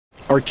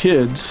Our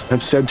kids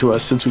have said to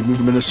us since we moved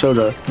to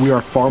Minnesota, we are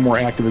far more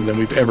active than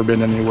we've ever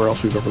been anywhere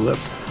else we've ever lived.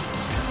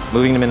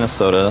 Moving to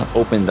Minnesota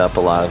opened up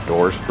a lot of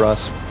doors for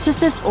us.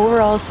 Just this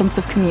overall sense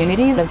of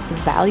community, of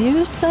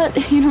values that,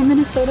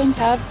 Minnesotans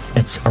have.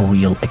 It's a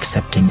real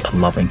accepting,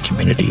 loving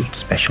community,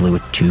 especially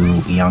with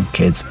 2 young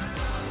kids.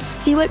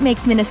 See what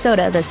makes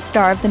Minnesota the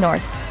star of the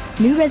North.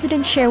 New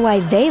residents share why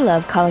they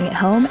love calling it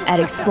home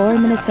at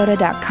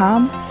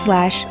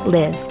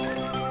exploreminnesota.com/live.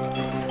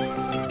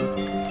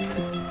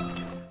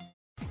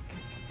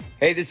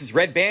 Hey, this is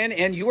Red Band,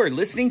 and you are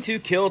listening to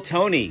Kill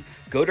Tony.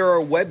 Go to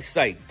our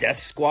website,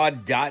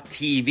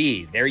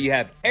 deathsquad.tv. There you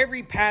have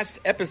every past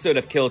episode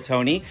of Kill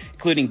Tony,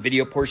 including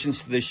video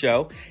portions to the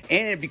show.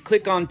 And if you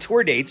click on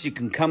tour dates, you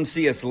can come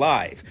see us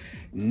live.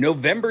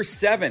 November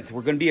 7th,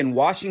 we're going to be in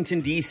Washington,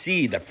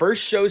 D.C. The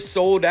first show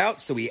sold out,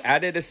 so we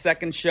added a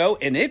second show,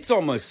 and it's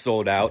almost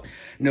sold out.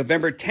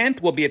 November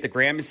 10th, we'll be at the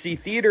Gramercy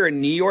Theater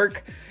in New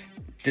York.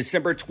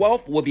 December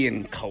 12th, we'll be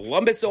in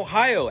Columbus,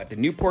 Ohio at the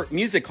Newport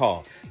Music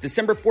Hall.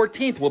 December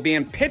 14th, we'll be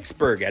in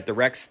Pittsburgh at the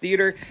Rex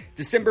Theater.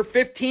 December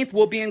 15th,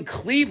 we'll be in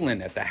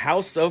Cleveland at the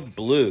House of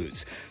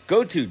Blues.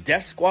 Go to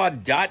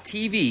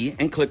deathsquad.tv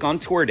and click on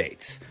tour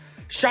dates.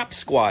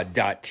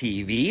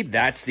 ShopSquad.tv,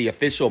 that's the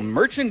official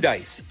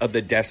merchandise of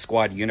the Death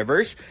Squad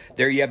universe.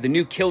 There you have the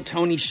new Kill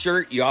Tony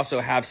shirt. You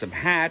also have some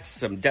hats,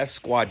 some Death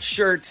Squad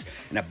shirts,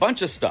 and a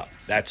bunch of stuff.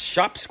 That's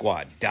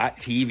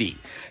ShopSquad.tv.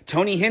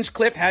 Tony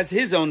Hinchcliffe has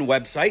his own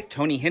website,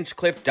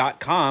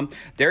 TonyHinchcliffe.com.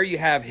 There you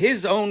have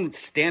his own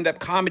stand-up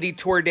comedy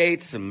tour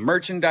dates, some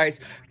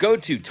merchandise. Go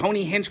to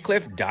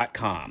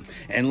TonyHinchcliffe.com.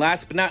 And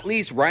last but not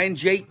least, Ryan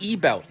J.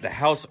 Ebelt, the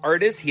house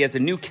artist. He has a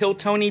new Kill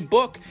Tony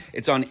book.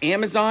 It's on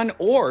Amazon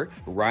or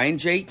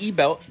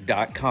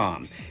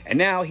RyanJEbelt.com. And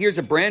now, here's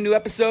a brand new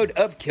episode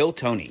of Kill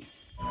Tony.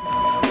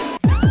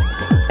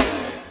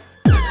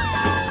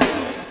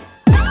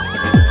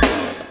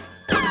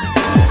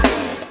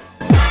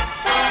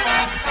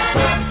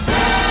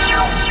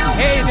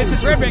 Hey, this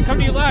is Redman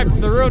coming to you live from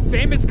the world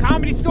famous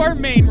Comedy Store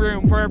main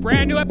room for a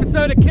brand new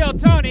episode of Kill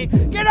Tony.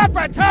 Get up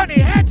for Tony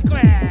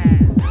Hinchcliffe!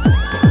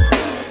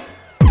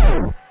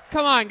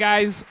 Come on,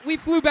 guys. We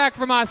flew back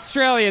from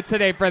Australia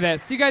today for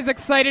this. You guys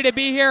excited to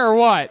be here or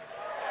what?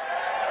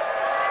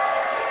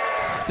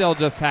 Still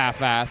just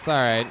half-ass. All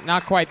right.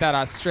 Not quite that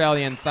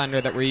Australian thunder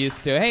that we're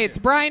used to. Hey, it's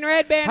Brian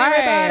Redband,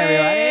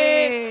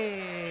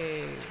 everybody!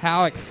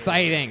 How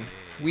exciting.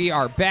 We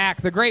are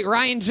back. The great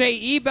Ryan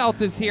J.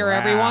 Ebelt is here,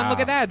 everyone. Look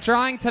at that.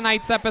 Drawing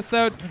tonight's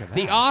episode.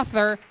 The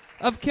author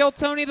of Kill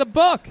Tony, the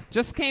book,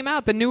 just came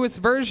out. The newest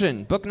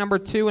version. Book number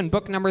 2 and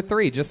book number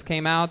 3 just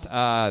came out.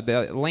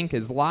 The link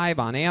is live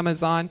on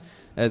Amazon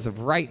as of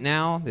right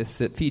now. It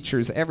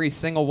features every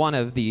single one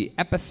of the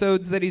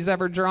episodes that he's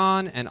ever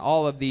drawn and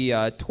all of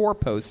the tour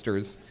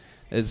posters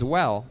as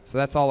well. So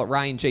that's all at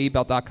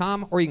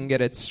RyanJEbelt.com, or you can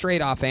get it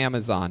straight off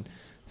Amazon.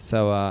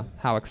 So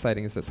how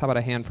exciting is this? How about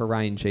a hand for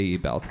Ryan J.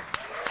 Ebelt?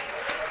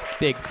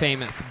 Big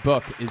famous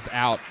book is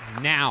out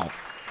now.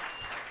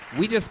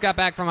 We just got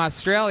back from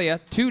Australia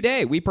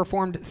today. We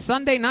performed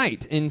Sunday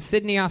night in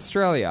Sydney,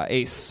 Australia,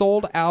 a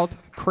sold-out,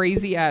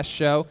 crazy-ass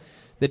show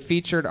that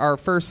featured our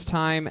first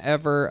time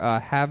ever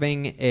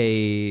having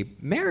a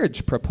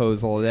marriage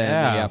proposal in the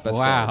episode.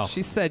 Wow.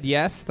 She said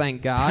yes,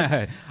 thank God.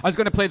 I was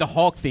going to play the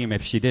Hulk theme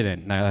if she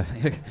didn't. There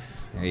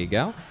you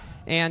go.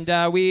 And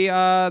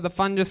the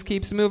fun just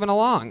keeps moving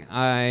along.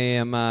 I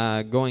am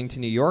going to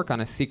New York on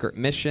a secret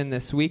mission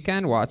this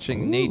weekend,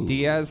 watching Nate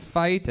Diaz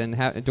fight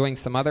and doing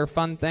some other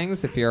fun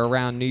things. If you're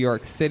around New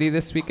York City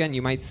this weekend,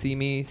 you might see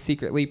me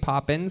secretly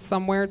pop in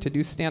somewhere to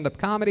do stand-up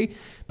comedy.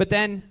 But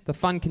then the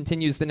fun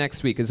continues the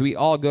next week as we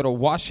all go to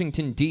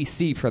Washington,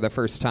 D.C. for the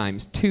first time.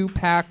 2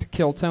 packed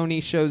Kill Tony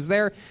shows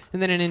there,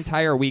 and then an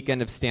entire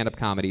weekend of stand-up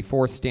comedy.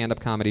 4 stand-up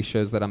comedy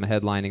shows that I'm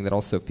headlining that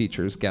also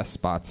features guest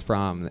spots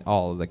from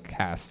all of the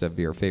cast of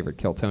your favorite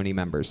Kill Tony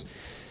members.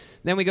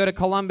 Then we go to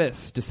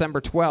Columbus, December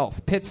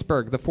 12th,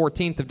 Pittsburgh, the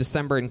 14th of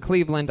December, and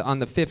Cleveland on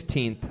the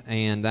 15th,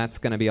 and that's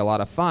going to be a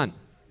lot of fun.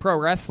 Pro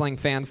wrestling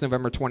fans,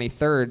 November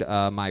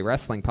 23rd, my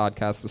wrestling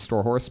podcast, The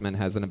Store Horseman,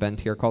 has an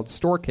event here called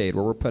Storecade,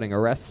 where we're putting a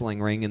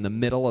wrestling ring in the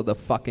middle of the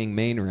fucking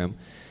main room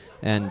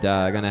and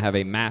going to have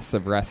a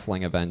massive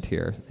wrestling event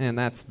here, and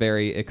that's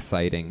very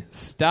exciting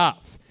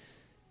stuff.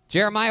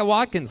 Jeremiah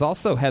Watkins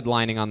also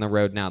headlining on the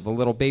road now. The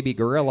little baby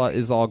gorilla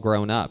is all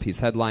grown up. He's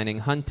headlining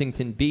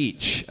Huntington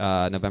Beach,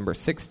 November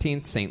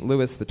 16th, St.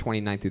 Louis, the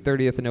 29th through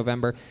 30th of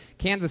November,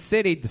 Kansas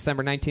City,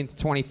 December 19th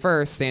to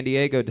 21st, San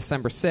Diego,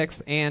 December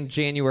 6th, and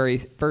January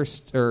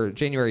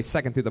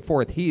 2nd through the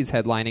 4th, he's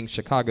headlining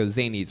Chicago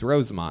Zanies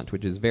Rosemont,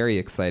 which is very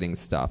exciting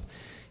stuff.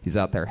 He's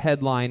out there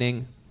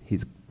headlining.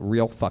 He's a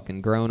real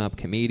fucking grown-up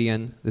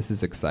comedian. This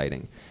is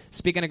exciting.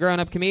 Speaking of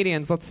grown-up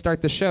comedians, let's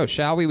start the show,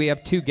 shall we? We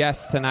have 2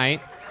 guests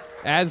tonight.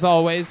 As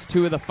always,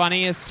 2 of the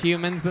funniest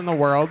humans in the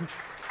world.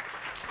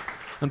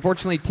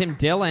 Unfortunately, Tim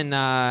Dillon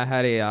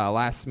had a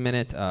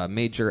last-minute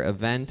major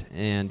event,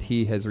 and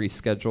he has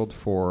rescheduled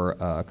for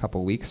a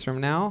couple weeks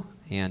from now.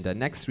 And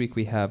next week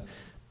we have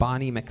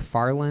Bonnie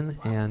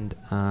McFarlane and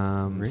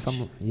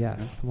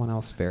someone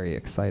else very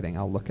exciting.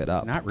 I'll look it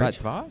up. Not Rich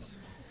Voss?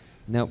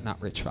 Nope,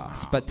 not Rich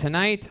Voss. But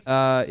tonight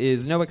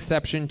is no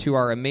exception to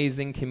our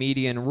amazing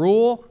comedian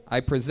rule.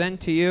 I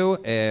present to you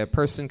a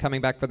person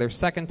coming back for their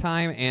second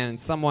time and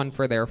someone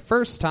for their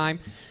first time.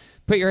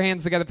 Put your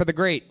hands together for the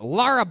great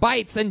Lara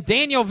Bites and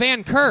Daniel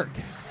Van Kirk.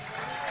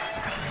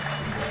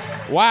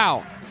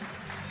 Wow.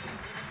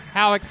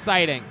 How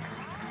exciting.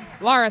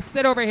 Lara,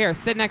 sit over here.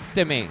 Sit next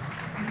to me.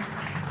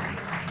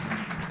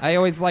 I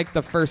always like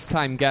the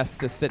first-time guests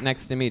to sit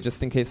next to me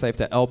just in case I have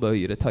to elbow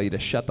you to tell you to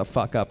shut the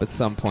fuck up at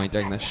some point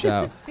during the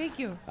show. Thank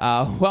you.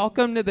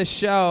 Welcome to the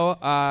show.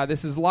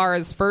 This is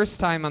Lara's first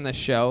time on the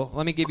show.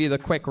 Let me give you the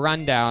quick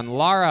rundown.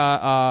 Lara,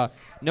 I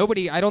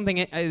don't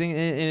think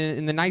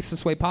in the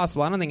nicest way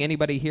possible, I don't think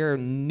anybody here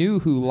knew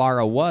who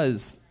Lara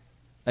was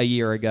a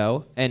year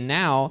ago, and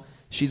now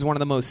she's one of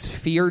the most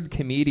feared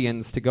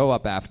comedians to go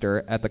up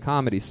after at the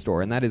Comedy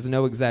Store, and that is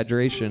no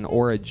exaggeration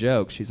or a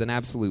joke. She's an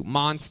absolute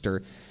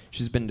monster.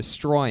 She's been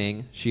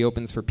destroying. She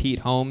opens for Pete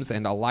Holmes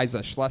and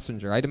Eliza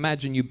Schlesinger. I'd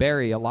imagine you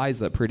bury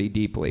Eliza pretty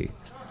deeply.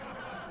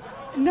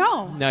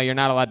 No. No, you're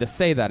not allowed to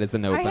say that as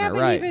an opener,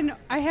 right?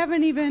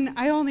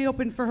 I only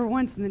opened for her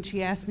once, and then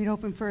she asked me to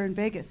open for her in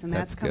Vegas, and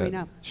that's coming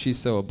good. up. She's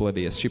so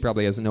oblivious. She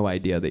probably has no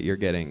idea that you're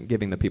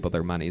giving the people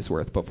their money's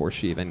worth before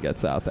she even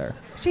gets out there.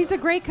 She's a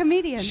great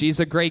comedian. She's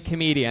a great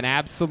comedian,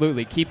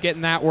 absolutely. Keep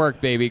getting that work,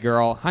 baby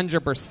girl,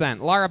 100%.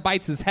 Lara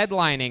Bites is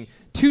headlining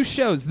 2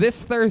 shows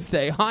this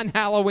Thursday on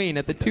Halloween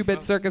at the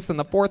 2-Bit Circus in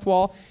the Fourth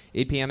Wall,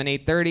 8 p.m. and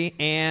 8:30.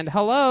 And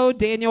hello,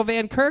 Daniel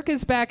Van Kirk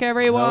is back,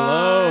 everyone.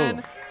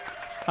 Hello.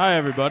 Hi,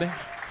 everybody.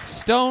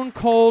 Stone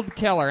Cold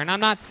Killer. And I'm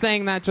not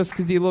saying that just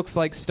because he looks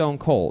like Stone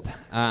Cold.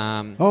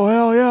 Oh,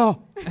 hell yeah.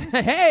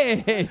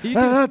 Hey,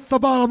 that's the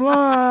bottom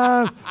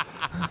line.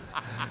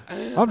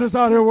 I'm just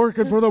out here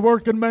working for the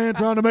working man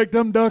trying to make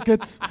them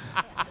ducats.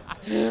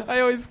 I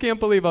always can't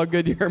believe how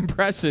good your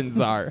impressions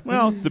are.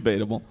 Well, it's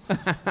debatable.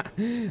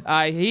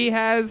 He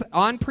has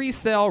on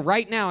pre-sale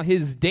right now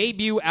his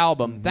debut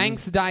album,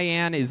 Thanks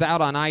Diane, is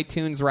out on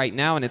iTunes right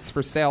now, and it's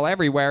for sale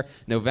everywhere.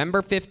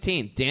 November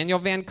 15th,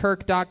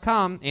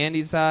 DanielVanKirk.com, and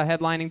he's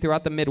headlining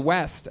throughout the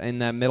Midwest in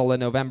the middle of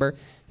November.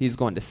 He's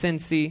going to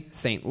Cincy,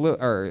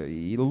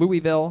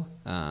 Louisville,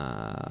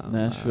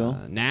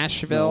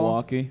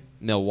 Nashville,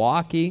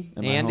 Milwaukee,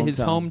 and his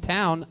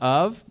hometown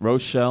of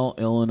Rochelle,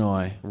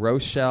 Illinois.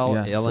 Rochelle,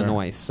 Yes,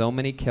 Illinois. sir. So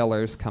many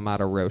killers come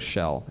out of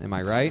Rochelle. Am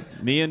I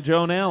right? Me and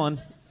Joan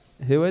Allen.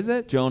 Who is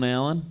it? Joan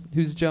Allen.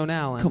 Who's Joan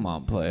Allen? Come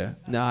on, player.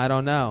 No, I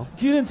don't know.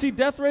 You didn't see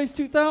Death Race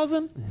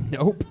 2000?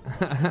 Nope.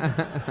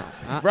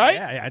 Right?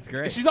 Yeah, it's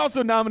great. She's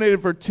also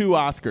nominated for 2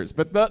 Oscars,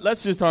 but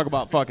let's just talk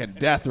about fucking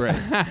Death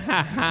Race.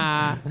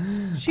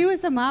 She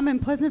was a mom in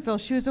Pleasantville.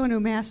 She was the one who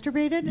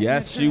masturbated.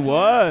 Yes, she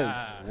was.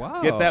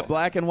 Whoa. Get that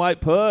black and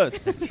white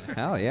puss.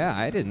 Hell yeah,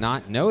 I did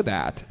not know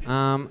that.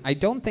 I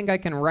don't think I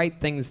can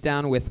write things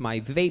down with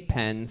my vape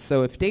pen,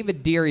 so if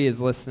David Deary is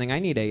listening, I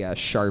need a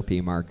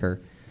Sharpie marker.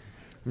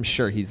 I'm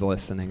sure he's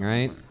listening,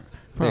 right?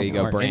 There you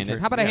go, Or Brandon. intern.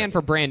 How about a hand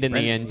for Brandon,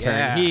 the Brandon, intern?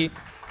 yeah. He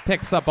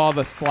picks up all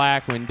the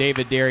slack when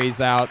David Deary's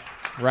out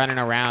running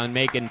around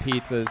making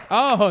pizzas.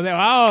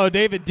 Oh,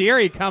 David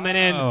Deary coming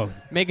in,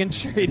 making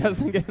sure he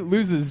doesn't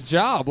lose his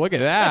job. Look at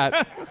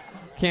that.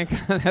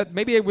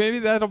 Maybe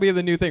that'll be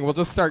the new thing. We'll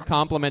just start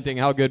complimenting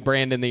how good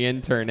Brandon the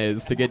intern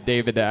is to get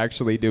David to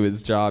actually do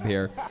his job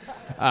here.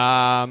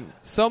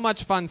 So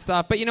much fun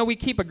stuff. But, we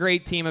keep a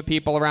great team of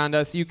people around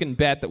us. You can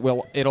bet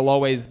that it'll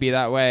always be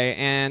that way.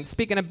 And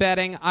speaking of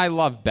betting, I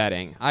love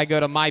betting. I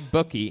go to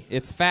MyBookie.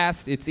 It's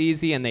fast, it's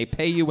easy, and they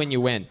pay you when you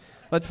win.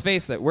 Let's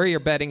face it, where you're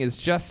betting is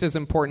just as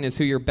important as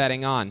who you're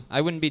betting on. I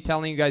wouldn't be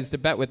telling you guys to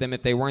bet with them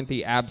if they weren't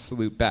the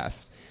absolute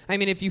best. I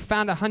mean, if you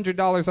found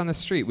 $100 on the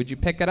street, would you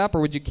pick it up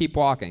or would you keep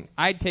walking?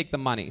 I'd take the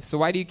money. So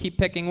why do you keep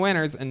picking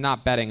winners and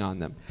not betting on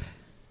them?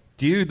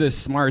 Do the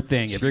smart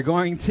thing. If you're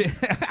going to...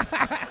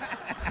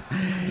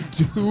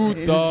 Do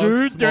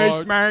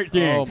the smart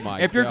thing. Oh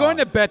my if you're God. going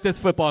to bet this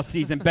football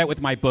season, bet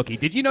with MyBookie.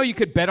 Did you know you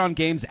could bet on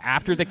games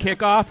after the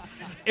kickoff?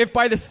 If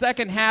by the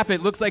second half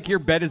it looks like your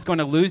bet is going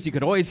to lose, you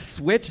could always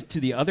switch to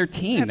the other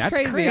team. That's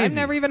crazy. I've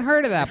never even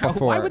heard of that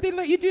before. Why would they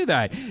let you do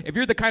that? If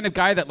you're the kind of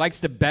guy that likes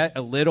to bet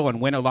a little and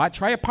win a lot,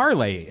 try a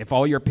parlay. If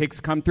all your picks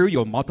come through,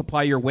 you'll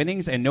multiply your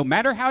winnings. And no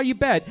matter how you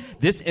bet,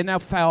 this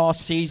NFL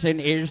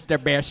season is the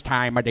best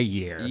time of the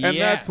year. And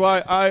that's why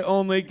I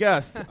only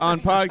guest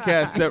on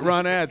podcasts that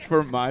run ads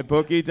for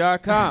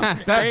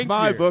MyBookie.com. That's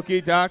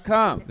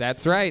MyBookie.com.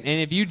 That's right. And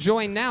if you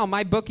join now,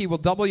 MyBookie will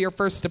double your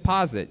first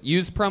deposit.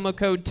 Use promo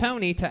code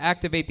Tony to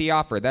activate the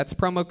offer. That's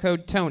promo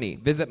code Tony.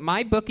 Visit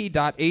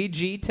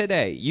mybookie.ag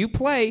today. You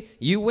play,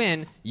 you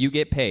win, you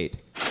get paid.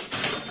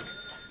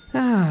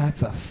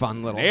 That's a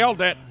fun little...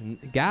 Nailed it.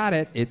 Got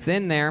it. It's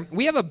in there.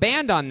 We have a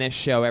band on this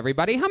show,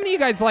 everybody. How many of you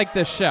guys like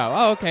this show?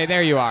 Oh, okay.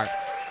 There you are.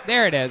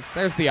 There it is.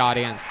 There's the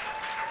audience.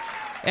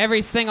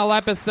 Every single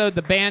episode,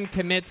 the band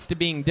commits to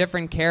being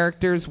different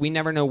characters. We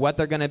never know what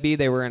they're going to be.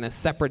 They were in a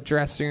separate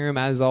dressing room,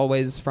 as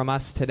always, from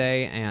us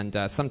today. And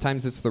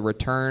sometimes it's the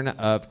return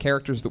of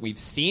characters that we've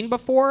seen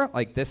before.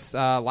 Like this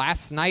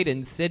last night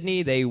in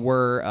Sydney, they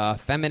were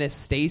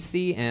Feminist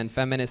Stacy and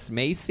Feminist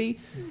Macy.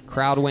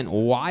 Crowd went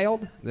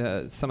wild.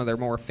 Some of their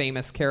more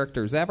famous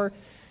characters ever.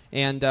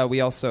 And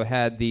we also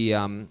had the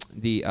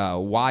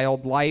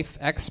wildlife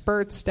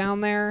experts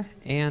down there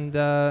and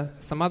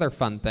some other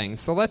fun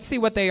things. So let's see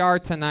what they are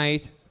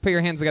tonight. Put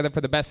your hands together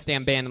for the best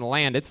damn band in the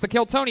land. It's the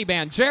Kill Tony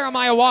Band,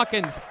 Jeremiah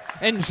Watkins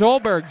and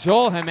Joelberg,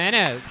 Joel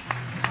Jimenez.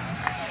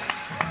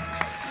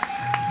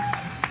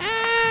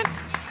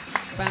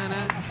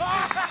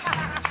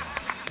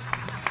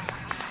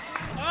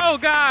 Oh,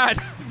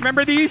 God.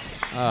 Remember these?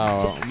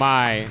 Oh,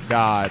 my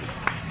God.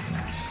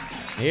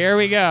 Here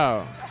we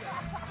go.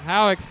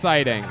 How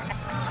exciting.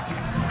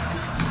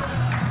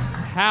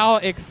 How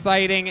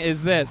exciting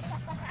is this?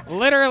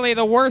 Literally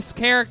the worst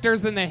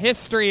characters in the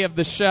history of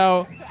the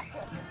show.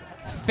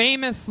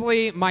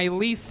 Famously, my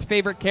least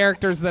favorite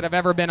characters that have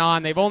ever been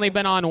on. They've only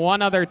been on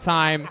one other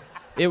time.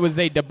 It was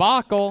a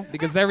debacle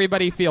because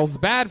everybody feels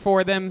bad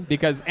for them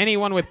because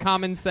anyone with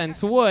common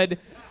sense would.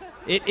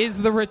 It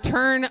is the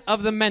return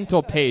of the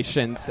mental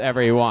patients,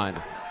 everyone.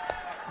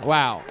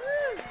 Wow.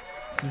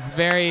 This is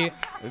very,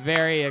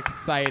 very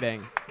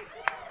exciting.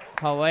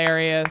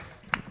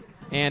 Hilarious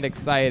and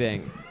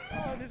exciting.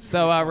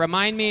 So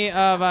remind me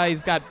of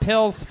he's got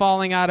pills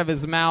falling out of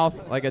his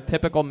mouth like a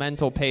typical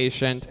mental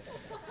patient.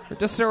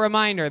 Just a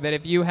reminder that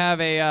if you have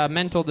a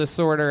mental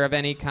disorder of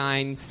any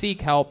kind,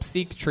 seek help,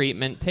 seek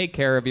treatment, take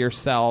care of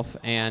yourself,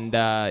 and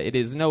it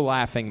is no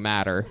laughing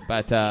matter.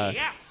 But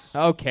yes.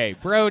 Okay,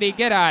 Brody,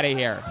 get out of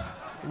here.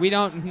 We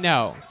don't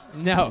know.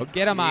 No,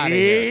 get him out of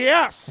here.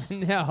 Yes.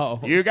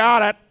 No. You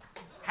got it.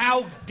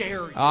 How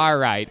dare you? All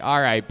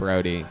right,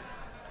 Brody.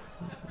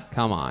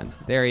 Come on.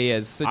 There he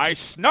is. So I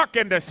snuck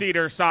into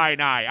Cedar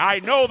Sinai. I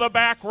know the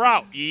back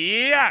route.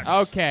 Yes.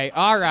 Okay.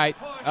 All right.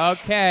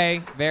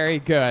 Okay. Very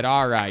good.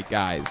 All right,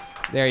 guys.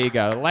 There you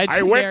go. Legendary.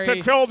 I went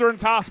to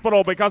Children's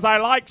Hospital because I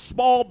like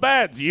small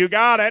beds. You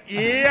got it.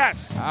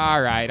 Yes.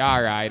 All right,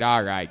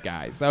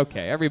 guys.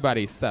 Okay.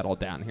 Everybody settle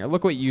down here.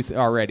 Look what you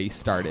already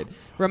started.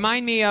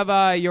 Remind me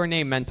of your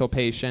name, mental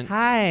patient.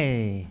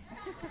 Hi.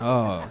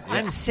 Oh. Yeah.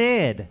 I'm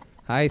Sid.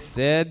 Hi,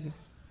 Sid.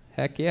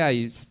 Heck yeah.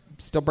 You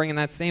still bringing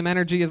that same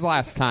energy as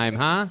last time,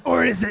 huh?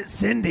 Or is it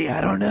Cindy?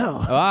 I don't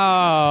know.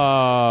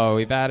 Oh,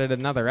 we've added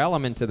another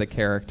element to the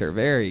character.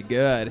 Very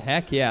good.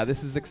 Heck yeah,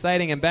 this is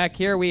exciting. And back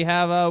here we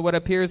have what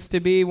appears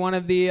to be one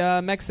of the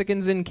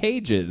Mexicans in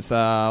cages,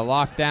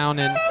 locked down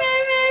in...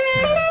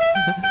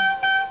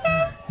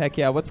 Heck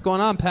yeah, what's going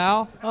on,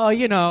 pal? Oh,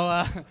 you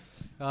know,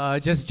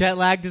 just jet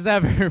lagged as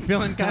ever.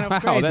 Feeling kind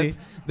of crazy. That's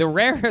the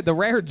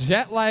rare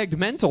jet-lagged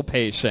mental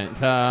patient.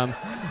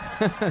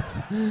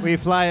 We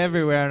fly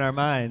everywhere in our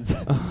minds.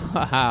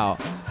 Wow.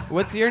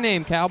 What's your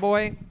name,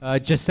 cowboy?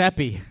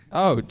 Giuseppe.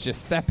 Oh,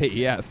 Giuseppe.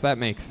 Yes, that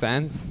makes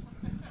sense.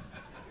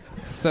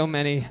 So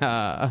many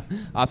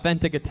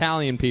authentic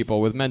Italian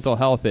people with mental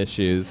health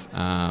issues.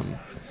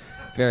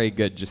 Very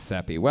good,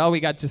 Giuseppe. Well, we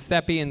got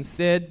Giuseppe and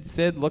Sid.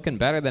 Sid looking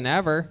better than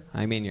ever.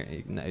 I mean, your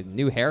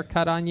new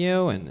haircut on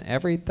you and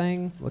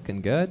everything.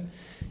 Looking good.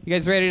 You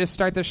guys ready to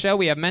start the show?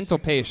 We have mental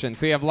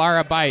patients. We have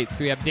Lara Bites.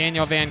 We have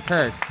Daniel Van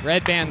Kirk.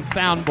 Red Band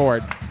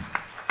Soundboard.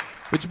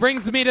 Which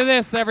brings me to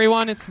this,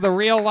 everyone. It's the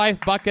real-life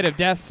bucket of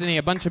destiny.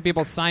 A bunch of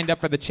people signed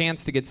up for the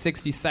chance to get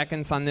 60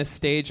 seconds on this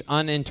stage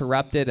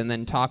uninterrupted and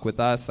then talk with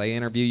us. I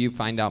interview you,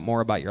 find out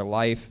more about your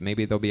life.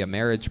 Maybe there'll be a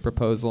marriage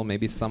proposal.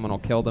 Maybe someone will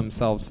kill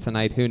themselves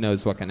tonight. Who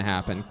knows what can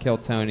happen? Kill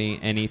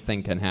Tony.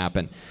 Anything can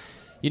happen.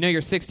 You know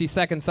your 60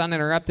 seconds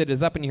uninterrupted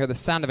is up and you hear the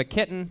sound of a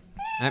kitten.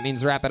 That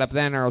means wrap it up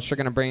then or else you're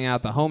going to bring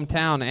out the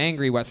hometown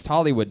angry West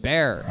Hollywood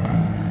bear.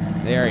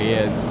 There he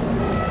is.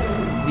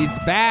 He's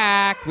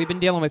back. We've been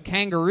dealing with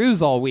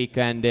kangaroos all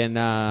weekend in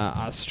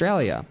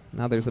Australia.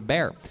 Now there's a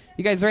bear.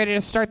 You guys ready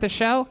to start the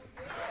show?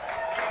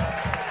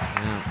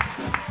 Yeah.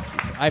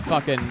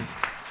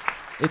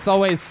 It's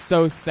always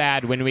so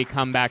sad when we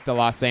come back to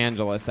Los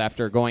Angeles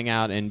after going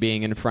out and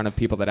being in front of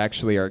people that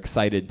actually are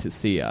excited to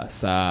see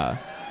us. Are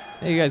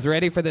you guys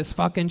ready for this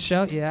fucking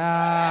show?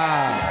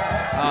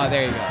 Yeah. Oh,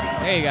 there you go.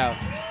 There you go.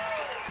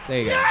 There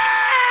you go.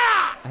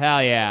 Yeah!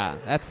 Hell yeah.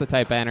 That's the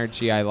type of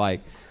energy I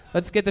like.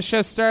 Let's get the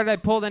show started. I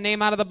pulled a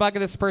name out of the bucket.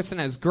 This person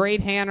has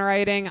great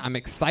handwriting. I'm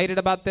excited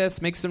about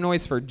this. Make some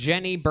noise for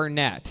Jenny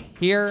Burnett.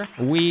 Here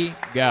we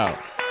go.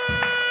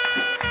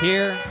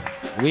 Here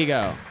we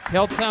go.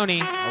 Kill Tony,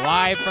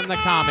 live from the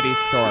Comedy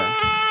Store.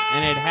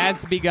 And it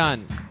has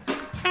begun.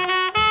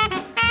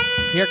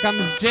 Here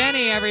comes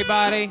Jenny,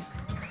 everybody.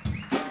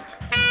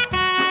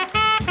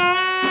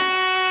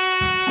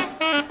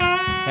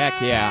 Heck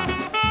yeah.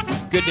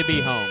 It's good to be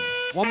home.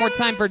 One more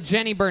time for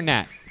Jenny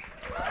Burnett.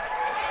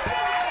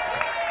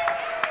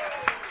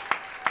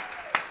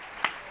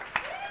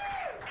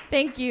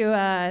 Thank you.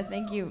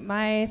 Thank you.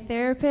 My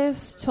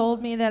therapist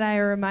told me that I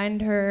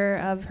remind her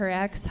of her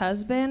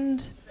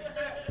ex-husband.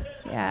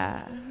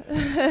 Yeah.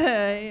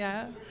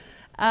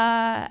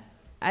 Yeah.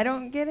 I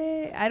don't get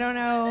it. I don't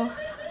know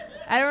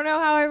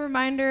how I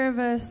remind her of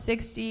a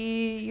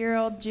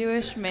 60-year-old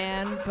Jewish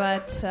man,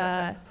 but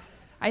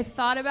I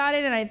thought about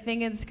it, and I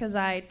think it's because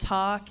I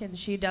talk and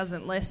she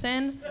doesn't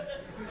listen.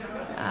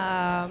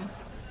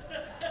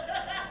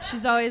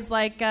 She's always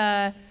like,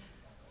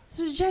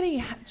 so Jenny,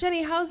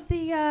 how's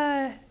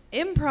the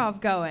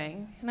improv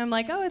going? And I'm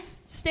like, oh,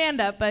 it's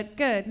stand-up, but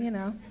good, you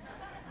know.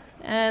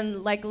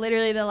 And like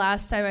literally the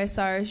last time I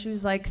saw her, she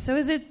was like, so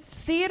is it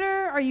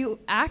theater? Are you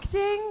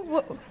acting?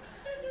 What?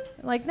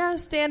 Like, no,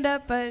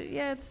 stand-up, but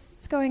yeah,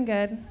 it's going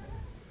good.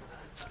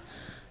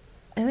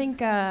 I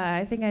think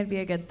I'd be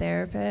a good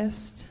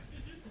therapist.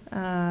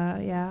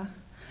 Yeah.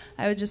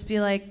 I would just be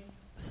like,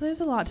 so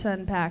there's a lot to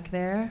unpack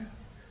there.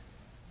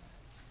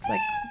 It's like...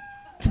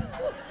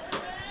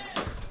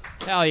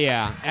 Hell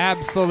yeah,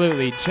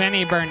 absolutely.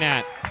 Jenny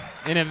Burnett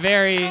in a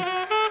very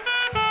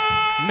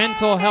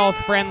mental health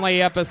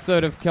friendly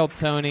episode of Kill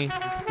Tony.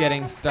 It's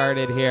getting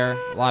started here.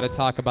 A lot of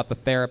talk about the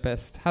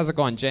therapist. How's it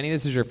going, Jenny?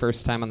 This is your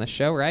first time on the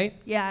show, right?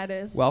 Yeah, it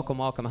is. Welcome.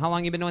 How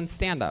long you been doing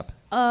stand-up?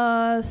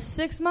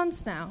 6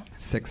 months now.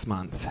 6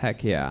 months.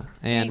 Heck yeah.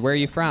 And where are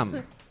you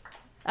from?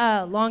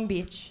 Long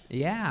Beach.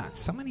 Yeah,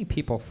 so many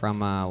people from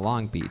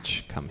Long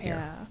Beach come here.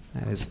 Yeah.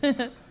 That is...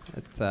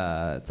 It's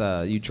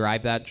you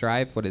drive that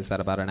drive? What is that,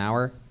 about an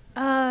hour?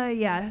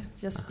 Yeah,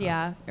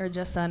 or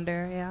just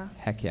under, yeah.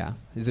 Heck yeah.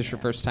 Is this your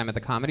first time at the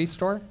Comedy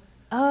Store?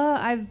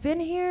 I've been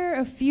here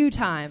a few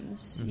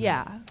times,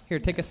 yeah. Here,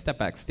 take a step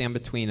back. Stand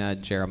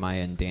between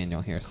Jeremiah and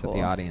Daniel here so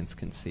the audience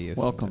can see you.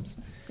 Welcome.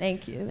 Sometimes.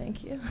 Thank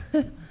you.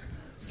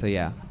 So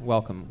yeah,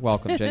 welcome,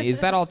 Jenny.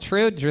 Is that all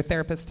true? Did your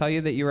therapist tell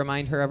you that you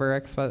remind her of her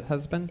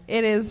ex-husband?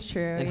 It is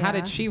true, And how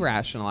did she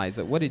rationalize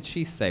it? What did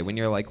she say when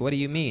you're like, what do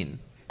you mean?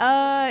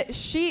 Was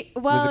it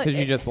because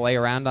you just lay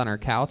around on her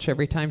couch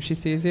every time she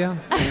sees you?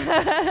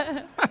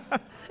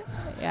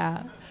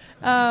 Yeah.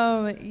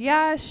 I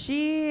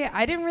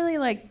didn't really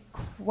like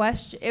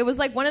question. It was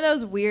like one of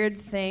those weird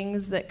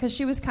things that, because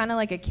she was kind of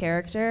like a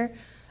character.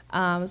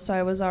 So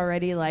I was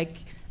already like,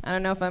 I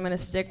don't know if I'm going to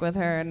stick with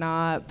her or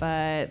not,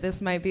 but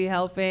this might be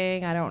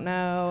helping. I don't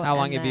know. How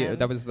long have you,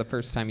 that was the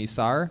first time you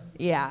saw her?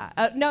 Yeah.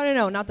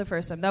 No, not the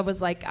first time. That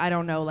was like, I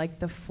don't know, like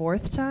the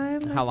fourth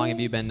time. How long have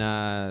you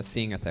been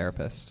seeing a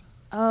therapist?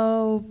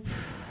 Oh,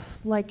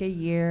 like a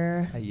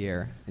year. A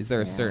year. Is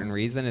there a certain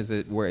reason? Is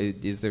it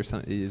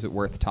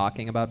worth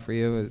talking about for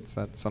you? Is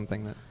that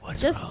something that...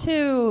 Just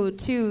to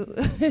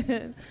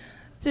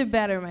to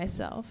better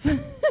myself.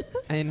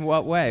 In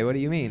what way? What do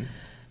you mean?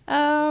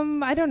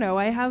 I don't know.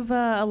 I have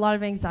a lot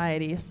of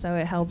anxiety, so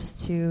it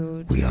helps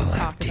to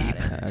talk about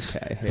it.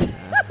 Okay.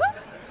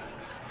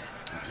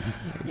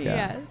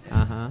 Yes.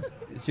 Uh-huh.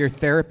 Does your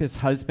therapist's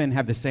husband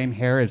have the same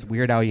hair as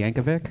Weird Al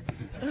Yankovic?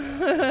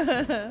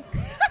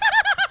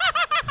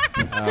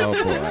 Oh,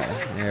 boy.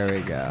 There we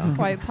go.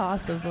 Quite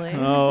possibly.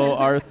 Oh,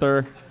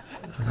 Arthur.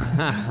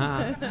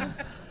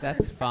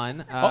 That's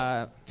fun.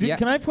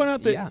 Can I point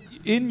out that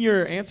in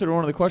your answer to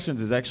one of the questions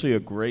is actually a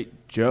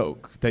great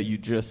joke that you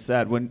just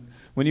said.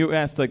 When you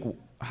asked, like,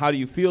 how do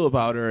you feel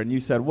about her? And you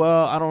said,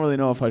 well, I don't really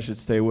know if I should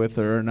stay with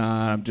her or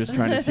not. I'm just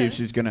trying to see if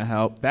she's going to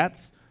help.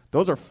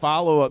 Those are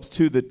follow-ups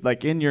to the,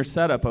 like, in your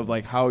setup of,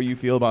 like, how you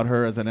feel about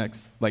her as an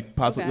ex, like,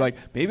 possibly, like,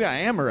 maybe I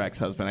am her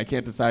ex-husband. I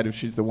can't decide if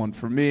she's the one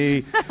for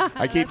me.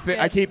 I keep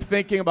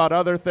thinking about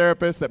other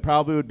therapists that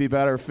probably would be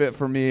better fit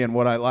for me and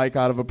what I like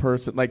out of a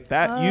person. Like,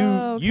 that,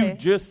 you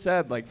just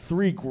said, like,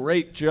 3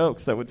 great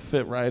jokes that would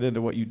fit right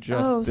into what you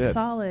just did. Oh,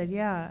 solid,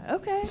 yeah.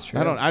 Okay. It's true.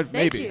 I don't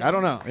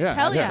know. Yeah.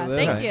 Hell yeah.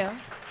 Thank you.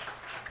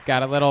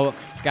 Got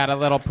a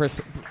little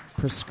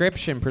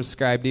prescription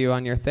prescribed to you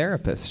on your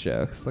therapist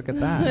jokes. Look at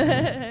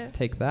that.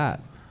 Take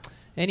that.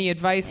 Any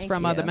advice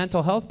from the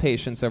mental health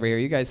patients over here?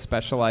 You guys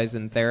specialize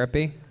in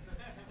therapy?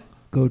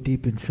 Go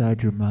deep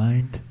inside your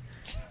mind,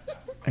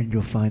 and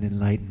you'll find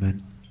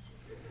enlightenment.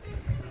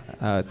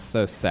 It's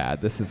so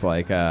sad. This is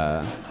like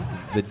the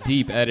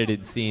deep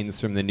edited scenes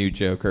from the new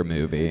Joker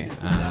movie.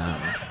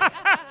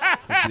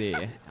 This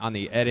is on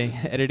the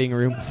editing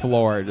room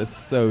floor,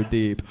 just so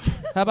deep.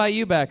 How about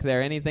you back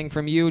there? Anything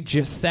from you,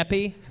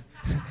 Giuseppe?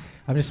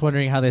 I'm just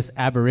wondering how this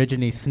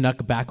Aborigine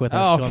snuck back with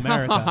us to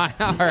America.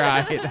 All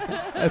right.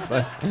 That's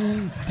a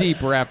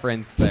deep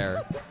reference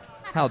there.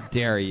 How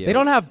dare you? They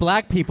don't have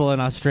black people in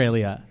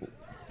Australia.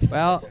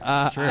 Well,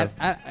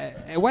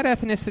 what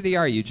ethnicity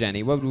are you,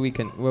 Jenny? What would we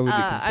consider?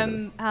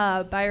 I'm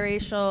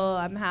biracial.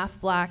 I'm half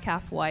black,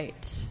 half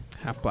white.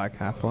 Half black,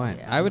 half white.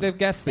 Yeah. I would have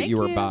guessed that you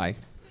were bi.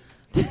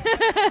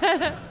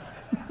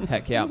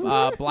 Heck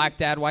yeah. Black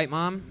dad, white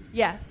mom?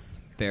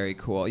 Yes. Very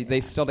cool.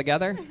 They still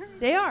together?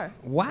 They are.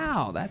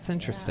 Wow, that's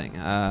interesting.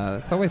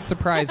 It's always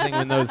surprising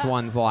when those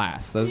ones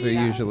last. Those are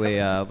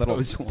usually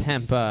little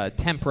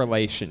temp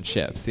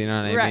relationships. You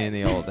know what I mean?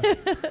 The old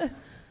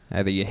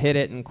either you hit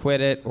it and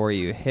quit it, or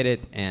you hit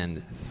it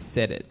and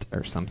sit it,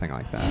 or something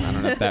like that. I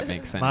don't know if that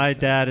makes sense. My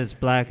dad is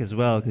black as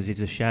well because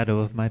he's a shadow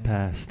of my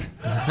past.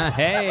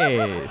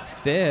 Hey,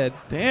 Sid.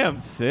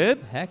 Damn,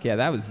 Sid. Heck yeah,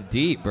 that was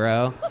deep,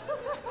 bro.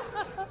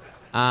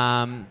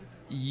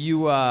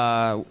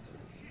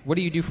 What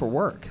do you do for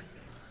work?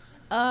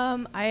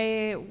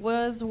 I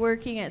was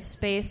working at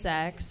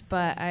SpaceX,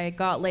 but I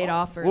got laid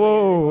off earlier.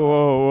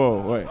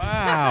 Whoa, wait.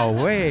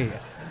 Wow, wait.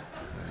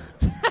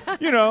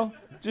 You know,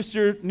 just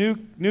your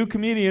new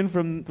comedian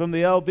from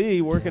the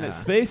LB working at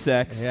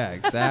SpaceX. Yeah,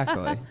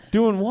 exactly.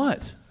 Doing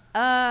what?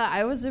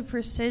 I was a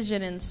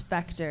precision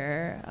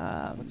inspector.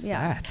 What's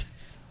that?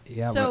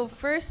 Yeah. So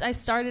first, I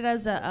started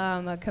as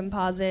a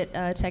composite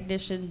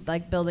technician,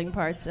 like building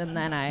parts, and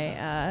then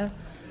I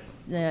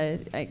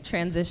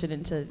transitioned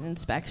into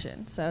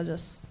inspection. So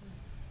just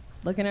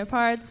looking at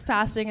parts,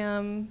 passing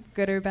them,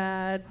 good or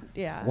bad.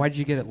 Yeah. Why did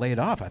you get it laid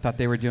off? I thought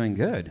they were doing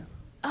good.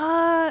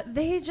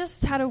 They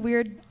just had a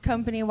weird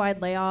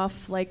company-wide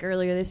layoff like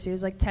earlier this year. It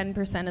was like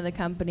 10% of the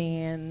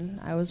company, and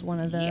I was one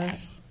of the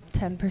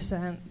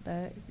 10%.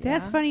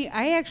 That's funny.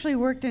 I actually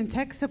worked in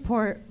tech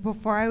support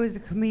before I was a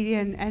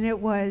comedian, and it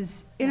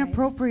was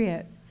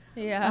inappropriate.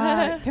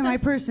 Yeah. To my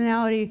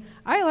personality.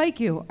 I like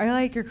you. I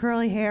like your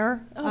curly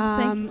hair. Oh,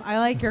 thank you. I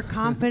like your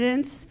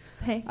confidence.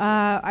 Hey.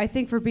 I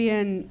think for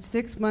being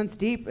 6 months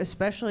deep,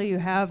 especially, you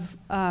have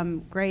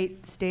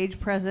great stage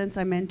presence.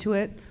 I'm into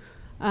it.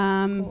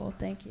 Cool.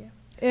 Thank you.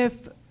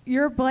 If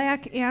you're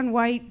black and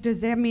white,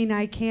 does that mean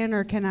I can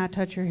or cannot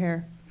touch your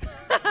hair?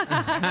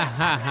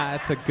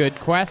 That's a good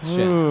question.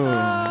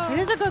 It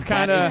is a good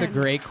question. That's a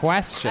great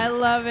question. I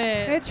love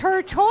it. It's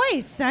her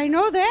choice. I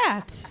know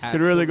that. Could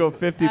really go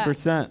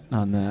 50%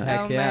 on that.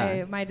 Heck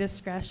yeah. My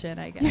discretion,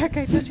 I guess. Yeah,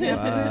 can I touch your hair?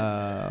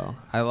 Whoa.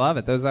 I love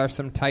it. Those are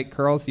some tight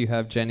curls you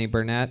have, Jenny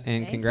Burnett,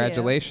 and Thank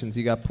congratulations.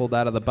 You got pulled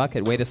out of the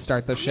bucket. Way to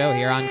start the show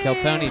here on Kill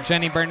Tony.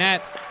 Jenny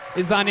Burnett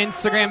is on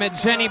Instagram at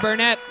Jenny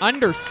Burnett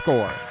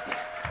 _.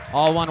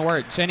 All one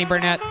word, Jenny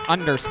Burnett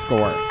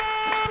 _.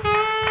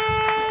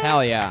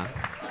 Hell yeah.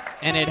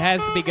 And it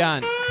has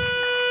begun.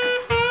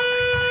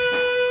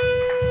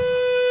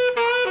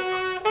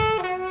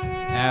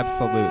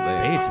 Absolutely.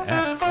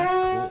 SpaceX. That's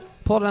cool.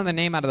 Pulled another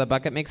name out of the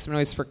bucket. Make some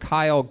noise for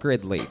Kyle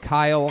Gridley.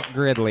 Kyle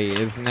Gridley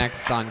is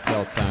next on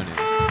Kill Tony.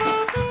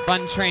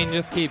 Fun train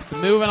just keeps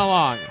moving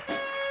along.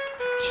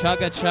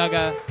 Chugga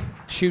chugga,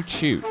 choo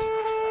choo.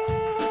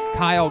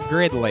 Kyle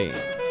Gridley.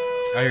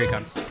 Oh, here he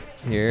comes.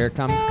 Here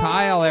comes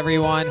Kyle,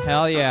 everyone.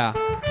 Hell yeah.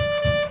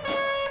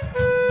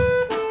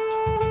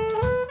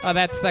 Oh,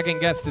 that second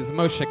guest is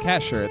Moshe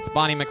Kesher. It's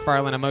Bonnie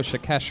McFarlane and Moshe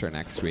Kesher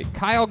next week.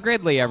 Kyle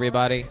Gridley,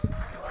 everybody.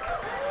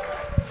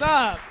 What's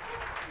up?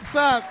 What's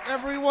up?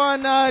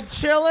 Everyone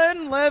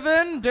chilling,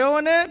 living,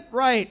 doing it?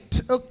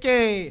 Right.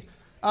 Okay.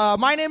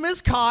 My name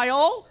is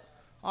Kyle.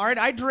 All right,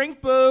 I drink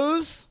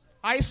booze.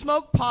 I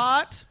smoke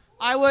pot.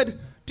 I would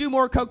do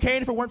more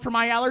cocaine if it weren't for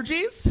my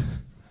allergies.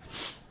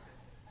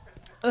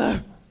 I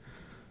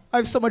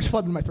have so much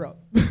phlegm in my throat.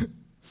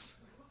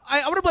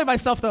 I want to blame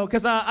myself, though,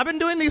 because I've been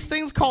doing these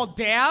things called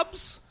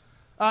dabs.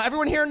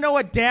 Everyone here know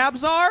what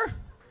dabs are?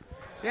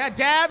 Yeah,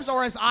 dabs,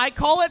 or as I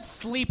call it,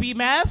 sleepy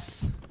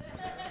meth.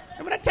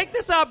 I'm going to take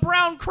this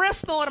brown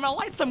crystal and I'm going to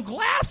light some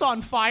glass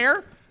on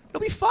fire. It'll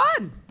be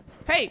fun.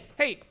 Hey,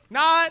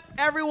 not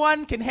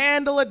everyone can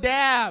handle a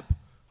dab.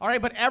 All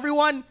right, but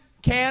everyone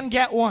can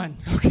get one,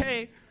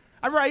 okay?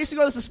 I remember I used to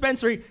go to this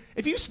dispensary.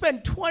 If you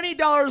spend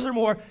 $20 or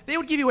more, they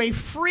would give you a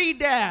free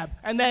dab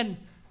and then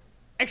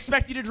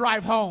expect you to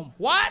drive home.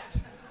 What?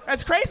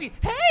 That's crazy.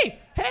 Hey,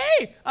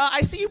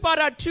 I see you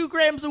bought 2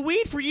 grams of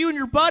weed for you and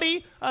your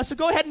buddy, so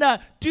go ahead and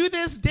do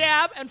this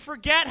dab and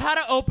forget how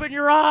to open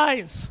your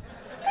eyes.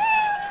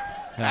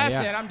 That's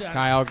it, I'm done.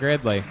 Kyle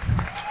Gridley.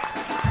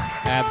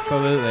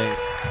 Absolutely.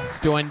 He's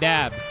doing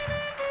dabs.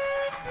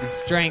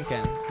 He's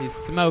drinking. He's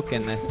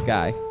smoking, this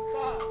guy.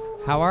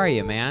 How are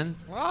you, man?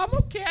 Well, I'm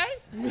okay.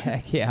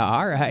 Heck yeah,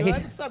 all right.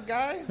 Good. What's up,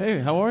 guy? Hey,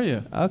 how are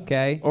you?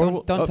 Okay.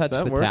 Don't touch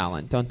the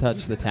talent. Don't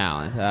touch the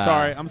talent. I'm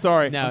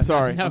sorry. No, I'm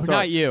sorry. No, I'm sorry.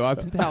 not you.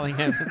 I'm telling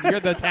him.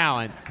 You're the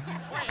talent.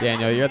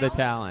 Daniel, you're the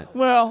talent.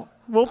 Well,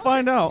 we'll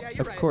find out.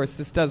 Yeah, Of course,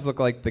 this does look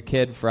like the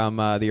kid from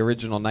the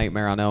original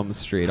Nightmare on Elm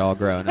Street, all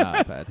grown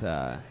up. But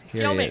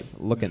here Kill he me. is,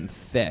 looking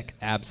thick.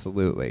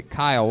 Absolutely.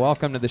 Kyle,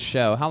 welcome to the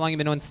show. How long have you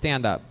been doing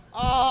stand-up?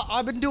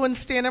 I've been doing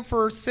stand-up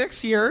for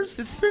 6 years.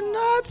 It's been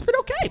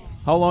okay.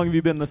 How long have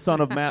you been the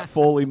son of Matt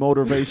Foley,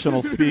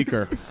 motivational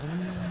speaker?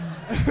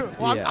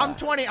 Well, Yeah. I'm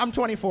 20. I'm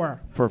 24.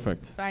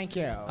 Perfect. Thank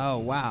you. Oh,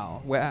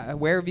 wow.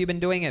 Where have you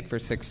been doing it for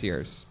 6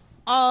 years?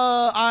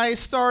 I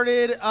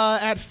started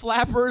at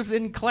Flappers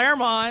in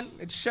Claremont.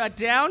 It's shut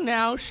down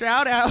now.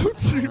 Shout out.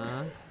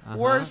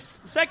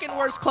 Second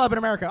worst club in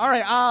America. All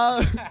right.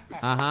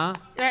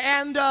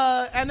 And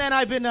then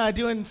I've been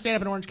doing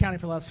stand-up in Orange County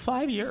for the last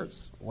 5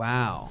 years.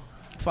 Wow.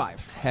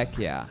 5. Heck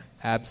yeah.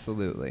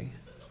 Absolutely.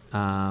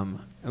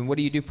 And what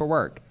do you do for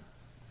work?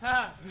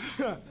 It's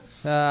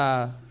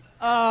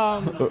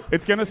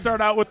going to start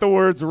out with the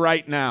words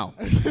right now.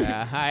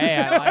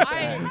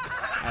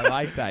 I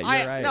like that.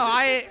 You're right. No,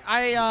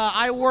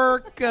 I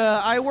work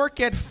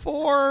at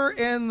 4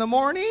 in the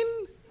morning.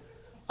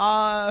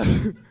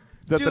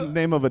 Is that the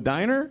name of a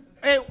diner?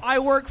 I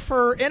work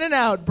for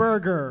In-N-Out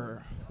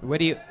Burger. What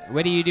do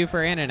you do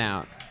for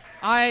In-N-Out?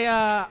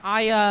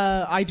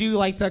 I do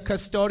like the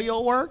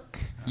custodial work.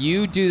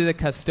 You do the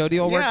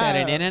custodial work at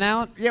an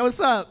In-N-Out? Yeah, what's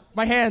up?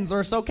 My hands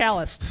are so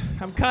calloused.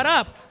 I'm cut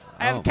up.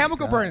 I have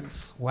chemical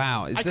burns.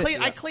 Wow.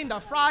 I clean the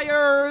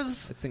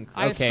fryers.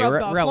 I Okay,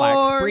 scrub the relax.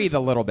 floors. Breathe a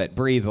little bit.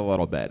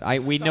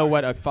 We know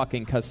what a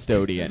fucking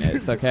custodian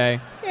is, okay?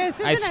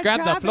 Yes, I isn't a scrub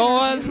the job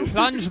floors, interview.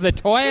 plunge the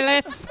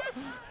toilets.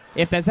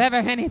 If there's ever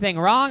anything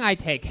wrong, I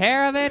take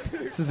care of it.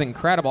 This is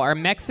incredible. Are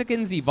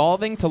Mexicans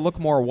evolving to look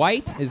more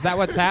white? Is that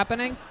what's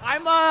happening?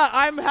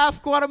 I'm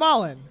half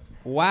Guatemalan.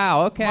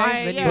 Wow,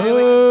 okay.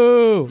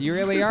 Then you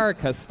really are a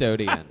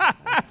custodian.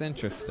 That's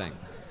interesting.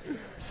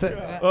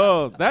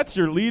 So, that's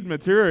your lead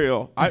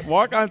material. I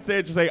walk on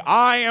stage and say,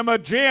 I am a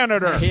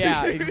janitor.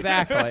 Yeah,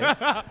 exactly.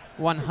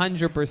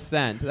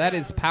 100%. That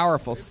is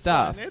powerful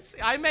stuff.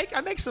 I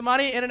make some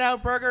money.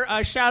 In-N-Out Burger.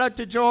 Shout out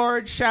to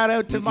George. Shout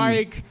out to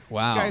Mike.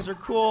 Wow. You guys are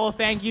cool.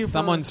 Thank you.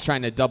 Someone's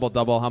trying to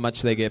double how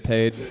much they get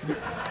paid.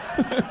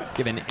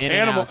 Give an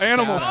In-N-Out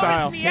animal shout-out.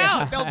 style. Bonus me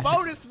out. They'll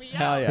bonus me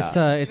Hell out.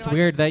 yeah. It's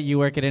weird that you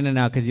work at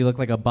In-N-Out because you look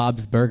like a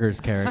Bob's Burgers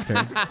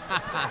character.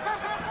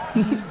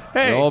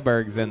 Hey.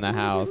 Joelberg's in the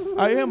house.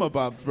 I am a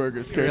Bob's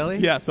Burgers character. Really?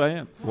 Yes, I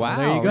am. Wow.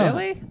 There you go.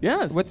 Really?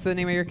 Yes. What's the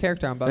name of your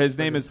character on Bob's His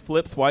name is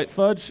Flips White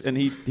Fudge, and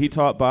he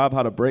taught Bob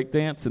how to break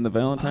dance in the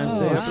Valentine's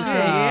Day episode.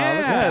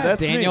 Yeah,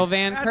 that's Daniel me.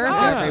 Van That's Kirk,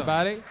 awesome.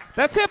 everybody.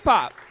 That's hip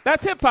hop.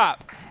 That's hip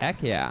hop.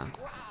 Heck yeah.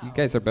 You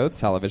guys are both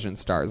television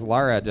stars.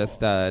 Laura just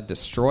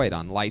destroyed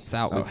on Lights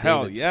Out with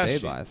hell David yes,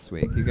 Spade she- last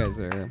week. You guys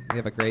we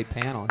have a great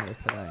panel here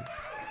today.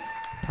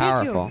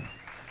 Powerful.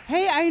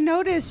 Hey, I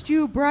noticed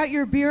you brought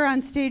your beer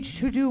on stage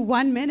to do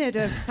 1 minute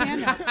of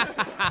stand-up.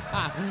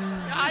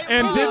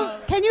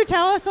 Can you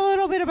tell us a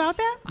little bit about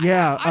that?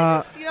 Yeah.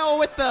 I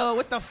just,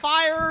 with the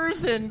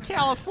fires in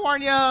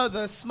California,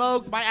 the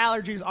smoke, my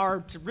allergies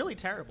are really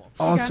terrible.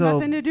 Got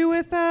nothing to do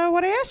with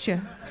what I asked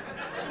you.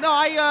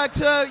 No,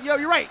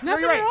 you're right.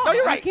 Nothing you're right. at all. No,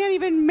 you're I right. can't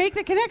even make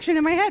the connection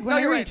in my head when No,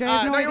 I you're reach. right.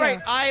 I have no You're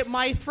idea. right.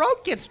 My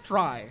throat gets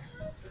dry.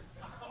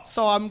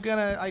 So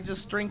I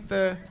just drink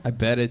the... I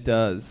bet it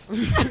does.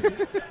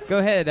 Go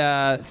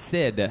ahead,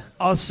 Sid.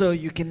 Also,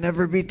 you can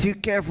never be too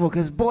careful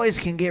because boys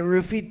can get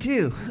roofied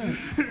too.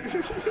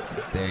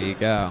 There you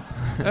go.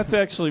 That's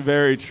actually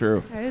very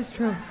true. That is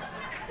true.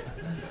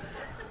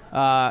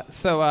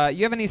 So,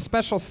 you have any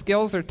special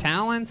skills or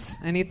talents?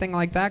 Anything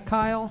like that,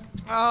 Kyle?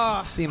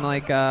 Seem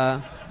like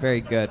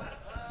very good.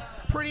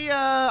 Pretty,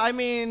 I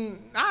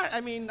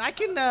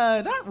can,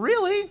 not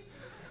really.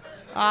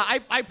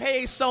 I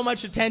pay so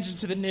much attention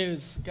to the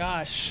news.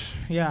 Gosh.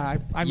 Yeah,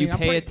 You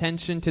pay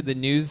attention to the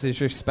news as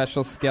your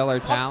special skill or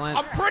talent?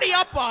 I'm pretty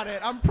up on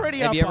it.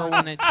 Have you ever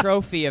won a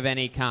trophy of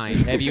any kind?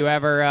 Have you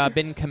ever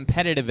been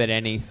competitive at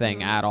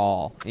anything at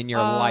all in your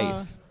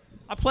life?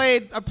 I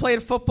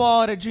played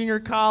football at a junior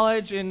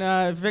college in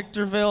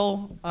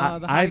Victorville, the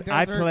high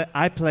desert.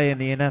 I play in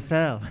the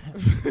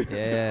NFL.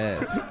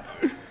 Yes.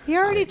 He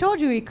already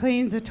told you he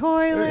cleans the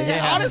toilet.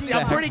 Yeah, honestly,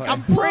 I'm pretty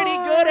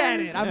good at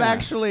it. I'm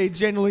actually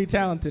genuinely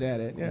talented at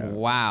it. Yeah.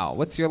 Wow.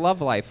 What's your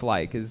love life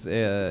like? Is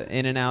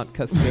In-N-Out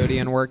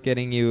custodian work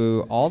getting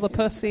you all the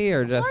pussy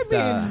or just...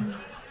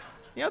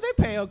 They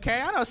pay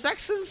okay. I know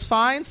sex is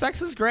fine.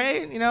 Sex is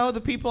great.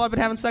 The people I've been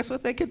having sex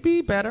with, they could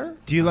be better.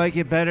 Do you like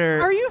it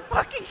better? Are you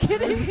fucking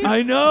kidding me?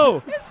 I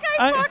know. This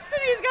guy fucks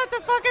and he's got the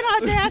fucking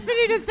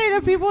audacity to say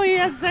the people he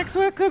has sex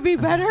with could be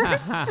better.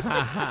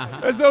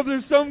 As though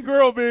there's some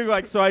girl being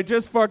like, so I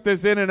just fucked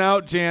this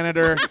In-N-Out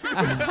janitor.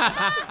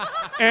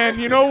 And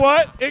you know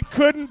what? It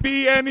couldn't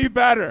be any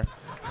better.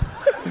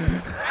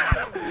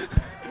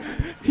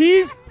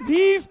 He's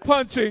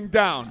punching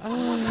down.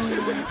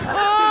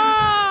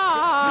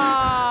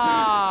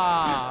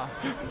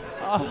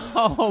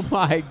 Oh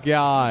my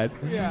God.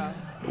 Yeah.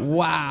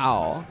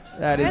 Wow.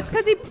 That's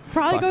because he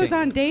probably goes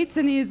on dates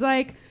and he's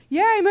like,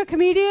 yeah, I'm a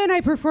comedian.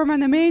 I perform on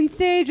the main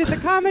stage at the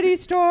Comedy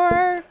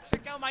Store.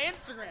 Check out my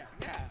Instagram.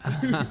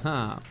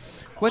 Yeah.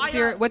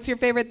 What's your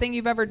favorite thing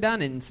you've ever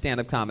done in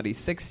stand-up comedy?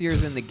 6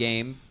 years in the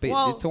game, but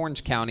Well- it's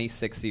Orange County,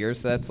 6 years,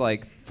 so that's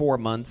like 4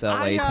 months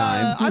LA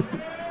time.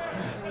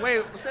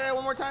 Wait, say that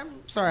one more time?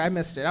 Sorry, I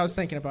missed it. I was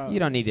thinking about You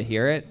don't need to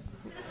hear it.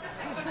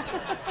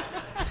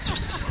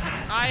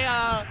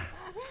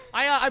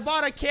 I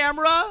bought a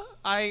camera.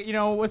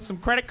 With some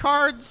credit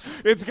cards.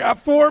 It's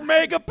got 4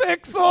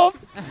 megapixels.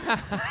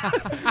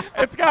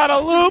 It's got a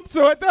loop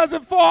so it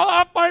doesn't fall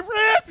off my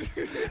wrist.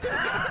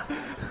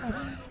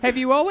 Have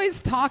you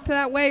always talked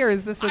that way, or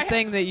is this a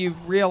thing that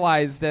you've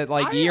realized at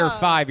year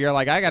 5? You're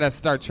like, I gotta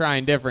start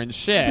trying different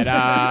shit.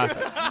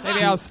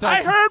 Maybe I'll start.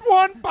 I heard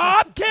one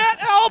Bobcat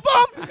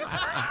album.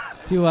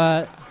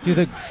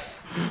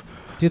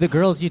 Do the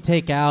girls you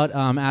take out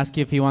ask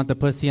you if you want the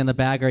pussy in the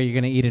bag, or are you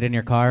gonna eat it in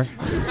your car?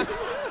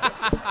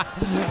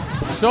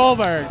 It's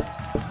Joelberg.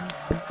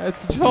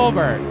 It's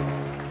Joelberg.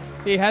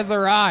 He has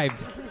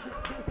arrived.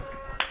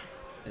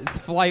 His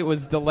flight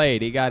was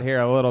delayed. He got here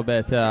a little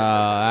bit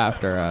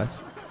after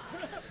us.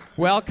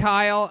 Well,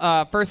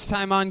 Kyle, first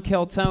time on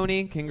Kill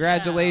Tony.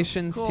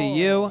 Congratulations to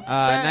you.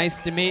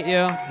 Nice to meet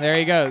you. There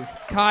he goes.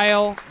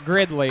 Kyle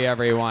Gridley,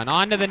 everyone.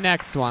 On to the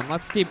next one.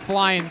 Let's keep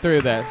flying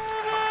through this.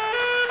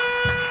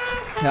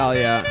 Hell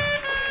yeah.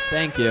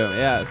 Thank you.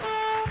 Yes.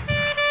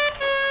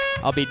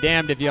 I'll be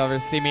damned if you ever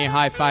see me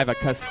high five a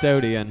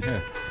custodian.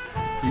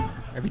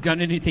 Have you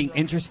done anything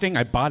interesting?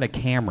 I bought a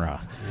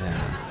camera.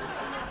 Yeah.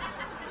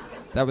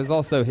 That was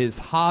also his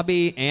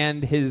hobby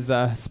and his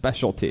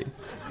specialty.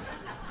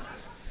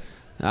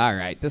 All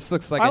right, this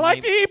looks like I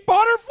like to eat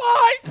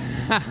butterflies.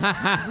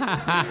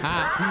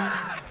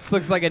 This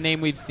looks like a name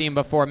we've seen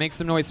before. Make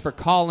some noise for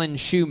Colin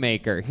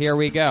Shoemaker. Here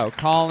we go.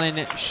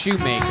 Colin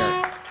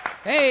Shoemaker.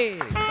 Hey!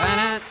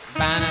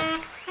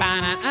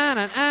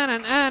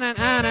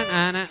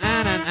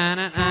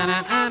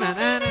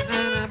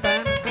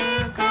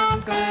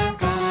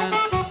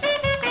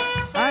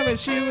 I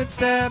wish you would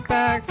step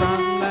back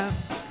from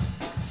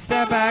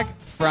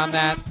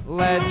that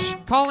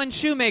ledge. Colin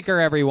Shoemaker,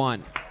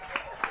 everyone.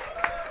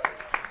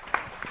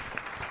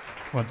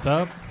 What's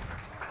up?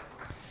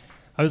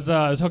 I was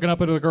hooking up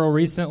with a girl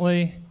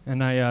recently,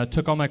 and I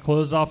took all my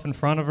clothes off in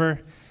front of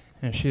her,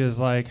 and she was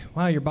like,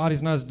 "Wow, your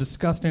body's not as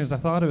disgusting as I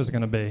thought it was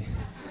going to be."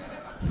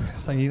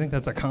 It's like, you think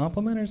that's a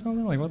compliment or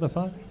something? Like, what the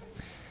fuck?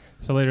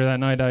 So later that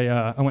night,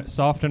 I went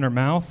soft in her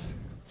mouth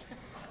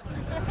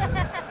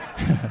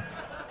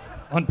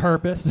on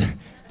purpose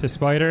to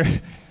spite her.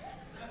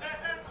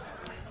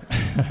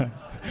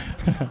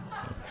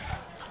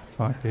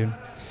 Fuck, dude.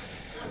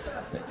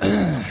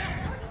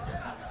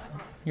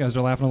 You guys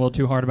are laughing a little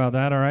too hard about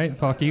that, all right?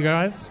 Fuck you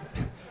guys.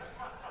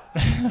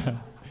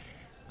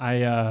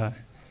 I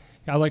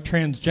like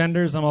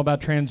transgenders. I'm all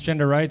about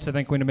transgender rights. I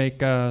think we need to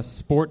make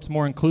sports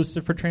more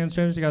inclusive for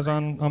transgenders. You guys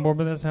on board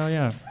with this? Hell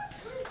yeah.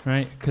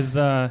 Right? Because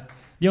the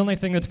only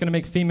thing that's going to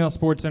make female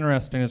sports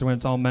interesting is when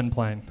it's all men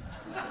playing.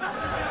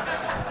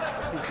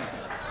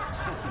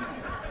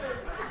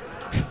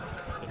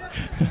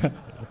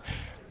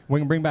 We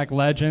can bring back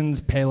legends,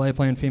 Pele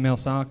playing female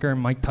soccer,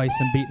 Mike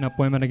Tyson beating up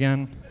women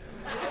again.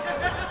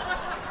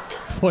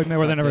 Floyd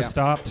Mayweather never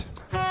stopped.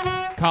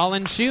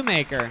 Colin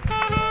Shoemaker.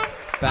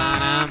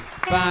 Ba-dum,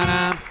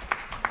 ba-dum.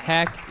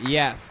 Heck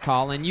yes,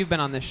 Colin. You've been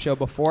on this show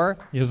before.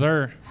 Yes,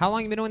 sir. How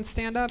long have you been doing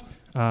stand-up?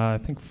 I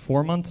think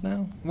 4 months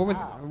now.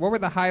 What were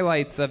the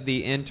highlights of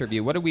the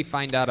interview? What did we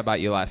find out about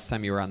you last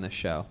time you were on this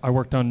show? I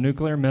worked on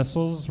nuclear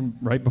missiles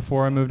right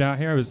before I moved out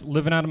here. I was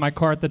living out of my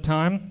car at the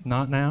time.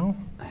 Not now.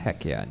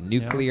 Heck yeah.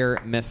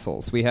 Nuclear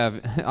missiles. We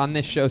have, on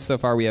this show so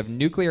far, we have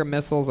nuclear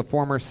missiles, a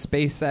former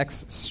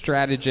SpaceX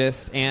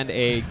strategist, and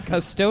a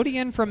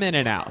custodian from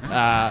In-N-Out.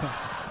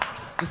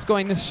 Just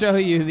going to show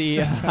you the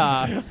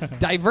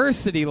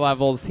diversity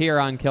levels here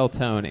on Kill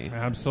Tony.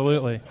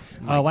 Absolutely.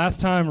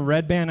 Last time,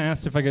 Red Band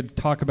asked if I could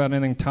talk about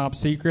anything top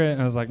secret,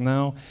 and I was like,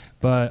 no.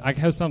 But I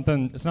have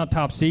something, it's not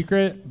top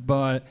secret,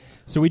 but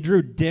so we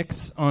drew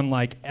dicks on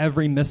like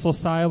every missile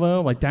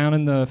silo, like down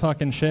in the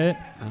fucking shit.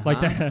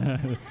 Like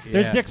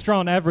there's dicks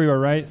drawn everywhere,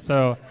 right?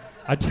 So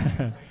I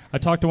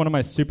talked to one of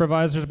my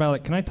supervisors about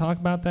like, can I talk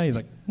about that? He's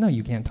like, no,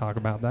 you can't talk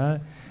about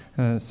that.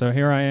 So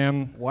here I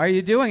am. Why are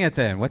you doing it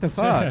then? What the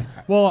fuck?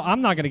 Well,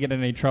 I'm not going to get in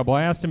any trouble.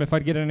 I asked him if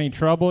I'd get in any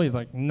trouble. He's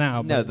like,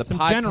 no. No, the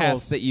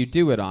podcast that you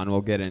do it on will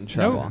get in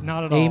trouble. No,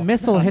 not at all. A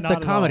missile hit the Not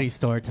at Comedy all.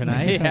 Store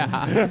tonight.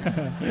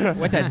 Yeah.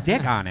 With a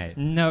dick on it.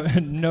 No.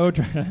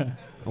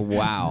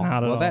 Wow.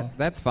 Not at Well, all.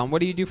 that's fun.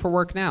 What do you do for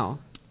work now?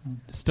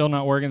 Still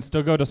not working.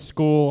 Still go to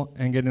school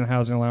and get in the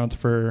housing allowance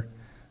for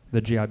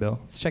the GI Bill.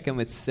 Let's check in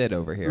with Sid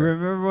over here.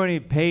 Remember when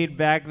he paid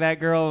back that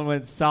girl and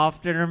went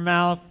soft in her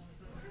mouth?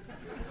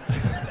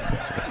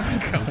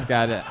 He's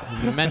got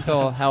his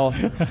mental health,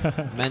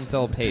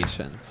 mental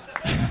patients.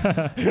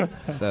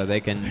 So they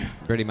can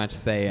pretty much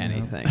say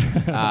anything.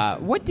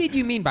 What did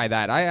you mean by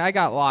that? I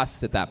got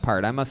lost at that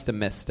part. I must have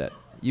missed it.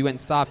 You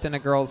went soft in a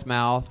girl's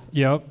mouth.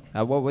 Yep.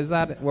 What was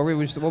that? What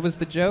was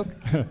the joke?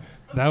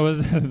 That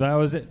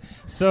was it.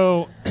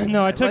 So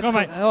no, I took on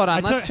my. Hold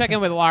on. Let's check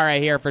in with Lara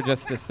here for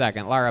just a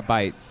second. Lara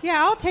Bites.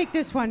 Yeah, I'll take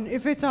this one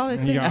if it's all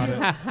this. You got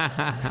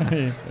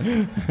it.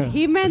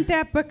 He meant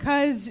that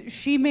because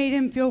she made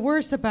him feel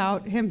worse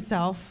about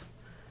himself.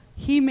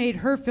 He made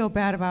her feel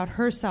bad about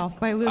herself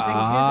by losing his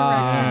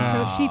erection,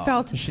 so she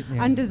felt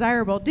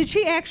undesirable. Did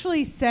she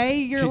actually say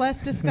you're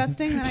less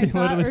disgusting than I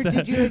thought, or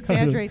did you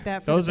exaggerate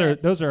that? For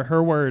Those are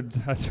her words.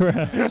 I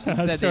swear. She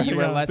said that you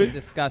were less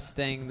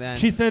disgusting than.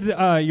 She said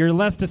you're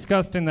less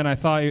disgusting than I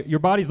thought. Your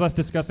body's less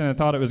disgusting than I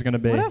thought it was going to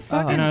be. What a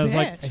fucking And I was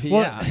like, bitch.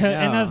 well,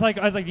 Yeah, and I was like,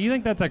 do you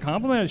think that's a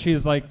compliment? She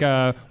was like,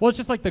 well, it's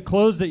just like the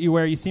clothes that you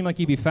wear. You seem like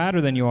you'd be fatter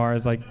than you are. I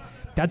was like,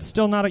 that's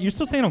still not. You're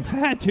still saying I'm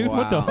fat, dude. Wow.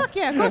 What the? Fuck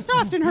yeah, go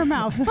soft in her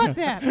mouth. Fuck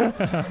that.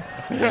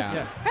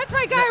 Yeah. That's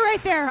my guy right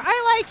there.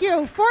 I like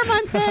you. 4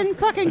 months in,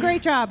 fucking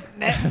great job.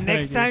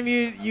 Next time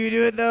you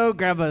do it, though,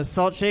 grab a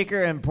salt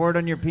shaker and pour it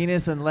on your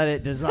penis and let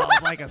it dissolve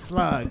like a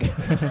slug.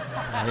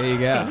 There you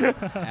go.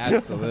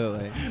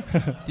 Absolutely.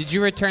 Did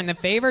you return the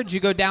favor? Did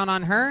you go down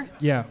on her?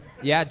 Yeah.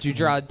 Yeah. Did you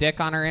draw a dick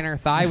on her inner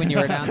thigh when you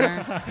were down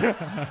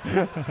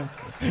there?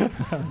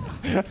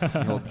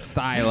 Old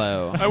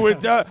silo. I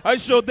went down. I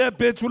showed that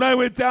bitch when I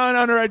went down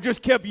on her. I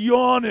just kept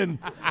yawning.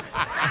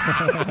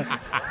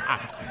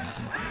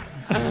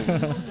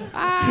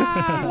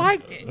 She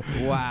liked it.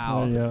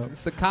 Wow. Yeah.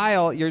 So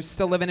Kyle, you're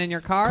still living in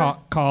your car?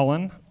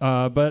 Colin,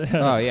 but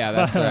Oh, yeah,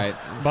 that's right.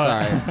 I'm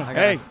sorry. I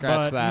gotta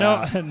scratch that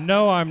out.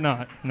 No, I'm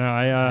not. No,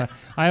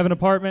 I have an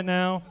apartment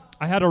now.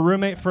 I had a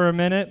roommate for a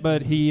minute,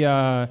 but he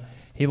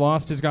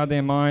lost his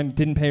goddamn mind,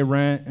 didn't pay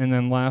rent, and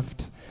then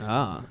left.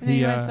 Ah. And then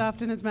he went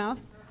soft in his mouth.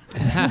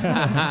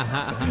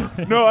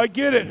 No, I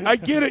get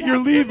it. You're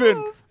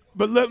leaving.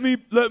 But let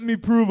me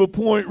prove a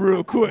point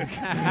real quick.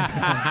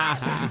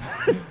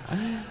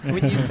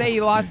 When you say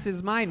he lost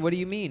his mind, what do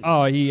you mean?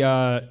 Oh, he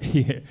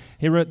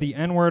wrote the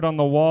N-word on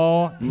the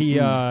wall. He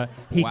Wow.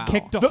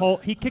 kicked a hole.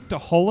 He kicked a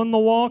hole in the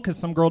wall because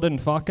some girl didn't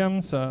fuck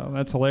him. So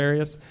that's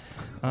hilarious.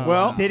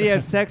 Well, did he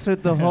have sex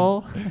with the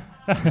hole?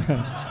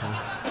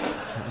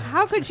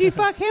 How could she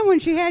fuck him when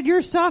she had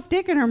your soft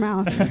dick in her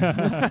mouth?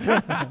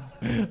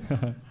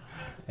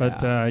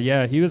 But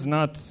yeah, he was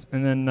nuts.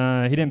 And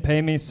then he didn't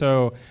pay me,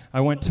 so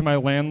I went to my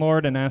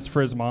landlord and asked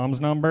for his mom's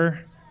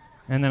number.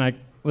 And then I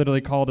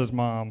literally called his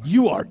mom.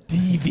 You are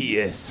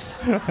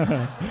devious.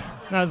 And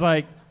I was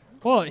like,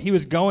 well, he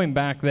was going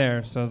back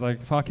there, so I was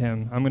like, fuck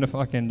him. I'm gonna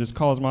fucking just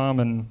call his mom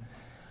and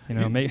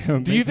make.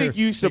 Do you think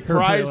you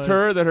surprised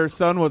her that her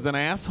son was an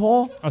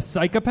asshole? A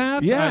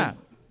psychopath? Yeah.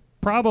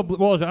 Probably.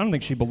 Well, I don't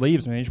think she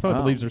believes me. She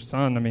probably believes her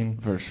son. I mean,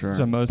 for sure.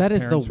 So most That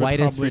is the parents would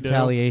whitest probably do.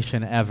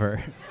 retaliation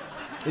ever.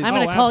 I'm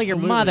going to call your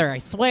absolutely. mother, I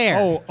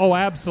swear. Oh,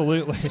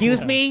 absolutely.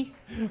 Excuse me?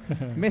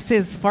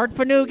 Mrs.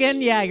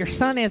 Fartfanugan? Yeah, your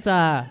son is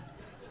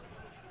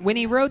When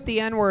he wrote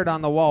the N-word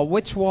on the wall,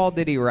 which wall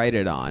did he write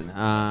it on?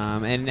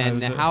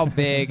 And how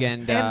big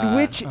and... And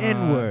which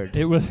N-word?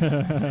 It was...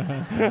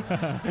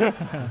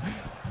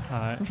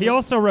 he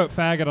also wrote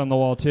faggot on the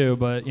wall, too,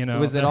 but,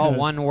 Was it all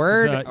one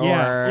word?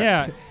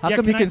 Yeah. How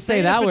come you can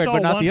say that word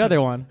but not the other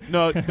one?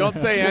 No, don't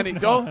say any.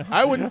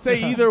 I wouldn't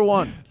say either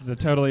one.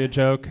 It's totally a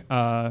joke.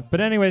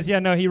 But anyways,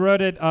 he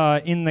wrote it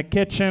in the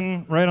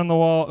kitchen, right on the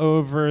wall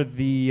over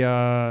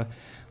the...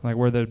 like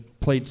where the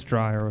plates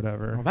dry or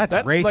whatever. Well, that's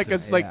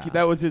racist.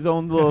 That was his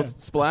own little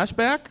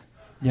splashback?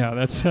 Yeah,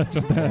 that's what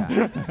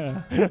that...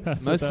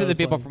 that's Most what of the that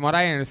people, was from what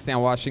I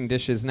understand, washing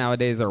dishes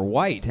nowadays are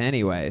white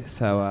anyway.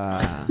 So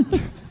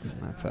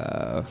that's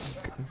a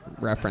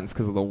reference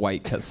because of the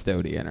white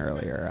custodian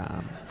earlier.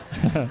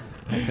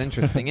 That's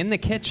interesting. In the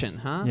kitchen,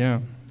 huh? Yeah.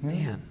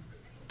 Man.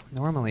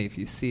 Normally, if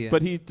you see it.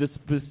 But he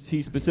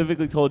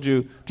specifically told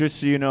you, just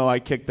so you know, I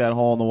kicked that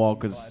hole in the wall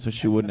so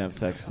she wouldn't have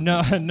sex. No,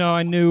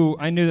 I knew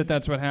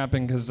that's what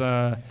happened because,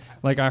 I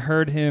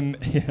heard him.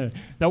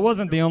 That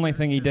wasn't the only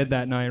thing he did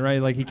that night,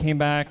 right? Like he came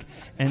back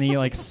and he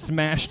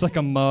smashed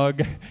a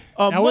mug. Mug?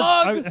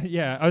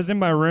 I was in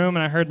my room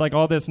and I heard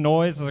all this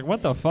noise. I was like,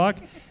 what the fuck?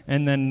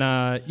 And then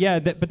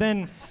but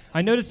then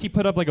I noticed he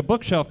put up a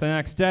bookshelf the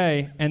next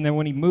day, and then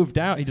when he moved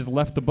out, he just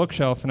left the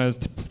bookshelf, and I was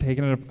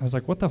taking it up. I was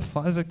like, what the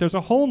fuck? I was like, there's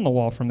a hole in the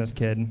wall from this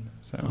kid.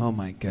 So. Oh,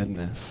 my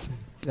goodness.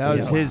 That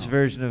was his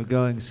version of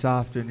going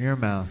soft in your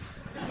mouth.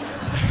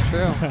 That's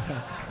true.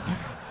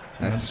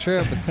 That's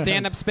true. But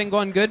stand-up's been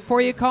going good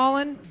for you,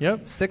 Colin?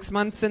 Yep. 6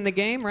 months in the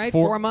game, right?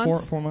 4 4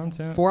 months? 4 months,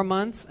 yeah. 4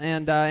 months.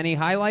 And any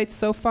highlights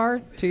so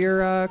far to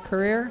your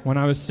career? When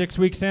I was 6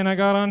 weeks in, I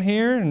got on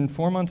here, and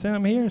 4 months in,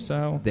 I'm here.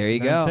 So there you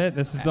that's go. It.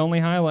 This is the only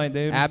highlight,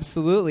 dude.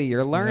 Absolutely.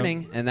 You're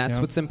learning, Yep. and that's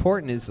Yep. what's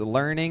important is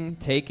learning,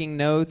 taking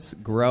notes,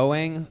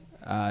 growing,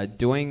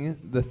 doing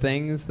the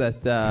things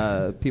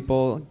that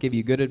people give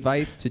you good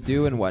advice to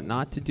do and what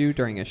not to do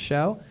during a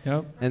show.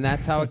 Yep. And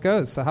that's how it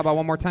goes. So how about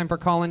one more time for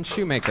Colin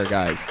Shoemaker,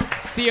 guys?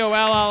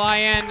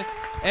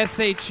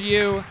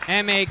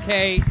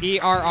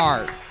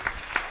 COLLINSHUMAKERR.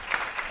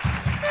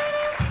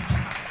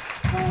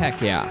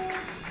 Heck yeah.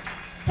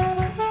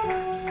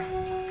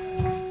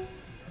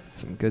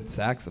 Some good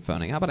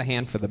saxophoning. How about a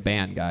hand for the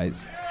band,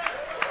 guys?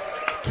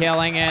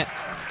 Killing it.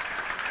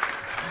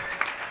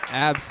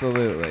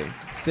 Absolutely.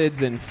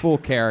 Sid's in full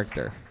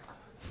character.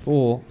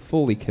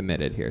 Fully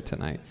committed here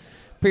tonight.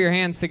 Put your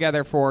hands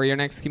together for your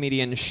next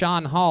comedian,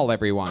 Sean Hall,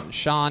 everyone.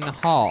 Sean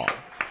Hall.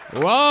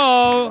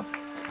 Whoa!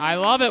 I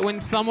love it when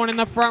someone in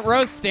the front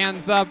row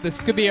stands up.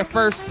 This could be a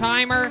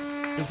first-timer.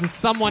 This is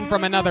someone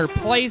from another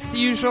place,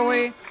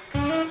 usually.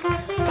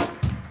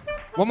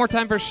 One more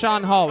time for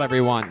Sean Hall,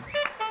 everyone.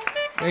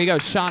 There you go,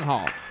 Sean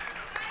Hall.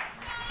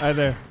 Hi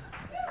there.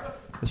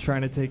 I was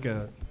trying to take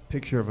a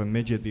picture of a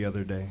midget the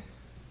other day.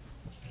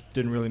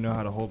 Didn't really know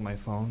how to hold my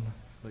phone.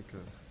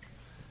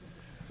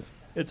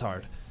 It's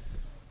hard.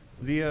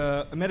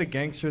 I met a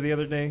gangster the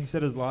other day. He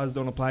said his laws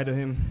don't apply to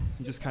him.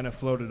 He just kind of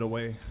floated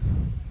away.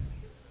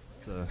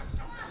 It's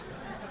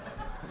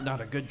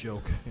not a good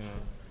joke, you know.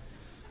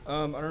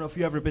 I don't know if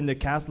you've ever been to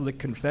Catholic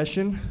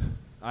confession.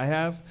 I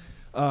have.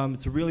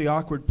 It's a really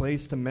awkward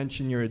place to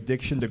mention your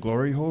addiction to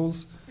glory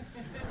holes.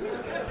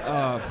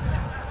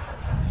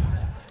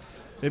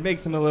 It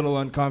makes him a little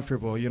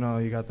uncomfortable. You know,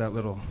 you got that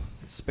little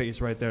space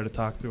right there to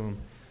talk to him.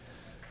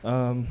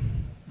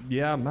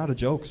 Yeah, I'm out of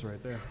jokes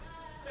right there.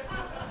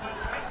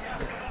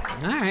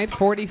 All right,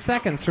 40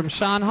 seconds from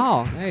Sean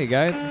Hall. There you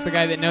go. It's the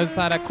guy that knows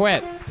how to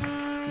quit.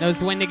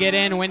 Knows when to get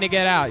in, when to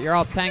get out. You're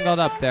all tangled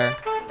up there.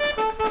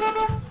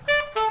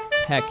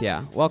 Heck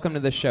yeah. Welcome to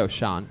the show,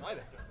 Sean.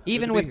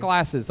 Even with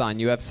glasses on,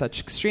 you have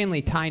such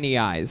extremely tiny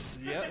eyes.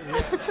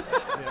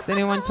 Has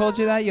anyone told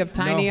you that? You have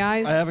tiny No,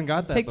 eyes? I haven't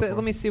got that before.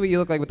 Let me see what you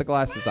look like with the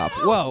glasses off.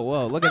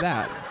 Whoa, look at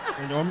that.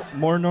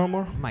 More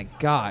normal? Oh my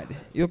God.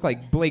 You look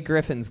like Blake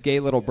Griffin's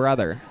gay little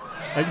brother.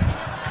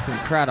 It's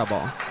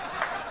incredible.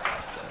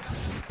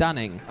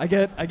 Stunning. I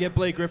get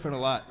Blake Griffin a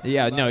lot.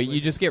 Yeah, no, you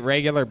just get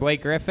regular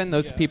Blake Griffin.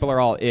 Those people are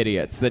all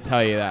idiots that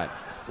tell you that.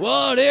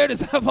 Whoa, dude,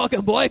 is that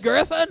fucking Blake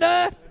Griffin,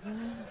 dude?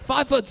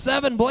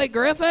 5'7" Blake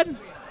Griffin?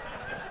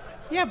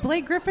 Yeah,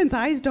 Blake Griffin's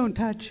eyes don't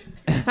touch.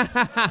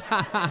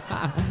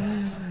 Yeah,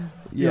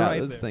 right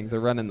those there. things are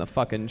running the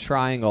fucking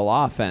triangle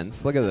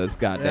offense. Look at those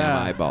goddamn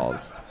Yeah.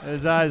 eyeballs.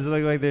 His eyes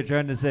look like they're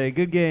trying to say,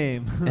 good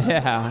game.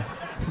 Yeah,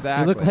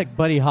 exactly. You look like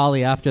Buddy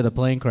Holly after the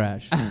plane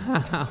crash.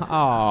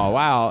 Oh,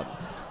 wow.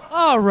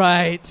 All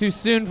right. Too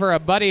soon for a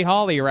Buddy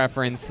Holly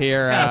reference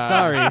here. Yeah,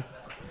 sorry.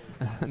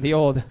 The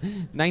old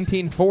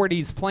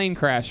 1940s plane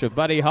crash of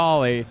Buddy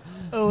Holly.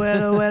 Oh,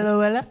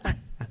 well.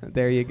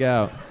 There you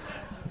go.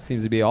 It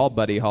seems to be all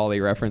Buddy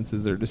Holly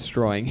references are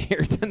destroying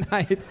here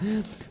tonight.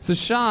 So,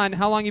 Sean,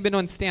 how long you been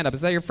doing stand-up? Is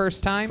that your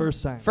first time?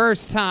 First time.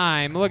 First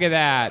time. Look at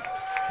that.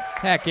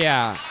 Heck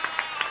yeah.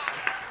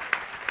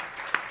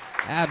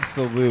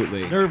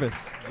 Absolutely.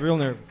 Nervous. Real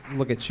nervous.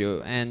 Look at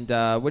you. And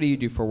what do you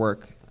do for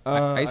work?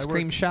 Ice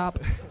cream shop?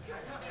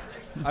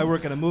 I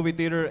work at a movie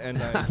theater, and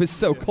I was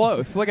so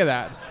close. Look at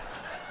that.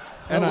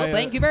 And well, I,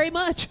 thank you very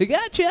much. I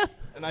gotcha.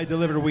 And I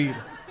deliver weed.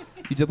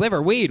 You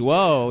deliver weed.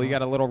 Whoa, you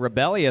got a little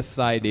rebellious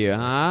side to you,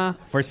 huh?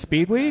 For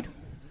speed weed?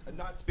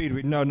 Not speed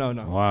weed. No.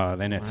 Wow,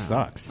 then it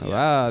sucks.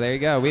 Wow, there you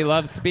go. We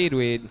love speed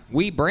weed.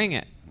 We bring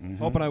it.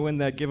 Hoping I win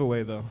that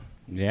giveaway, though.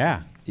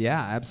 Yeah. Yeah,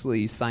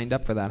 absolutely. You signed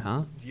up for that,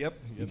 huh? Yep.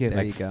 You get There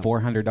like you go.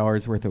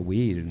 $400 worth of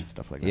weed and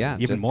stuff like that. Yeah,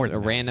 even just more a than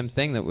that. random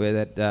thing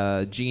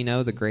that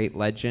Gino, the great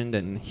legend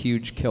and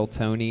huge Kill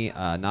Tony,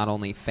 not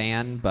only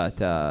fan but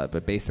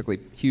basically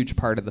huge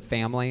part of the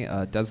family,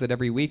 does it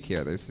every week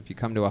here. If you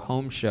come to a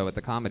home show at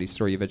the Comedy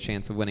Store, you have a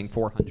chance of winning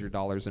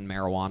 $400 in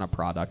marijuana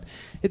product.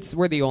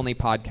 We're the only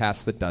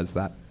podcast that does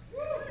that.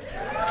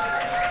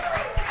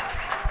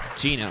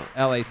 Gino,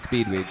 LA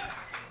Speedweed.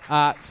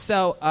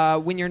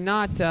 So when you're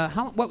not,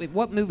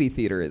 what movie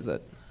theater is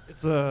it?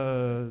 It's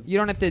a. You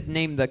don't have to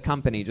name the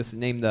company, just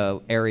name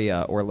the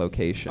area or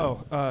location.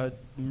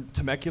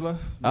 Temecula.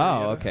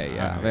 Oh, okay,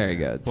 yeah, very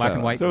good. Black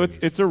and white. So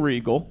it's a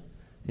Regal.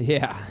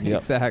 Yeah, Yep.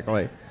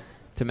 exactly.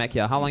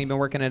 Temecula. How long you been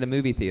working at a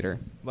movie theater?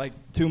 Like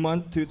 3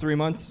 months. 2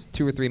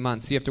 or 3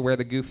 months. You have to wear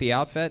the goofy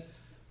outfit,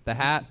 the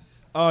hat.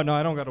 Oh no,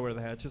 I don't got to wear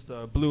the hat. Just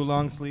a blue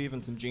long sleeve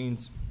and some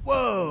jeans.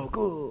 Whoa,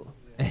 cool.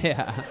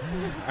 Yeah.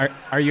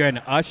 Are you an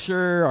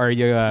usher? Or are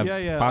you a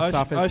box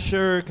office?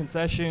 Usher,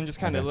 concession, just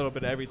kind of a little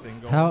bit of everything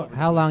going on.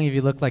 How long have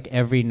you looked like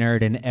every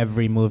nerd in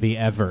every movie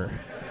ever?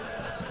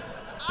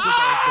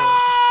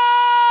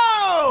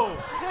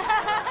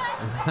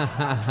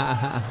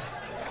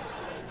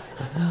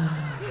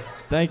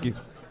 Thank you.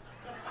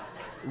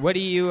 What do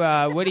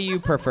you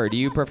prefer? Do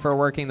you prefer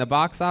working the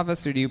box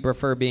office or do you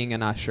prefer being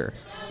an usher?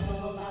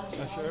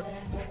 Usher.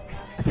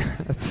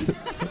 That's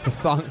a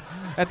song.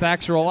 That's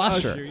actual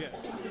Usher. Usher, yeah.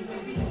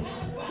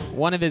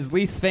 One of his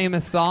least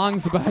famous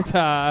songs,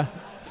 but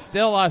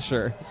still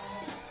Usher.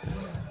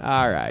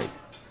 All right.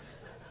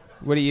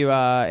 What do you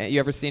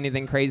ever see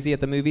anything crazy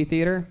at the movie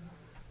theater?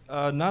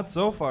 Not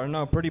so far.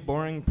 No, pretty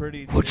boring.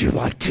 Pretty. Would you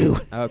like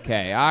to?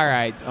 Okay. All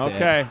right. Sid.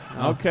 Okay.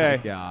 Oh, Okay.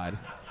 My God.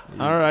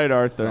 All right,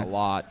 Arthur. This is a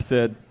lot.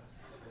 Sid.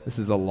 This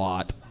is a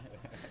lot.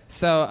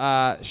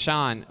 So,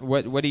 Sean,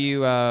 what's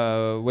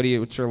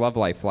your love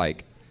life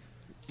like?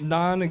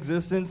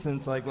 Non-existent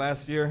since like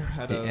last year.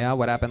 Yeah.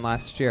 What happened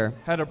last year?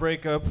 Had a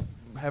breakup.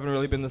 Haven't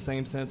really been the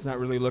same since. Not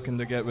really looking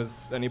to get with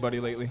anybody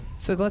lately.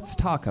 So let's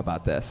talk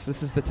about this.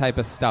 This is the type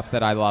of stuff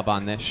that I love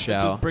on this show.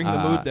 Just bring the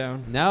mood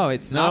down. No,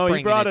 it's No, not he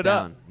bringing brought it it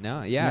up. down.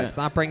 No, yeah, it's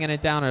not bringing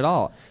it down at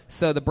all.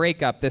 So the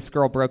breakup, this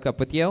girl broke up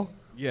with you?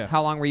 Yeah.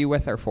 How long were you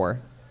with her for?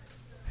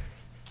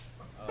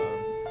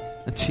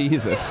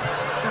 Jesus.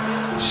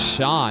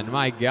 Sean,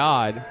 my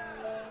God.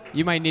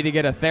 You might need to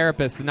get a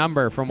therapist's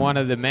number from one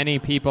of the many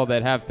people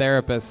that have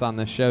therapists on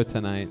the show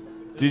tonight.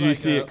 Did you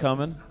see it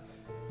coming?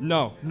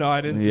 No,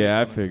 I didn't. See Yeah,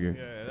 I it. figured.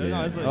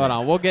 No, it's like- Hold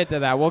on, we'll get to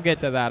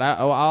that.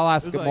 I'll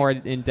ask It was more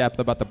in depth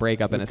about the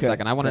breakup in a Okay.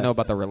 second. I want to Yeah. know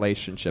about the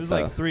relationship, It was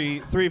though.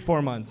 like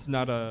 3-4 months.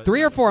 Not a.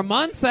 3 or 4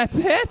 months, that's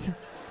it?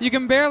 You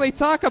can barely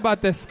talk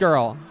about this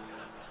girl.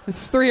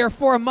 It's 3 or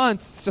 4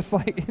 months. It's just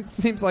like, it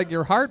seems like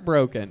you're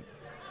heartbroken.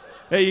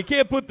 Hey, you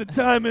can't put the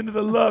time into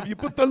the love. You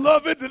put the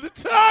love into the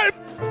time.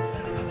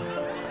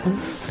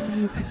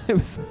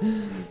 This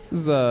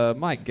is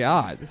my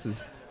God,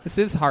 this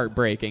is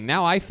heartbreaking.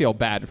 Now I feel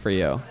bad for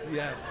you.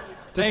 Yeah.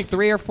 Just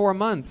 3 or 4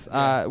 months.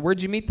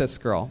 Where'd you meet this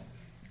girl?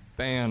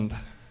 Band.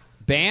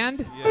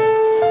 Band? Yeah.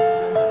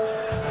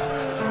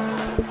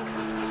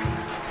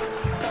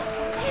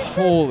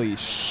 Holy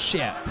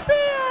shit.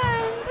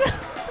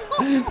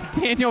 Band.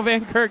 Daniel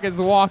Van Kirk has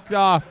walked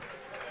off.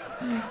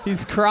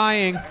 He's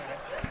crying.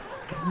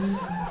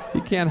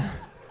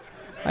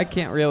 I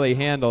can't really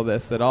handle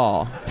this at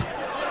all.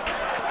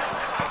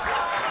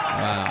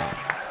 Wow.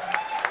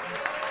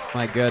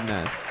 My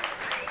goodness.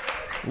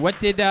 What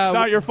did? It's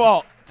not your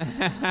fault.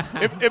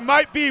 it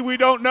might be. We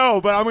don't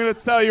know, but I'm going to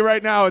tell you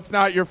right now, it's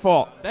not your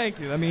fault. Thank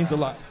you. That means a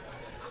lot.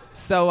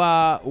 So,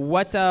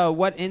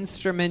 what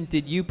instrument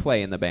did you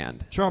play in the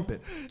band?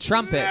 Trumpet.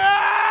 Trumpet.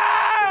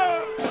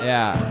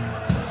 Yeah.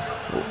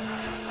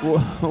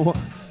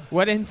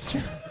 What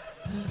instrument?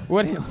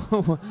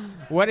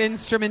 What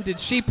instrument did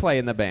she play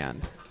in the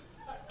band?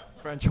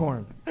 French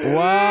horn.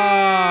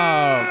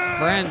 Whoa,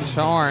 French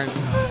horn.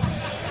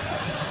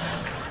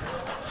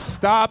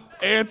 Stop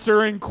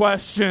answering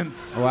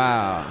questions.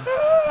 Wow.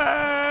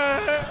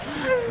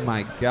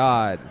 My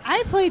God.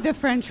 I played the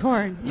French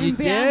horn. You in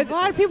band. did? A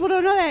lot of people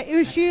don't know that.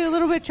 Was she a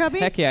little bit chubby?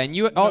 Heck yeah, and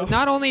you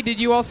not only did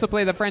you also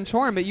play the French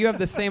horn, but you have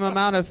the same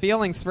amount of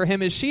feelings for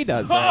him as she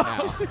does right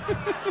now.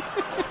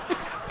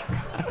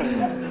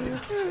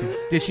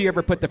 Did she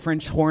ever put the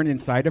French horn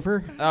inside of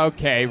her?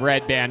 Okay,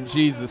 Red Band,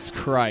 Jesus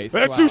Christ.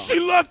 That's who she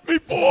left me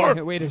for.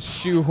 Way to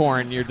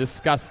shoehorn your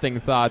disgusting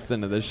thoughts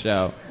into the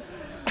show.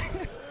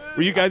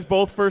 Were you guys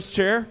both first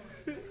chair?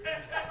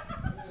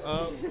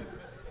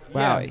 Wow,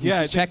 Yeah, he's I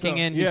think checking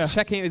so. in. Yeah. He's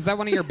checking. Is that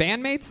one of your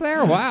bandmates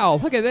there? Wow,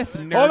 look at this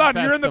nerd Hold on,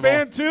 you're in the festival.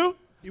 band too?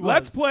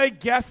 Let's play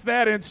Guess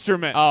That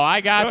Instrument. Oh,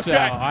 I gotcha.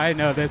 Okay. Oh, I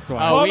know this one.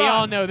 Oh, Hold we on.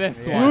 all know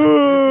this one. Ooh, This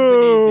is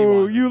an easy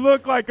one. you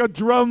look like a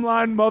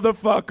drumline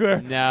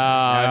motherfucker. No.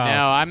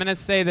 I'm gonna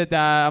say that.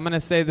 I'm gonna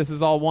say this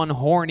is all one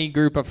horny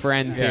group of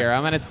friends Yeah. here.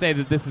 I'm gonna say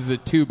that this is a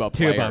tuba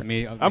player. Tuba,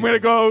 me. I'm going to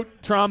go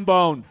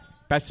trombone.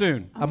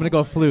 Bassoon. I'm gonna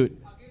go flute.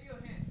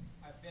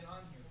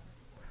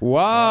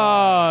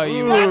 Whoa,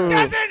 you. That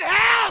doesn't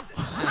help!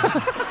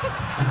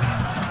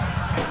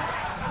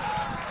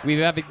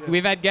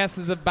 We've had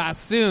guesses of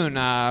bassoon,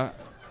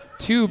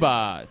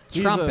 tuba,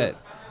 trumpet.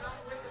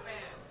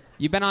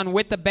 You've been on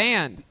with the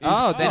band.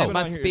 Oh, then it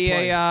must be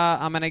a.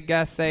 I'm gonna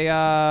guess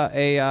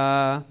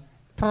a.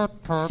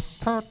 What's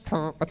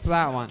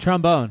that one?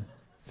 Trombone.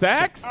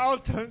 Sax?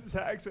 Alto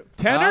sax.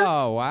 Tenor?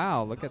 Oh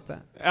wow, look at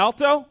that.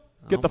 Alto?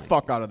 Get the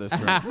fuck out of this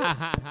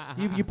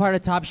room. You part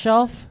of Top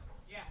Shelf?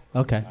 Yeah.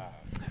 Okay.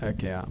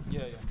 Heck yeah.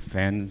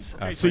 Fans.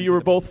 So you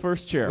were both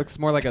first chair. Looks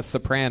more like a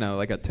soprano,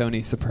 like a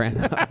Tony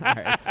Soprano. All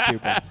right,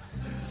 stupid.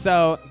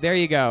 So there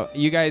you go.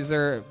 You guys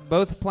are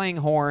both playing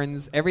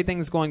horns.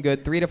 Everything's going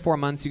good. 3 to 4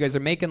 months. You guys are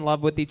making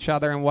love with each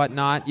other and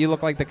whatnot. You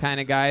look like the kind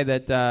of guy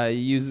that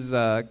uses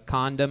a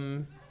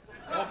condom.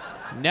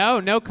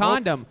 No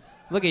condom.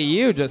 Look at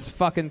you just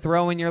fucking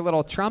throwing your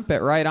little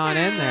trumpet right on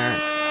in there.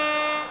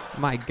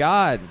 My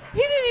God. He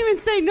didn't even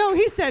say no.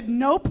 He said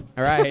nope.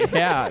 All right,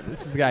 yeah.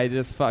 This guy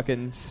just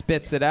fucking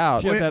spits it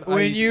out.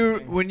 When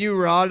you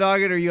raw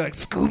dog it, are you like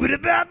scuba da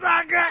ba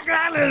ba ga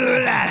ga la la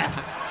la?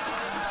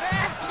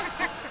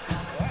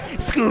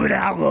 Scuba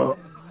da go.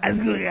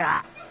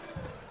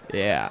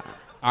 Yeah.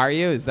 Are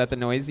you? Is that the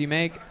noise you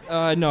make?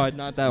 No,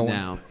 not that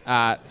one.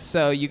 No.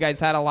 So you guys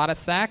had a lot of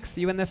sex,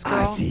 you and this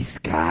girl? I see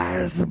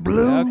skies of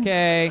blue.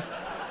 Okay.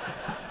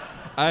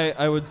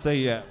 I would say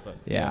yeah. But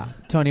Yeah.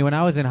 Tony, when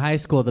I was in high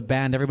school, the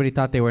band, everybody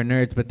thought they were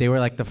nerds, but they were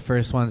like the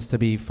first ones to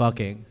be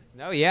fucking.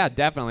 Oh yeah,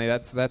 definitely.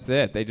 That's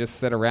it. They just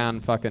sit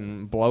around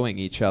fucking blowing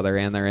each other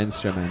and their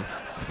instruments.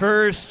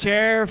 First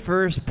chair,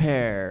 first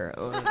pair.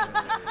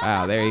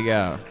 Wow, there you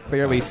go.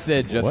 Clearly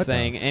Sid just What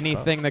saying the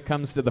anything that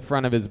comes to the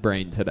front of his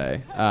brain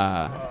today.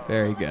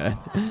 Very good.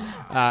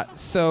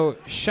 So,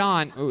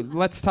 Sean,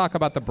 let's talk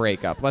about the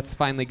breakup. Let's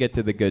finally get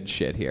to the good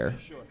shit here.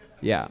 Sure.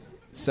 Yeah.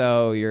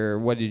 So,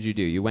 what did you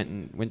do? You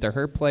went to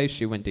her place,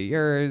 she went to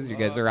yours, you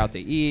guys are out to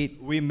eat.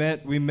 We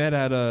met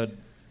at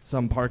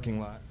some parking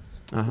lot.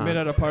 Uh-huh. We met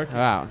at a parking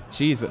lot. Wow,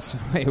 Jesus.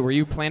 Wait, were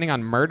you planning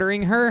on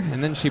murdering her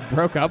and then she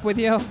broke up with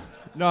you?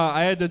 No,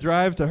 I had to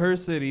drive to her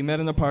city, met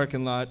in the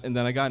parking lot, and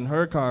then I got in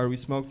her car, we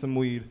smoked some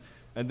weed,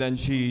 and then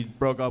she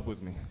broke up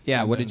with me.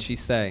 Yeah, what did she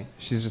say?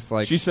 She's just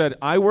like... She said,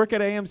 I work at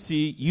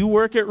AMC, you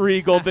work at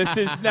Regal, this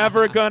is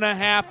never gonna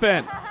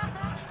happen.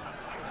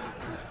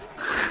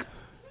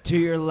 To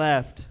your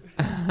left.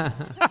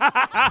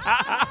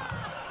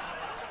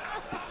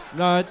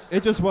 No,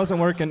 it just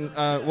wasn't working.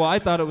 Well, I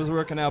thought it was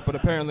working out, but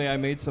apparently I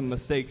made some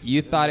mistakes.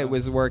 You thought it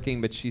was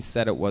working, but she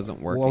said it wasn't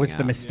working. What was the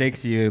out.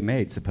 mistakes you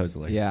made,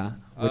 supposedly? Yeah.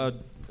 Go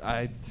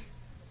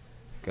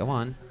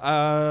on.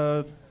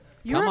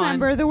 You Come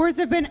remember the words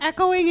have been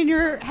echoing in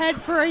your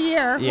head for a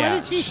year. Yeah,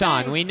 What did she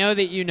Sean, say? we know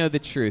that you know the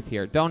truth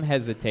here. Don't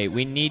hesitate.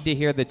 We need to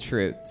hear the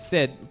truth.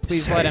 Sid,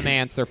 please let him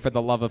answer for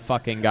the love of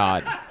fucking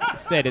God.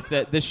 Sid,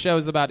 this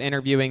show's about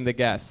interviewing the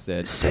guests,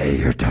 Sid. Say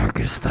your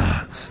darkest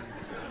thoughts.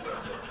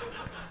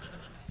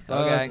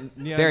 Okay,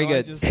 yeah, very no, I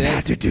good. just- Sid. It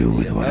had to do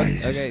with what I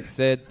Okay,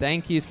 Sid.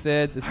 Thank you,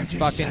 Sid. This is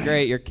fucking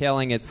great. You're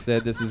killing it,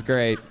 Sid. This is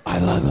great. I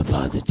love the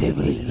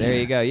positivity. There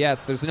you go.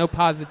 Yes, there's no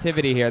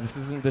positivity here.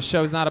 The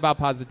show's not about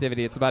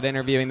positivity. It's about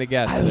interviewing the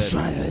guests.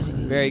 Sid.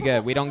 Very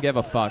good. We don't give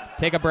a fuck.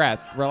 Take a breath.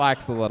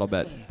 Relax a little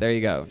bit. There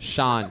you go.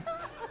 Sean,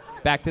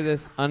 back to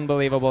this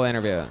unbelievable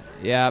interview.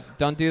 Yep.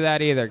 Don't do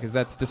that either, because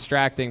that's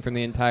distracting from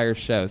the entire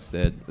show,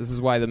 Sid. This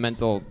is why the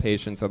mental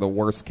patients are the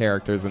worst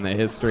characters in the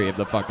history of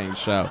the fucking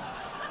show.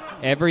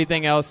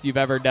 Everything else you've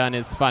ever done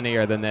is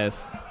funnier than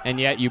this, and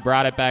yet you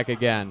brought it back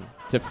again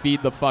to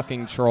feed the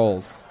fucking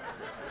trolls.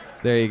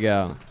 There you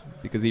go.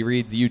 Because he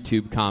reads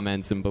YouTube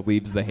comments and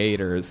believes the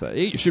haters.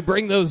 Hey, you should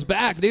bring those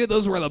back, dude.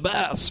 Those were the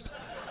best.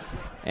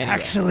 Anyway.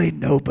 Actually,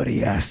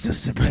 nobody asked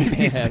us to bring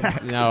these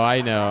back. No,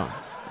 I know.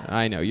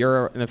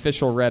 You're an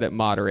official Reddit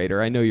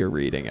moderator. I know you're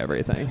reading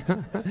everything.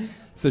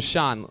 So,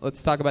 Sean,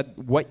 let's talk about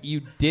what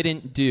you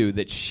didn't do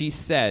that she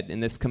said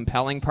in this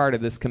compelling part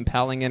of this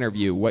compelling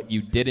interview, what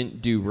you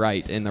didn't do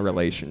right in the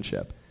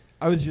relationship.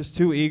 I was just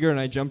too eager, and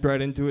I jumped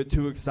right into it,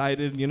 too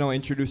excited. You know, I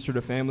introduced her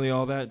to family,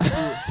 all that.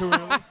 Too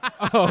early.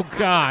 Oh,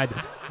 God.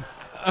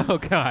 Oh,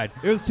 God.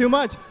 It was too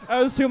much. That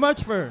was too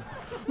much for her.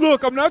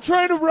 Look, I'm not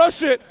trying to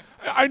rush it.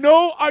 I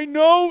know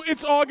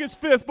it's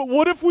August 5th, but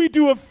what if we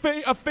do a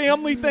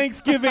family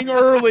Thanksgiving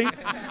early?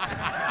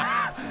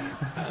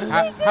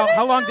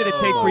 How long did it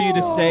take for you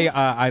to say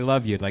I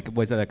love you? Like,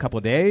 was it a couple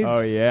of days?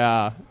 Oh,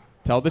 yeah.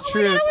 Tell the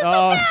truth.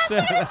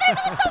 Shit.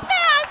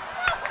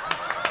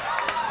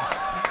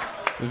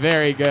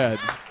 Very good.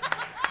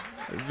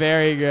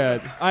 Very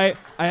good. I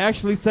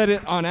actually said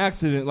it on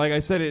accident. Like, I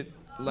said it...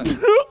 Like,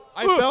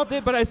 I felt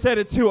it, but I said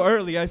it too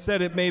early. I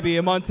said it maybe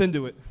a month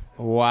into it.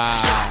 Wow.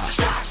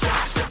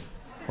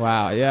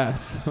 Wow,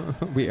 yes.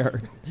 We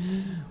are...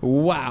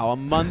 Wow, a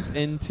month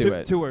into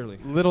it. Too early.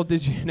 Little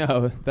did you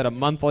know that a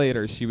month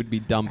later she would be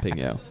dumping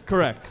you.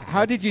 Correct.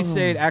 How did you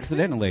say it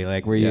accidentally?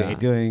 Like, were you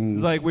doing...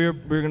 It's like we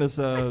were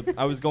gonna...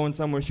 I was going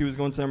somewhere, she was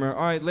going somewhere.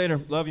 All right, later.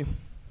 Love you.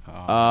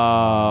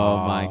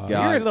 Oh, my God.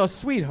 You're a little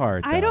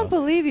sweetheart, I don't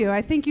believe you.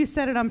 I think you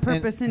said it on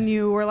purpose, and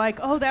you were like,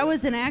 "Oh, that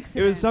was an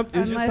accident." It was just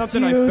something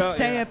you I felt.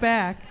 say it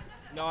back.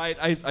 No,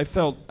 I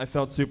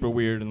felt super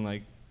weird and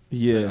like.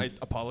 Yeah. So I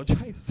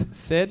apologized.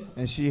 Sid?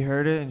 And she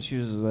heard it, and she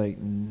was like,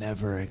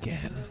 "Never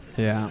again."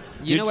 Yeah.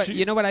 You know what?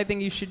 You know what I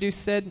think you should do,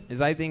 Sid?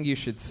 Is I think you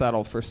should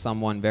settle for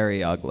someone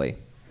very ugly.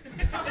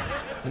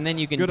 And then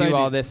you can do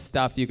all this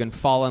stuff. You can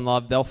fall in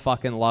love. They'll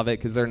fucking love it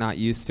because they're not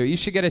used to it. You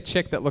should get a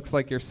chick that looks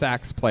like your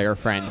sax player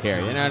friend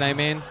here. You know what I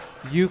mean?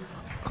 You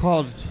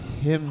called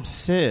him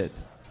Sid.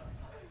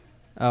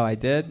 Oh, I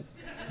did?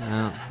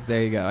 Well,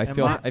 there you go.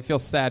 I feel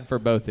sad for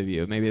both of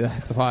you. Maybe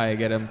that's why I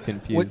get them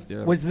confused.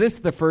 Was this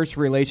the first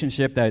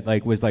relationship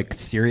that was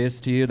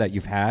serious to you that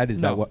you've had? Is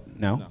that what?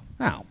 No.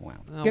 Oh, wow.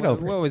 Get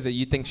over it. What was it?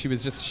 You think she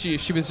was just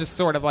she was just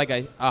sort of like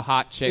a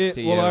hot chick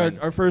to you? Well,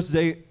 our first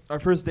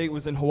date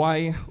was in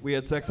Hawaii. We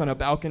had sex on a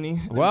balcony.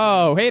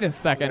 Whoa! Wait a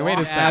second.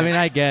 I mean,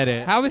 I get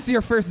it. How was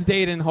your first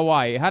date in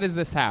Hawaii? How does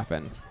this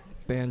happen?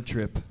 Band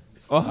trip.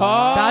 Oh,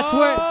 that's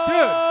where,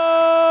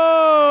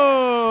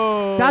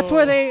 dude. That's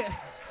where they.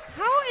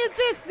 How is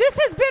this? This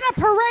has been a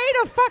parade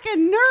of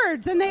fucking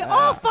nerds, and they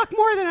all fuck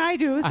more than I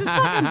do. This is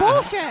fucking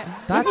bullshit.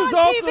 This is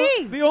also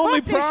the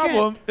only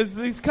problem is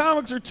these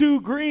comics are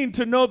too green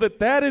to know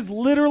that is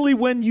literally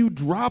when you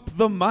drop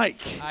the mic.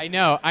 I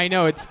know.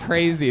 It's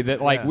crazy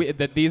that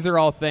that these are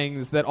all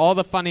things that all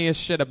the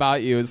funniest shit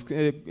about you is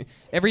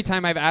every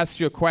time I've asked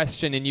you a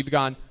question and you've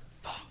gone,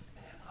 fuck.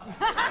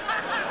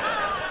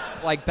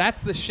 Like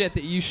that's the shit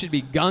that you should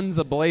be guns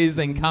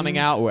a-blazing coming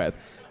out with.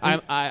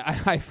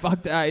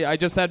 I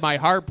just had my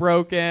heart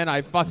broken.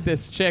 I fucked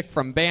this chick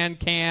from band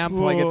camp.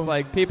 Like it's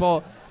like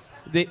people,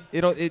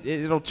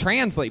 it'll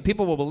translate.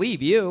 People will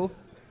believe you.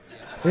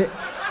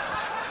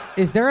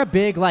 Is there a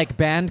big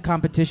band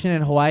competition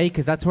in Hawaii?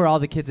 Because that's where all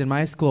the kids in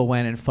my school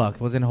went and fucked.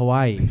 Was in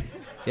Hawaii.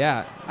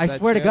 Yeah, I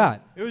swear to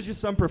God. It was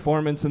just some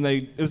performance, and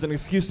it was an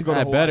excuse to go to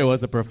Hawaii. I bet it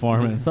was a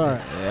performance. All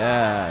right.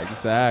 Yeah,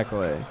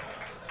 exactly.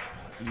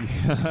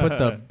 Put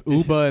the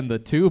uba in the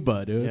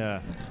tuba, dude.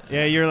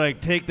 Yeah, you're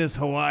like, take this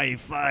Hawaii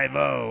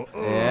 5-0.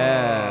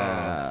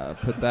 Yeah,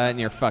 put that in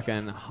your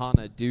fucking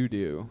Hana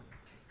doo-doo.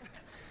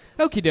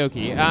 Okie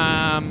dokie.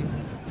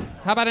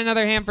 How about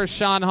another hand for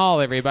Sean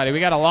Hall, everybody? We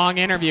got a long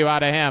interview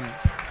out of him.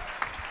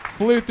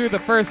 Flew through the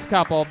first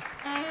couple.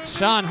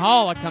 Sean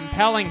Hall, a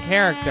compelling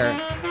character.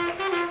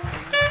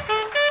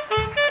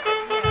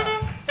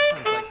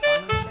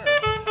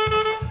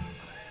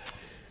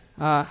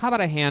 How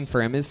about a hand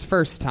for him? His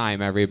first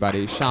time,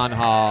 everybody. Sean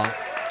Hall.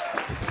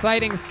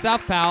 Exciting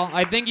stuff, pal.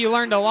 I think you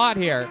learned a lot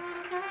here.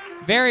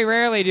 Very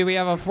rarely do we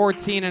have a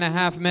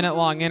 14-and-a-half-minute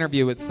long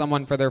interview with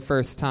someone for their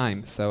first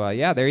time. So,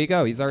 yeah, there you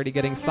go. He's already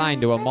getting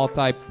signed to a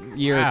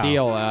multi-year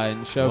deal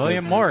in show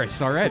William business.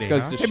 Morris already.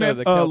 Just goes to show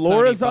the Kill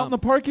Laura's Tony out in the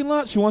parking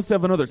lot. She wants to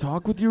have another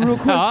talk with you real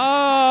quick.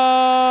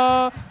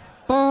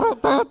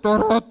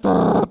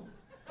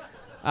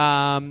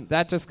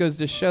 That just goes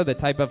to show the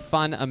type of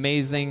fun,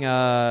 amazing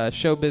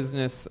show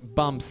business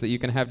bumps that you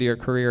can have to your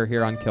career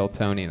here on Kill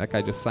Tony. That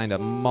guy just signed a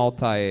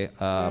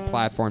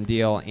multi-platform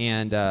deal.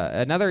 And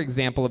another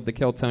example of the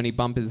Kill Tony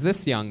bump is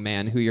this young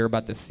man who you're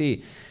about to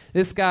see.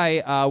 This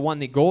guy won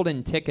the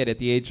golden ticket at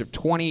the age of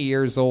 20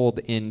 years old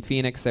in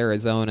Phoenix,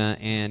 Arizona,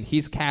 and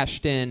he's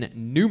cashed in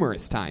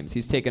numerous times.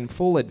 He's taken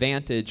full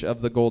advantage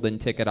of the golden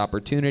ticket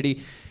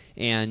opportunity.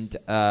 And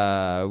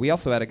we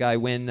also had a guy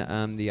win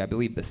I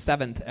believe the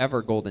 7th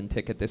ever golden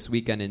ticket this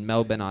weekend in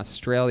Melbourne,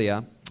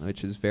 Australia.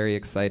 which is very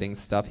exciting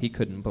stuff. He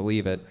couldn't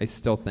believe it. I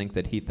still think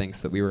that he thinks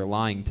that we were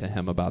lying to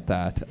him about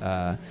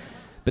that.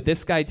 But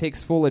this guy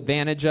takes full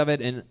advantage of it.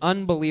 An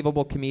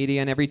unbelievable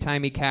comedian. Every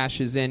time he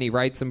cashes in, he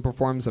writes and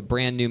performs a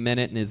brand new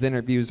minute, and his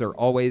interviews are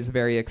always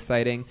very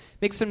exciting.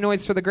 Make some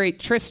noise for the great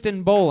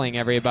Tristan Bowling,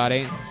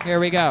 everybody. Here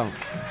we go.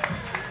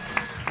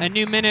 A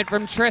new minute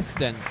from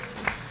Tristan.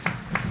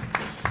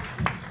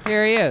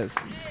 Here he is.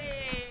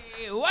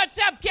 Hey, what's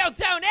up, Kill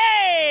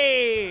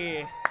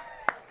Tony?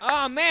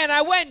 Oh, man,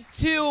 I went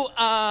to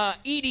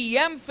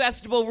EDM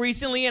festival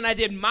recently, and I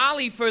did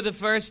Molly for the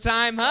first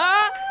time,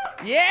 huh?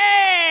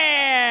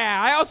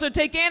 Yeah! I also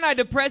take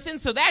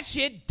antidepressants, so that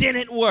shit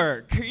didn't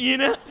work, you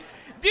know?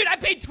 Dude, I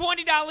paid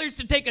 $20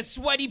 to take a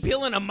sweaty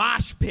pill in a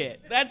mosh pit.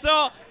 That's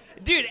all.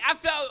 Dude, I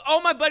felt,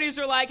 all my buddies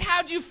were like,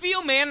 how'd you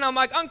feel, man? And I'm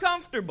like,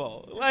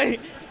 uncomfortable. Like,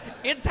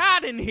 it's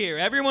hot in here.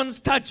 Everyone's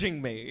touching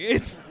me.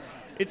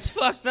 It's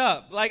fucked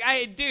up. Like,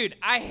 I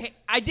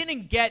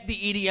didn't get the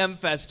EDM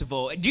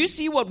festival. Do you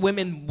see what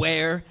women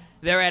wear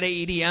there at an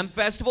EDM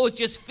festival? It's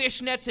just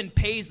fishnets and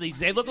paisleys.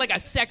 They look like a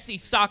sexy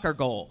soccer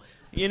goal,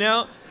 you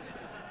know?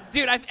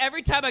 Dude,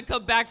 every time I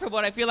come back from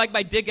one, I feel like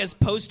my dick has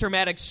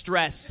post-traumatic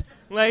stress.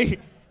 Like,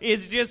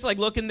 it's just like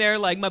looking there,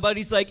 like my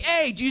buddy's like,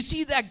 hey, do you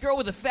see that girl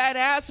with a fat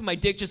ass? And my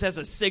dick just has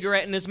a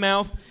cigarette in his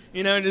mouth,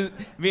 you know, just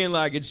being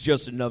like, it's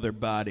just another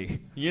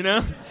body, you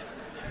know?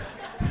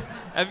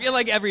 I feel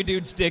like every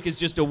dude's dick is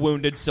just a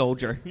wounded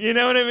soldier. You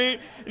know what I mean?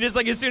 Just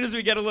like as soon as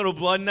we get a little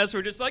blood in us,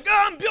 we're just like,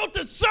 oh, I'm built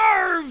to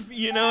serve.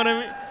 You know what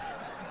I mean?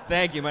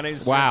 Thank you. My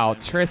name's Wow,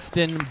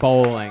 Tristan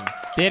Bowling.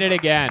 Did it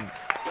again.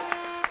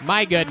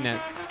 My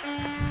goodness.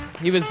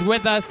 He was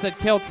with us at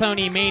Kill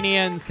Tony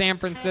Mania in San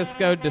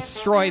Francisco.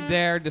 Destroyed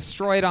there.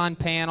 Destroyed on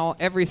panel.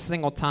 Every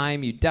single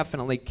time you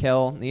definitely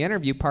kill. The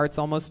interview part's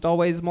almost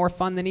always more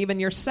fun than even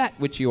your set,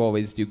 which you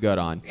always do good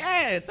on.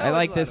 Yeah, it's I always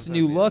like a lot this of fun,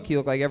 new man. look. You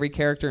look like every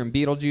character in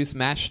Beetlejuice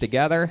mashed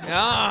together.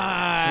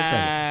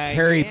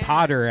 Harry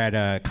Potter at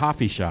a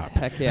coffee shop.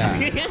 Heck yeah.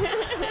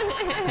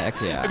 Heck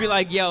yeah. I'd be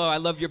like, yo, I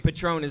love your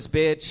Patronus,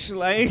 bitch.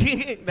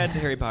 Like, that's a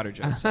Harry Potter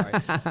joke, sorry.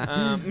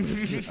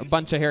 A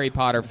bunch of Harry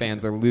Potter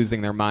fans are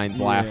losing their minds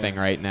laughing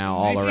right now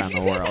all around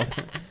the world.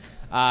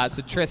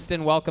 So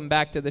Tristan, welcome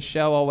back to the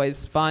show.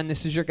 Always fun.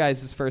 This is your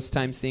guys' first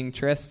time seeing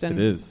Tristan. It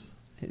is.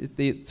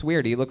 It's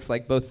weird. He looks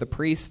like both the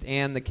priest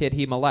and the kid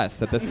he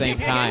molests at the same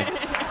time.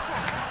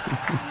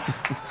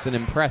 It's an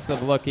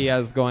impressive look he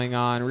has going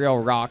on. Real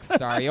rock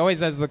star. He always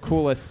has the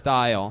coolest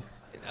style.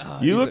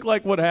 You look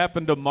like what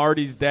happened to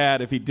Marty's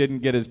dad if he didn't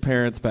get his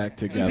parents back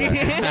together.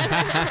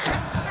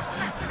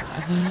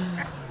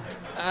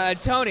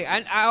 Tony,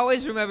 I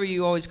always remember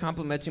you always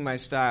complimenting my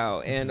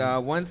style.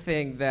 And one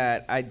thing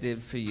that I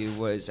did for you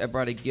was I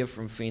brought a gift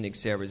from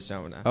Phoenix,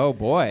 Arizona. Oh,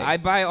 boy. I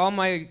buy all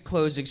my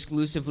clothes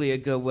exclusively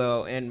at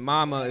Goodwill. And,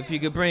 Mama, if you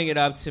could bring it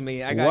up to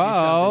me, I got you something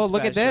Whoa, special.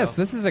 look at this.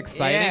 This is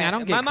exciting. Yeah. I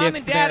don't get my mom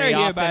gifts and dad very are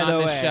here, often by on the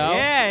this way. show.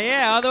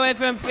 Yeah, all the way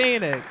from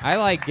Phoenix. I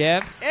like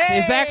gifts.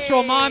 His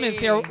actual mom is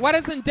here. Why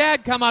doesn't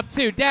Dad come up,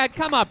 too? Dad,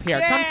 come up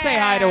here. Come say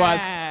hi to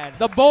us.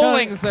 The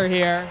Bowlings are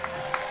here.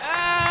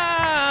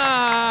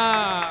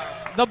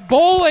 The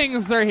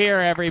Bowlings are here,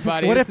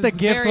 everybody. What This if the is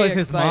gift very was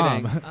his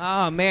exciting. mom?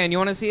 Oh, man, you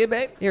want to see it,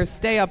 babe? Here,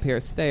 stay up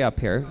here. Stay up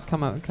here.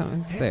 Come on,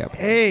 stay up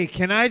here. Hey,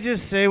 can I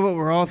just say what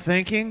we're all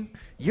thinking?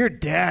 Your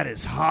dad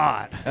is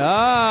hot.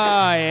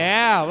 Oh,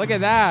 yeah. Look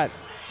at that.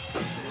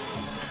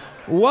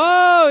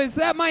 Whoa, is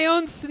that my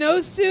own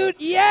snowsuit?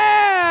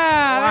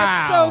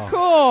 Yeah, that's so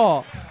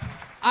cool.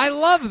 I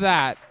love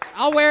that.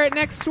 I'll wear it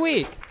next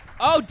week.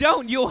 Oh,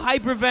 don't. You'll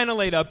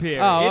hyperventilate up here.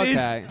 Oh, It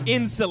okay. is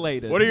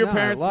insulated. What are your No, I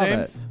parents' love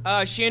names?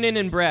 Shannon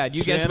and Brad.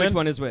 You guess Shannon? which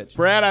one is which.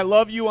 Brad, I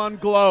love you on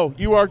Glow.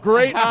 You are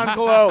great on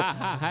Glow.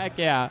 Heck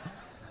yeah.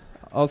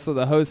 Also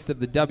the host of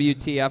the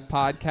WTF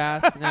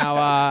podcast.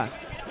 Now,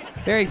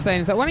 very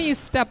exciting. So why don't you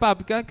step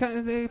up, flank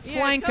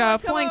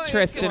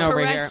Tristan over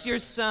here. Caress your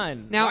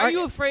son. Now, Why are- are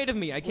you afraid of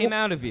me? I came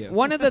out of you.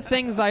 One of the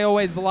things I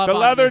always love The on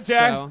leather this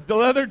show. the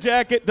leather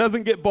jacket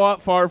doesn't get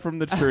bought far from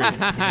the tree.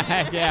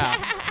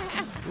 Yeah.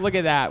 Look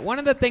at that. One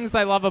of the things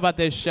I love about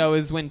this show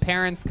is when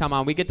parents come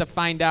on, we get to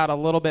find out a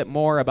little bit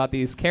more about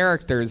these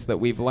characters that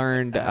we've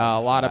learned a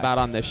lot about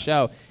on this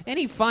show.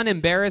 Any fun,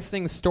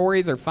 embarrassing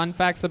stories or fun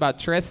facts about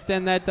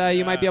Tristan that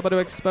you might be able to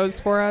expose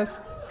for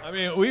us? I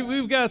mean,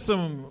 we've got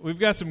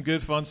some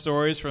good fun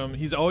stories from.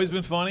 He's always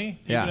been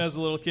funny, even as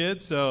a little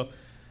kid. So,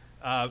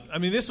 I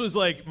mean, this was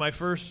like my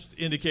first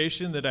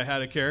indication that I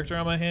had a character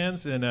on my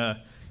hands, and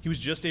he was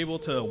just able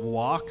to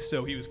walk,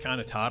 so he was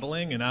kind of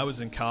toddling. And I was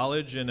in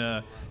college and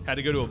had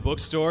to go to a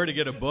bookstore to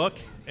get a book,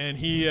 and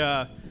he's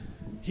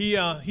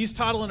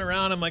toddling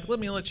around. I'm like,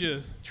 let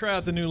you try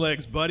out the new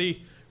legs,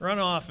 buddy. Run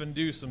off and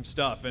do some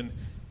stuff. And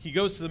he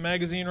goes to the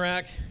magazine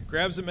rack,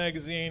 grabs a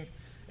magazine,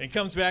 and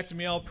comes back to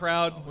me all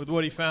proud with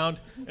what he found,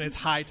 and it's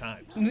High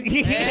Times.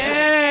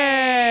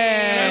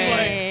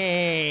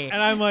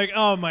 And I'm like,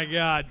 oh my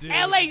God, dude.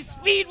 LA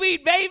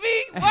Speedweed,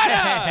 baby. What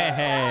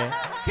up?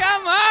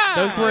 Come on.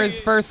 Those were his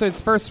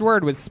first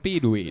word was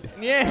speedweed.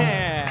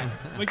 Yeah.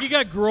 Like you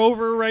got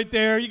Grover right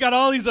there. You got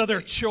all these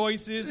other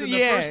choices, and the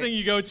Yeah. first thing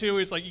you go to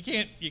is like you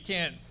can't. You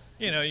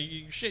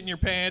shit in your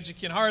pants. You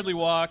can hardly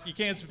walk. You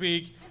can't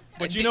speak.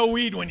 But you know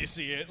weed when you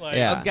see it. Like,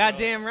 Yeah. Oh,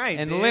 goddamn right.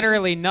 And dude.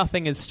 literally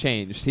nothing has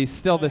changed. He's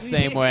still the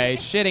same way,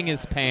 shitting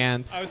his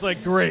pants. I was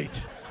like,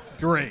 great.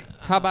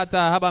 How about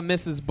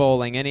Mrs.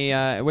 Bowling?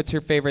 What's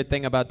your favorite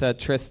thing about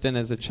Tristan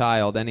as a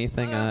child?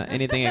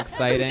 Anything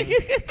exciting?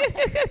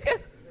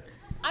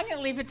 I'm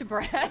gonna leave it to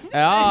Brad.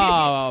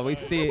 Oh, we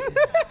see.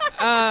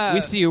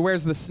 We see who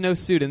wears the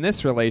snowsuit in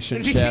this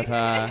relationship.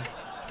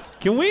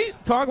 Can we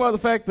talk about the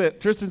fact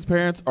that Tristan's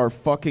parents are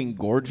fucking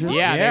gorgeous?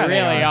 Yeah, they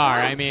really are.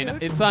 I mean,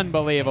 it's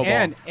unbelievable.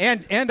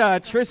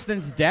 And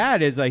Tristan's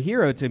dad is a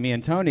hero to me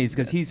and Tony's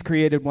because he's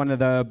created one of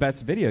the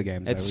best video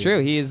games. It's true.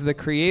 He is the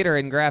creator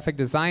and graphic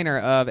designer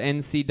of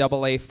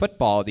NCAA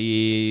football,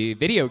 the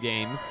video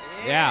games.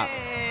 Yeah.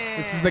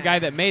 This is the guy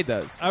that made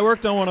those. I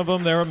worked on one of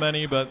them. There were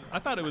many, but I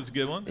thought it was a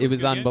good one. It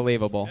was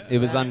unbelievable. It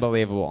was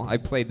unbelievable. I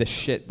played the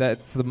shit.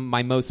 That's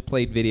my most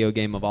played video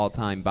game of all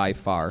time by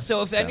far.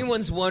 So if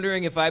anyone's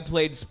wondering if I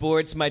played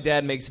sports, my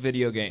dad makes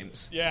video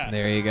games. Yeah.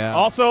 There you go.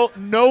 Also,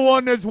 no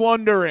one is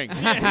wondering.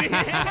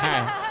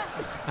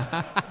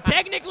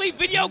 Technically,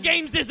 video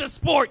games is a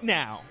sport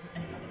now.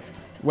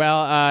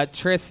 Well,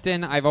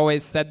 Tristan, I've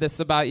always said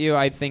this about you.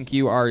 I think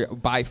you are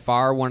by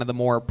far one of the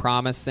more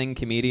promising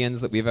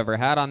comedians that we've ever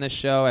had on this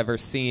show, ever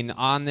seen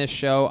on this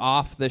show,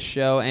 off the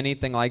show,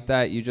 anything like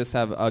that. You just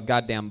have a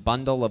goddamn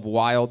bundle of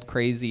wild,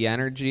 crazy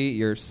energy.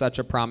 You're such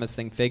a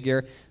promising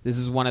figure. This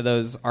is one of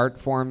those art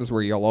forms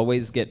where you'll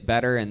always get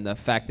better, and the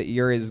fact that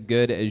you're as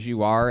good as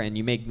you are and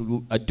you make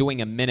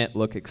doing a minute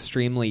look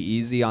extremely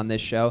easy on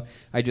this show,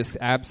 I just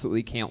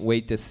absolutely can't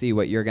wait to see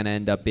what you're going to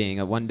end up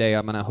being. One day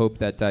I'm going to hope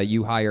that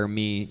you hire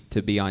me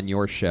to be on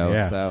your show.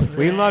 Yeah. So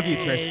We love you,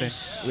 Tristan.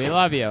 We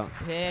love you.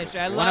 Pish,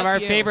 I love One of our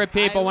you. favorite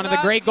people, I one of the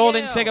love great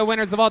golden you. ticket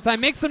winners of all time.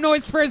 Make some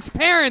noise for his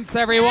parents,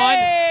 everyone.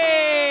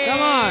 Hey! Come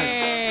on.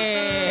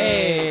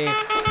 Hey.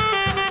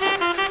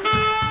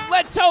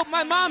 Let's hope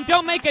my mom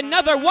don't make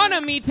another one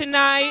of me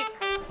tonight.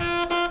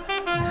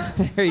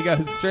 There he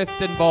goes,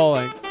 Tristan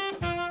Bowling.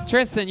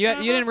 Tristan, you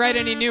didn't write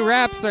any new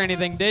raps or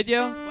anything, did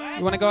you?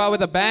 You want to go out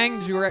with a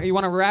bang? Did you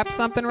want to rap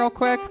something real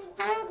quick?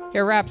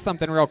 Here, rap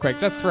something real quick,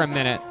 just for a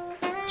minute.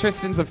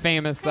 Tristan's a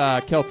famous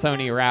Kill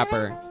Tony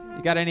rapper.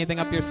 You got anything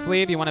up your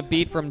sleeve? You want a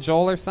beat from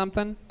Joel or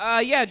something?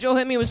 Yeah, Joel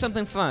hit me with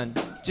something fun.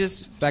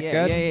 Just Is that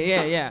good?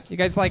 Yeah. You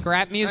guys like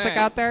rap music All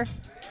right. out there?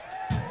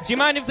 Do you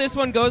mind if this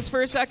one goes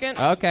for a second?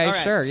 Okay, All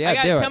right. sure.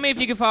 Yeah, do Tell it. me if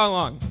you can follow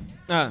along.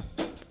 All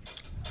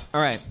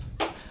right.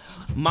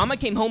 Mama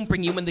came home,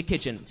 bring you in the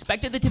kitchen.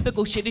 Expected the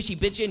typical shit as she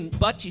bitchin',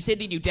 but she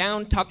sitting you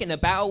down, talking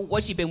about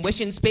what she been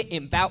wishing,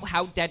 spitting about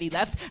how daddy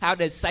left,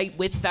 out of sight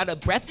without a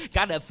breath.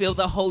 Gotta feel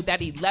the hole that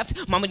he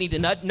left. Mama need a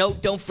nut, no,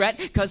 don't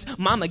fret, cause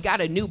mama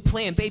got a new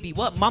plan, baby.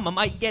 What? Mama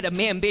might get a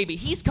man, baby.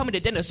 He's coming to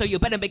dinner, so you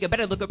better make a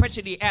better look of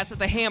pressure to your ass at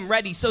the ham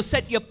ready. So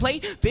set your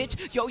plate,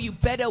 bitch. Yo, you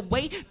better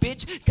wait,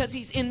 bitch, cause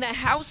he's in the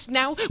house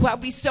now. Wow,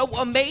 be so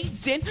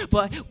amazing.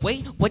 But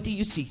wait, what do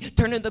you see?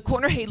 Turning the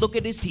corner, hey, look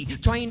at his teeth.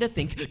 Trying to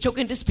think,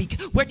 choking to speak.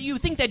 Where do you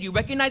think that you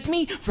recognize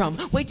me from?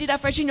 Wait, did I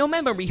freshen your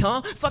memory,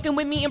 huh? Fucking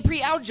with me in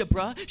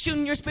pre-algebra,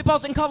 shooting your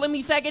spitballs and calling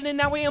me faggot, and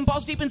now I am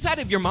balls deep inside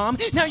of your mom.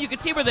 Now you can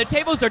see where the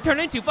tables are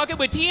turning to. Fucking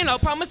with tea, and I'll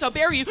promise I'll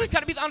bury you.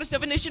 Gotta be the honest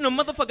definition of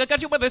motherfucker.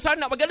 Got you where they're starting.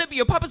 Now I'm gonna be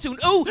your papa soon.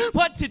 Ooh,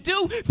 what to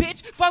do,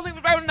 bitch? Following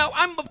around now,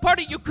 I'm a part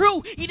of your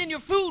crew. Eating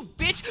your food,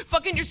 bitch.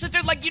 Fucking your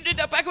sister like you did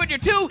that back when you're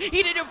 2.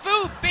 Eating your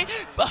food, bitch.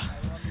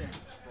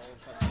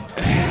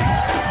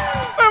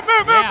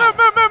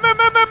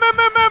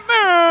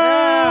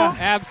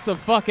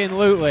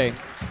 Abso-fucking-lutely.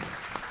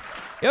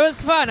 It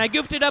was fun. I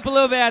goofed it up a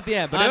little bit at the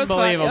end, but it was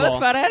fun. It was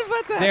fun. I had a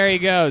fun time. There he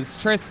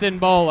goes, Tristan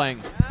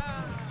Bowling.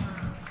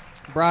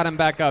 Brought him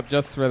back up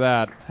just for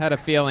that. Had a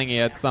feeling he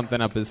had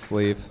something up his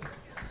sleeve.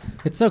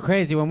 It's so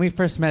crazy. When we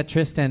first met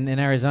Tristan in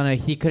Arizona,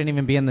 he couldn't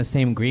even be in the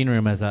same green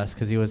room as us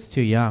because he was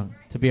too young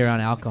to be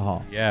around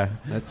alcohol. Yeah.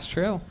 That's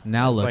true.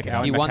 Now look at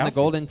him. He won the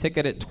golden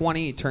ticket at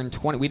 20. He turned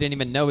 20. We didn't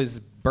even know his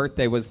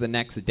birthday was the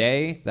next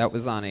day. That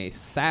was on a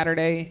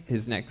Saturday.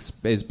 His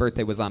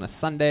birthday was on a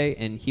Sunday,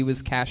 and he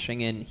was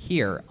cashing in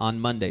here on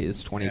Monday,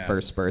 his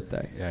 21st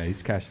birthday. Yeah,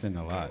 he's cashed in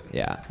a lot.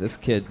 Yeah, this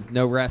kid,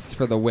 no rest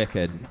for the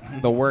wicked.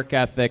 The work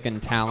ethic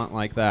and talent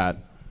like that.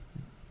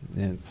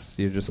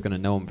 You're just going to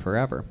know him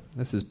forever.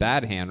 This is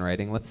bad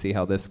handwriting. Let's see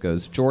how this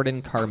goes.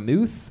 Jordan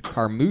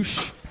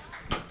Carmouche,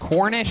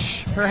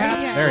 Cornish,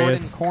 perhaps? There he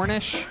Jordan is.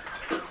 Cornish.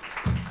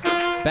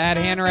 Bad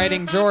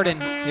handwriting, Jordan.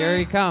 Here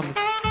he comes.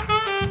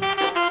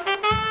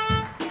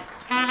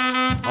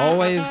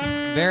 Always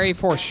very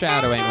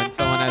foreshadowing when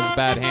someone has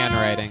bad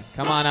handwriting.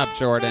 Come on up,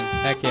 Jordan.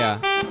 Heck yeah.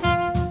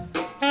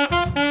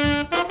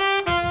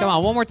 Come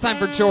on, one more time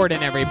for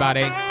Jordan,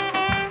 everybody.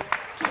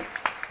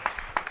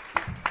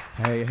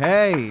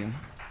 Hey.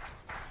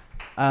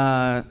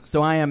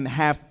 So I'm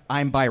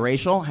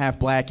biracial, half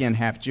black and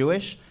half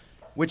Jewish,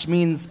 which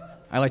means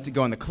I like to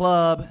go in the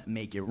club,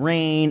 make it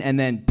rain, and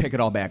then pick it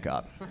all back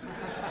up.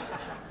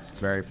 It's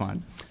very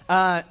fun.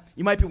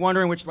 You might be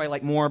wondering which do I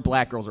like more,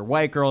 black girls or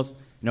white girls.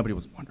 Nobody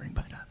was wondering,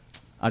 but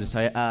I'll just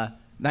tell you.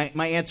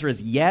 My answer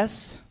is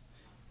yes.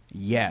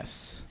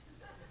 Yes.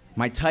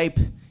 My type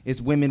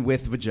is women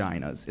with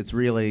vaginas. It's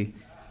really,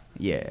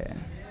 yeah.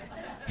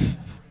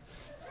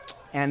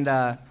 And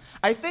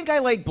I think I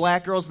like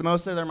black girls the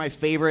most. They're my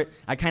favorite.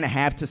 I kind of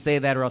have to say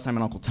that or else I'm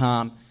an Uncle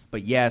Tom.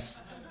 But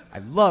yes, I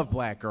love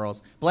black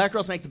girls. Black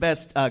girls make the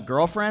best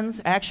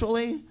girlfriends,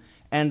 actually.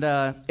 And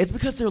it's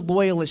because they're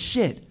loyal as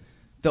shit.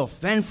 They'll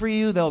fend for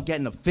you. They'll get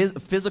in a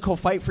physical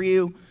fight for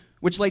you.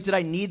 Which, like, did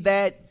I need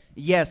that?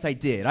 Yes, I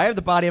did. I have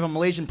the body of a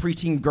Malaysian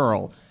preteen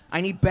girl. I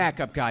need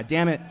backup,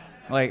 goddammit.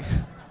 Like,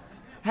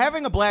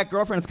 having a black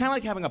girlfriend is kind of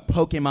like having a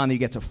Pokemon that you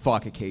get to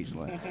fuck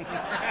occasionally.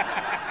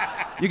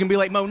 You can be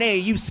like, Monet,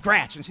 you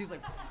scratch. And she's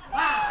like,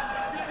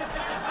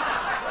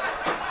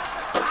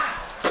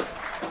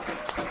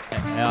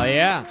 Hell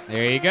yeah.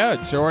 There you go.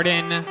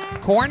 Jordan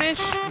Cornish.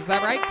 Is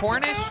that right?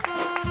 Cornish?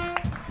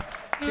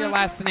 What's your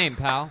last name,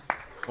 pal?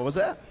 What was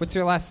that? What's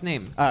your last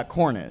name?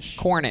 Cornish.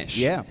 Cornish.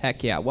 Yeah.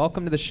 Heck yeah.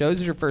 Welcome to the show.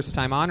 This is your first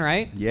time on,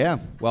 right? Yeah.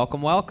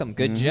 Welcome, welcome.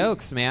 Good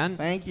jokes, man.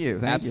 Thank you.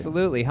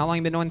 Absolutely. How long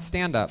you been doing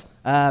stand-up?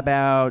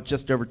 About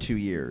just over 2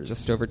 years.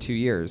 Just over 2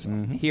 years.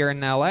 Here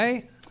in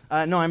L.A.?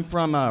 No, I'm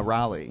from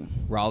Raleigh.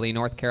 Raleigh,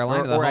 North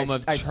Carolina, the home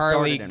of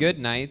Charlie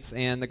Goodnights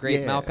and the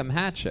great Malcolm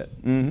Hatchet.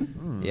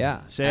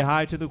 Yeah. Say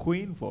hi to the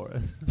Queen for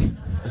us.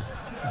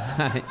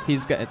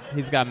 He's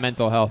got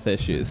mental health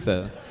issues,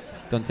 so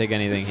don't take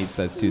anything he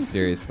says too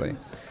seriously.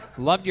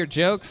 Loved your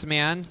jokes,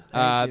 man.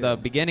 The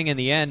beginning and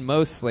the end,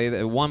 mostly.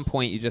 At one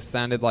point, you just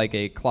sounded like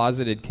a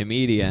closeted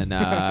comedian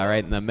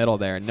right in the middle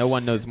there. No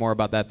one knows more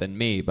about that than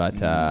me,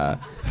 but at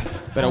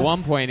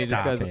one point, he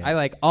just goes, I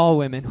like all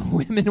women,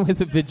 women with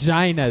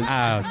vaginas.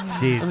 Oh,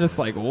 jeez. I'm just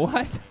like,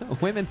 what?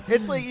 Women?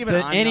 It's like even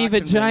I'm any not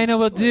vagina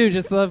will do.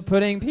 Just love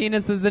putting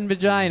penises in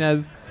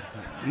vaginas.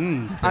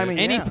 I mean,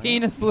 any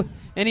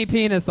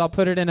penis, I'll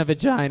put it in a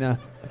vagina.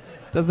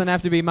 Doesn't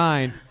have to be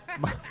mine.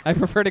 I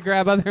prefer to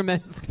grab other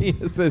men's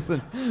penises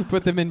and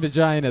put them in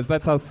vaginas.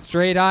 That's how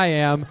straight I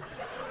am.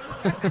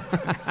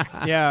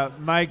 Yeah,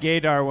 my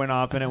gaydar went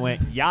off and it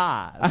went,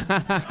 yeah.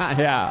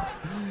 Yeah,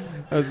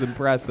 that was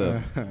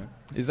impressive.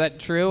 Is that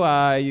true?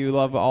 You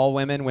love all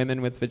women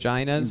with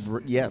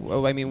vaginas? Yeah.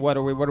 Well, I mean, what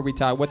are we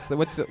talking? What's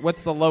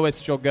the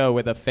lowest you'll go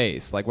with a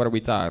face? Like, what are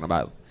we talking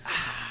about?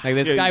 Like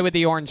this guy with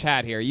the orange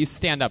hat here. You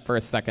stand up for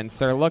a second,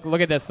 sir.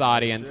 Look at this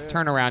audience.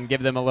 Turn around,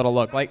 give them a little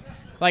look. Like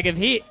if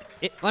he.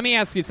 Let me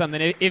ask you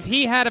something. If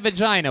he had a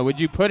vagina, would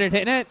you put it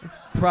in it?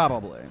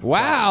 Probably.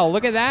 Wow,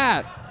 look at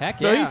that.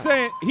 Heck yeah. So he's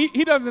saying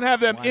he doesn't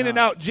have them in and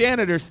out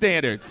janitor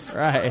standards.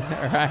 Right.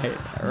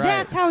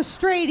 That's how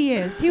straight he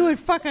is. He would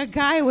fuck a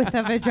guy with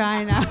a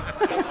vagina.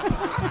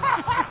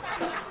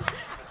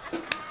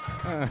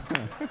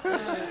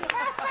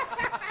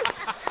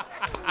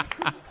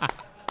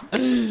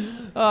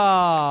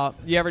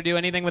 You ever do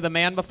anything with a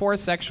man before,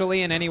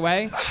 sexually in any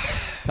way?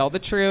 Tell the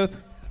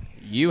truth.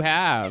 You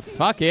have.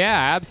 Fuck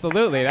yeah,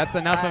 absolutely. That's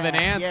enough of an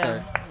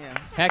answer. Yeah.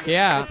 Heck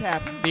yeah. It's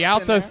happened. The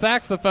alto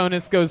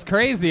saxophonist goes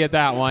crazy at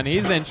that one.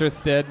 He's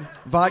interested.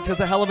 Vodka's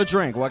a hell of a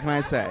drink. What can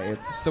I say?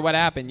 So what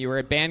happened? You were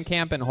at band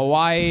camp in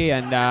Hawaii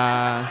and...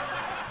 I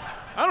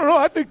don't know.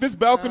 I think this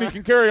balcony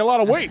can carry a lot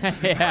of weight.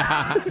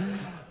 Yeah.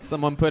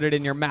 Someone put it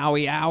in your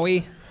Maui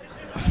owie.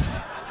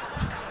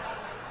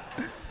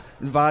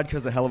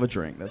 Vodka's a hell of a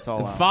drink. That's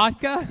all.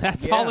 Vodka?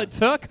 That's all it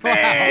took?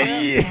 Man,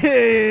 wow.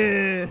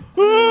 yeah.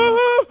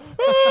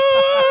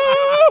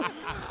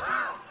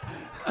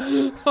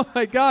 Oh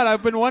my God!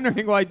 I've been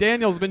wondering why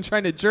Daniel's been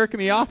trying to jerk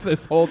me off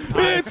this whole time.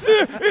 It's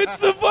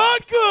the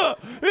vodka.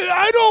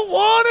 I don't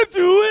want to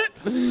do it.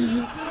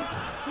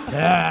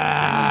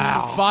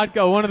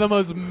 Vodka, one of the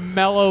most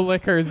mellow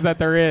liquors that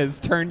there is,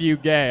 turned you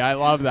gay. I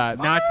love that.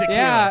 Not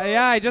tequila.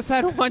 Yeah. I just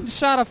had one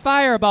shot of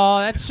Fireball.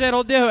 That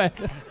shit'll do it.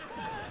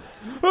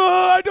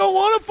 I don't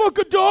want to fuck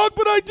a dog,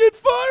 but I did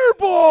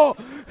Fireball.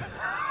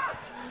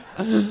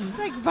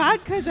 Like,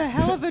 vodka's a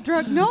hell of a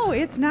drug. No,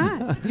 it's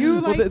not.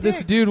 You like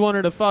this dude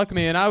wanted to fuck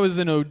me, and I was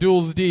in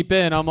O'Doul's deep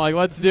in. I'm like,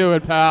 let's do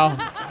it, pal.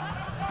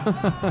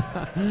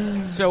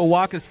 So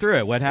walk us through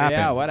it. What happened?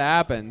 Yeah, what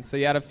happened? So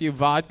you had a few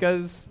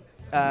vodkas.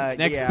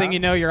 Next thing you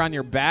know, you're on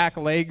your back,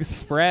 legs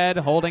spread,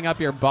 holding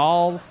up your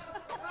balls.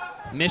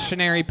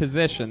 Missionary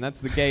position.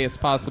 That's the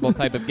gayest possible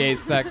type of gay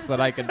sex that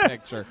I can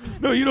picture.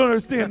 No, you don't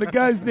understand. The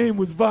guy's name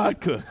was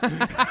Vodka.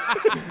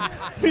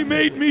 He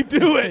made me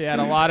do it. You had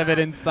a lot of it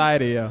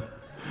inside of you.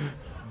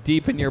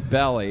 Deep in your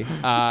belly.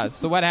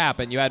 So what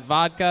happened? You had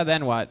vodka,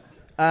 then what?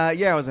 I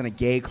was in a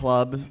gay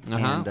club.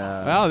 And,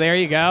 well, there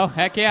you go.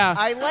 Heck yeah.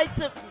 I like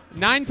to...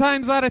 9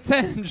 times out of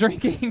 10,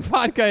 drinking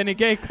vodka in a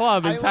gay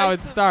club is how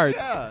it starts.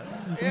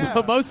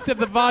 Yeah. Most of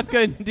the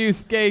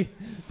vodka-induced gay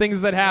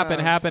things that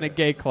happen at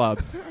gay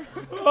clubs.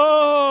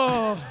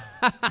 Oh.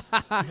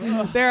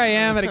 There I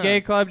am at a gay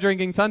club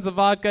drinking tons of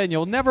vodka, and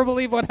you'll never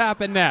believe what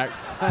happened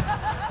next.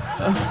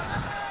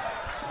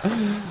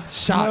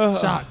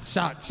 Shots.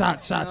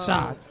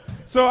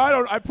 So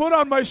I put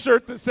on my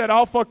shirt that said,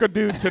 I'll fuck a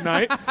dude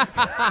tonight.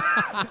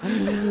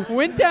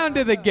 Went down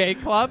to the gay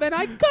club, and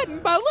I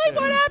couldn't believe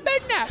what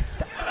happened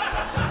next.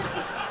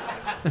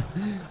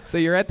 So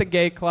you're at the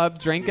gay club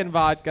drinking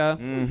vodka.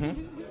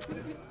 Mm-hmm.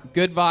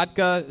 Good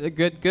vodka,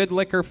 good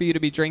liquor for you to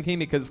be drinking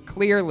because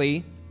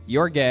clearly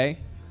you're gay.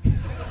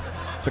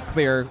 It's a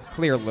clear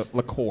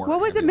liqueur.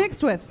 What was it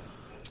mixed with?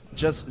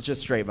 Just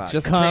straight vodka.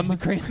 Just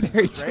cranberry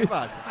juice. Straight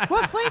vodka.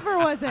 What flavor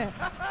was it?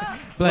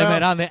 Blame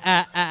it on the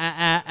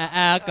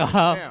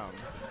alcohol.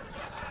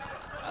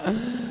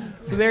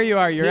 So there you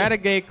are. You're at a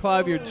gay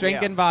club. You're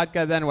drinking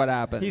vodka. Then what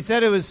happens? He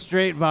said it was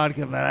straight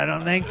vodka, but I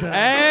don't think so.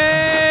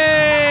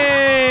 Hey!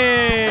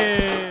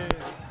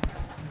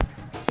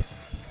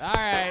 All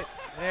right.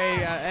 There you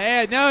go.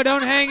 Hey, no,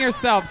 don't hang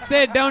yourself.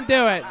 Sid, don't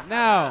do it.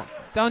 No.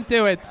 Don't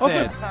do it,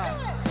 Sid.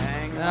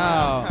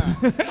 No.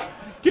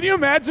 Can you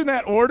imagine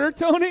that order,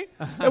 Tony?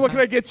 Hey, what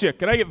can I get you?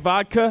 Can I get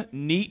vodka?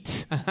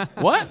 Neat.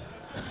 What?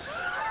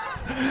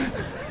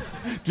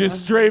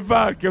 Just straight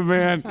vodka,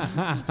 man.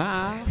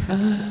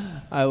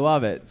 I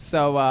love it.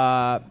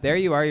 So there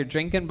you are. You're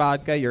drinking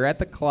vodka. You're at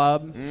the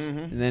club. Mm-hmm.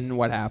 And then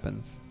what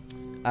happens?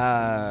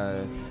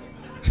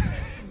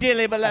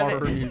 Dearly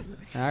beloved.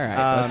 All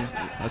right.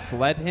 Let's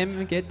let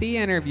him get the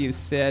interview,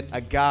 Sid.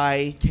 A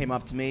guy came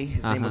up to me.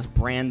 His name was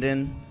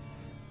Brandon.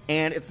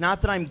 And it's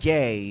not that I'm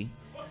gay.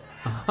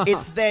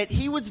 It's that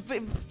he was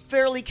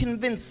fairly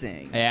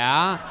convincing.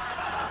 Yeah?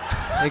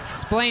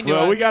 Explain to us.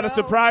 Well, we got a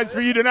surprise for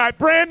you tonight.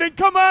 Brandon,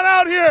 come on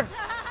out here.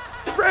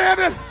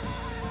 Brandon,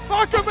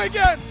 fuck him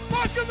again.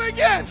 Fuck him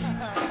again.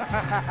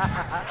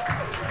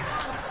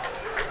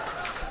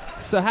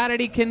 So how did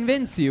he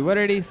convince you? What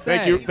did he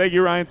say? Thank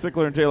you, Ryan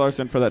Sickler and Jay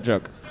Larson, for that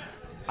joke.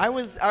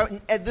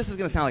 This is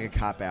going to sound like a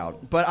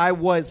cop-out, but I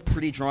was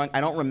pretty drunk. I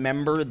don't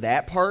remember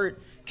that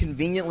part,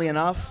 conveniently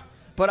enough,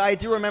 but I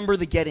do remember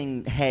the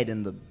getting head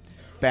in the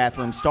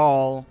bathroom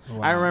stall.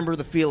 Wow. I remember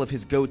the feel of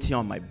his goatee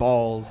on my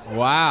balls.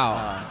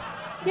 Wow.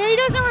 Yeah, he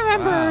doesn't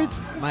remember.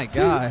 Wow. My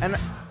God. And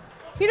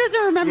he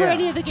doesn't remember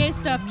any of the gay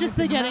stuff, just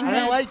the getting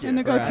head and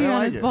the goatee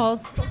on his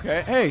balls.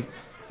 Okay, hey,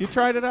 you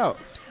tried it out.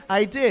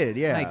 I did,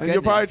 yeah. My And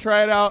you'll probably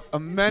try it out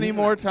many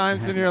more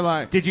times in your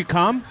life. Did you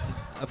come?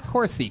 Of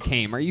course he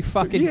came. Are you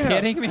fucking Yeah.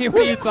 kidding me?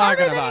 What are you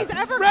talking about?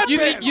 You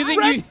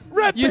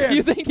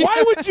think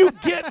Why would you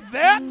get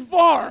that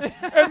far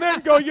and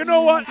then go, you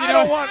know what? I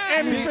don't want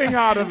anything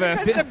out of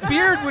this. The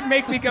beard would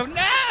make me go,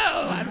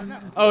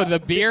 no! Oh, the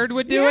beard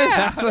would do it?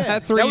 That's where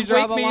That you would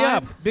draw wake the me line?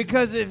 up.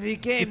 Because if he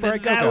came, Before I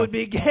then go, that go. would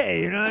be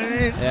gay. You know what I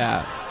mean?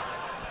 Yeah.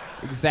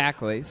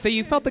 Exactly. So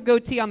you felt the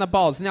goatee on the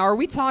balls. Now, are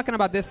we talking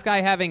about this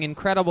guy having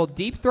incredible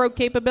deep throat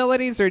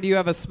capabilities, or do you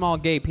have a small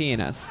gay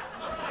penis?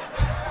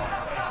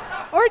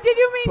 Or did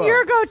you mean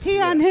your goatee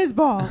on his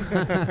balls?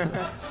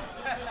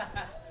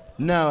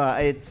 No,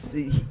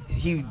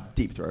 he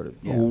deep-throated.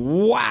 Yeah.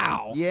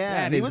 Wow.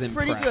 Yeah, That he is was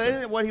pretty impressive.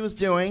 good at what he was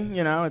doing.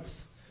 You know,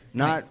 it's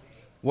not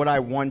what I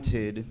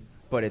wanted,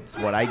 but it's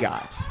what I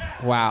got.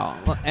 Wow.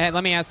 And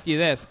let me ask you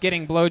this.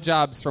 Getting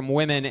blowjobs from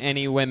women,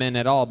 any women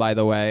at all, by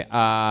the way,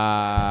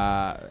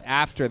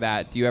 after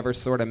that, do you ever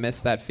sort of miss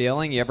that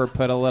feeling? You ever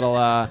put a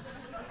little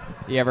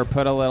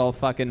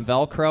fucking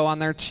Velcro on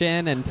their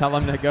chin and tell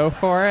them to go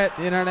for it?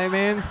 You know what I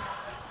mean?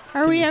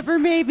 Are we ever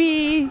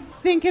maybe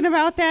thinking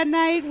about that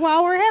night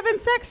while we're having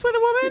sex with a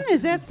woman?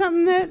 Is that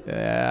something that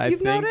I you've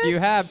think noticed? you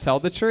have.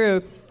 Tell the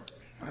truth.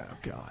 Oh,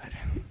 God.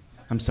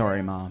 I'm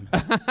sorry, Mom.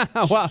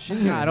 Well,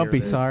 don't be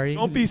sorry.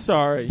 Don't be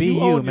sorry. Be you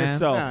you, own man.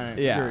 yourself. No,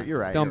 Yeah. You're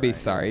right. Don't you're be right.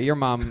 sorry. Your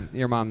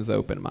mom's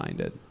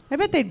open-minded. I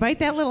bet they'd bite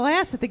that little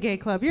ass at the gay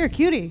club. You're a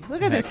cutie.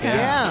 Look at this guy.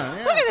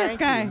 Yeah. Look at this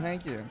guy.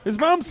 Thank you. His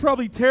mom's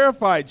probably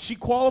terrified. She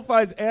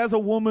qualifies as a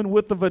woman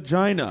with a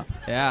vagina.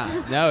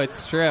 Yeah. No,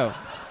 it's true.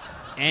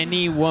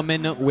 Any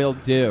woman will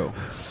do.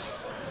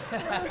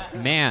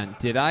 Man,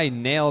 did I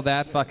nail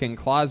that fucking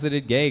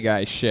closeted gay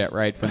guy shit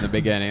right from the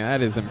beginning.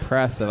 That is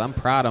impressive. I'm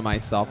proud of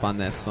myself on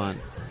this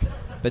one.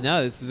 But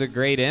no, this is a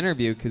great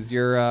interview because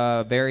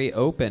you're very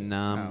open,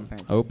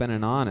 open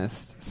and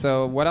honest.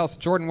 So what else?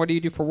 Jordan, what do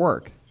you do for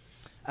work?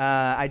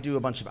 I do a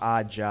bunch of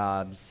odd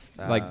jobs.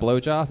 Like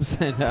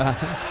blowjobs and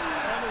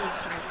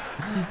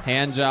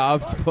hand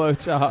jobs,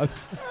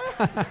 blowjobs.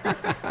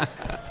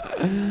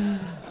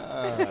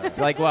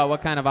 Like what?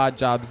 What kind of odd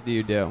jobs do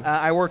you do?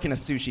 I work in a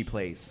sushi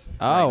place.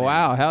 Oh,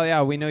 wow. Hell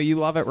yeah. We know you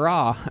love it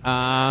raw.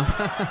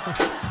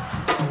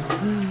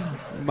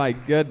 My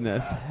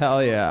goodness.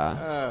 Hell yeah.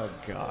 Oh,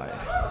 God.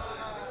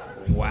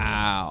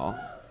 Wow.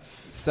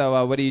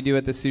 So what do you do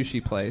at the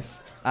sushi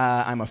place?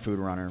 I'm a food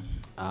runner.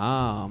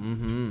 Oh,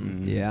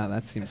 yeah,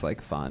 that seems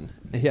like fun.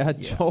 Yeah,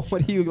 Joel,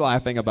 what are you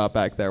laughing about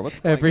back there? What's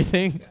going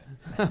Everything.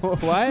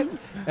 What?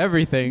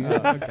 Everything. Oh,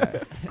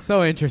 okay.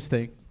 So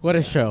interesting. What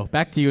a show.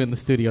 Back to you in the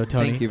studio,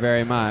 Tony. Thank you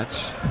very much.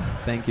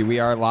 Thank you. We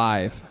are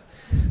live.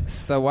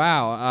 So,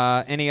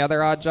 wow. Any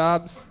other odd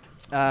jobs?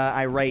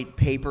 I write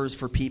papers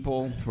for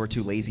people who are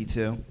too lazy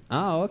to.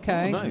 Oh,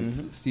 okay. Oh,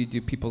 nice. So you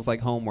do people's like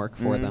homework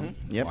for them.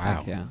 Yep.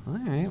 Heck yeah. All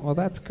right. Well,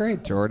 that's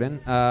great, Jordan.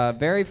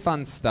 Very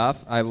fun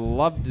stuff. I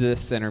loved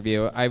this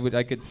interview.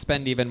 I could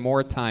spend even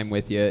more time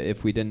with you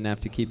if we didn't have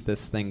to keep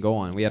this thing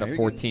going. We had a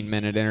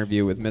 14-minute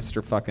interview with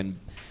Mr. fucking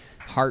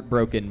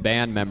heartbroken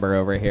band member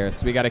over here,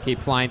 so we got to keep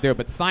flying through.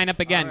 But sign up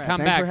again. All right. Come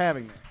Thanks back. for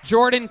having me.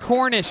 Jordan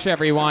Cornish,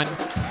 everyone.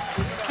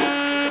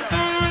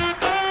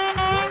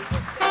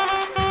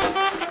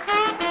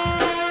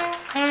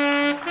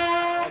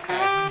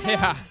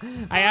 Yeah,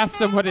 I asked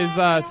him what his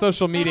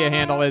social media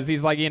handle is.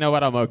 He's like, you know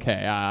what? I'm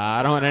okay.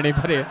 I don't want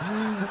anybody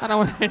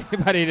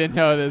to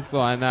know this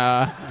one.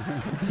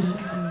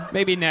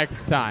 Maybe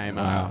next time.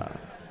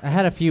 I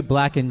had a few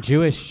black and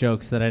Jewish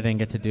jokes that I didn't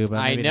get to do, but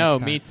I maybe know, next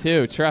time. me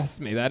too. Trust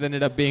me, that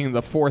ended up being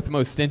the fourth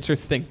most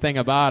interesting thing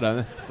about him.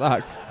 It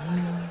sucks.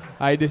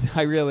 I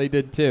really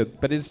did too.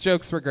 But his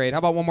jokes were great. How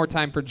about one more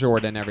time for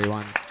Jordan,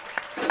 everyone?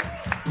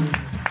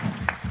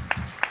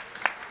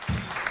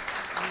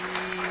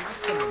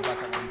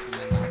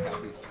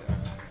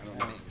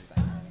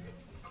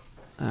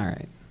 All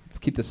right, let's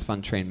keep this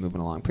fun train moving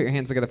along. Put your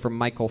hands together for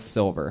Michael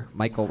Silver.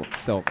 Michael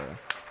Silver.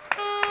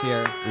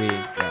 Here we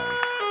go.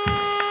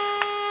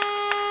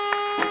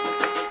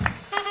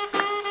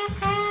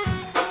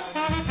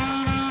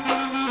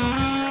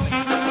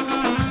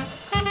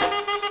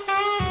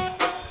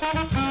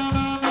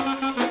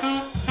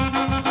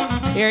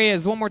 Here he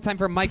is. One more time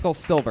for Michael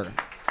Silver.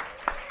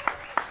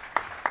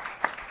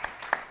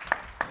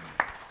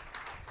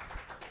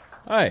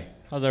 Hi,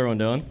 how's everyone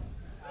doing?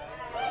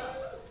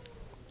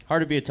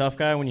 Hard to be a tough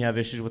guy when you have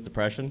issues with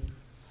depression.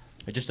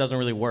 It just doesn't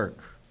really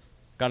work.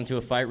 Got into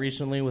a fight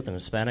recently with an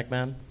Hispanic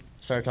man.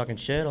 Started talking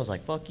shit. I was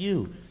like, fuck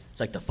you. It's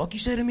like, the fuck you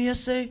say to me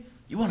yesterday?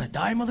 You want to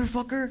die,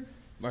 motherfucker?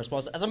 My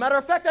response, as a matter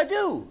of fact, I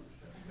do.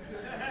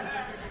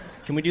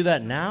 Can we do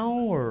that now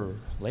or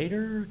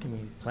later? Can we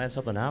plan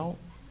something out?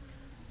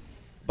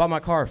 Bought my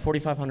car,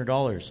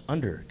 $4,500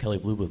 under Kelley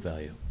Blue Book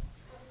value.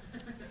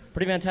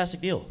 Pretty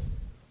fantastic deal.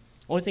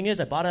 Only thing is,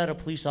 I bought it at a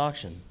police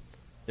auction.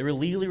 They were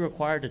legally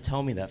required to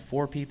tell me that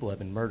 4 people have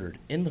been murdered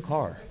in the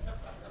car.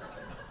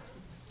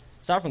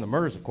 Aside from the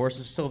murders, of course,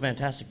 it's still a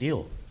fantastic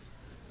deal.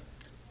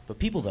 But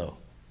people, though,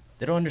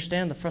 they don't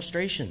understand the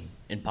frustration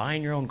in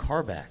buying your own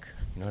car back.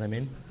 You know what I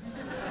mean?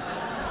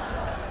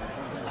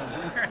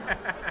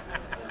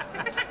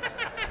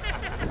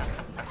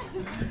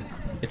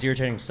 It's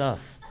irritating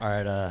stuff. All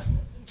right, I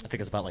think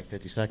it's about like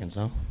 50 seconds,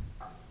 huh?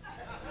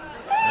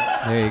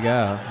 There you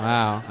go.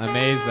 Wow,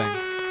 amazing.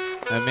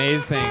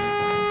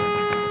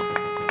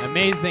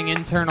 Amazing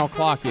internal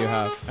clock you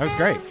have. That was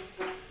great.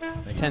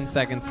 10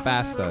 seconds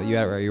fast, though. You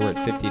were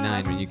at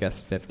 59 when you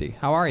guessed 50.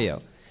 How are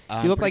you?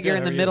 You look like pretty you're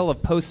good. in the How are middle of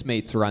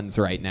Postmates runs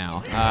right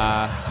now.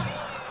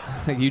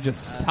 You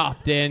just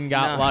stopped in,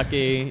 got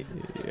lucky.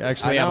 You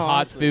actually have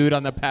hot food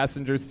on the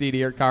passenger seat of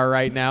your car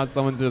right now.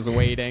 Someone's just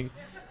waiting.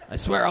 I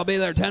swear I'll be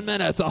there 10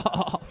 minutes.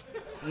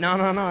 No,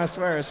 I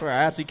swear. I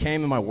actually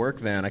came in my work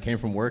van. I came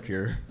from work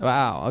here.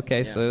 Wow,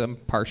 okay, so I'm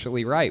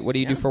partially right. What do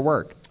you do for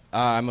work?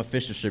 I'm a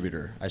fish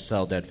distributor. I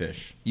sell dead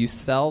fish. You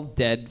sell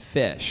dead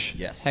fish?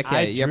 Yes. Heck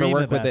yeah. You ever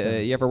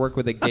work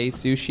with a gay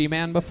sushi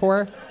man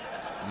before?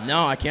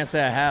 No, I can't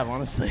say I have,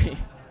 honestly.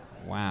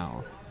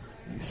 Wow.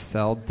 You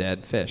sell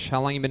dead fish.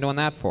 How long you been doing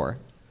that for?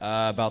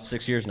 About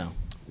 6 years now.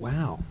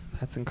 Wow,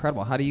 that's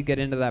incredible. How do you get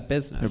into that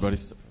business?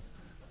 Everybody's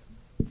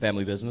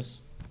family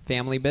business.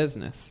 Family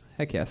business.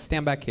 Heck yeah.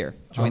 Stand back here.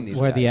 Join these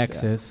guys. Where the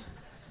X is.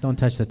 Don't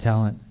touch the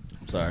talent.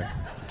 I'm sorry.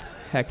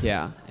 Heck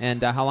yeah.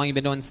 And how long you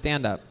been doing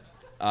stand-up?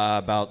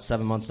 About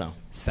 7 months now.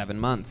 7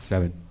 months.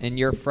 7. And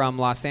you're from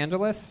Los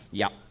Angeles?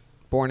 Yeah.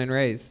 Born and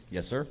raised?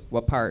 Yes, sir.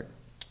 What part?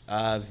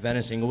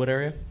 Venice, Inglewood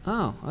area.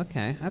 Oh,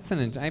 okay.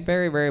 I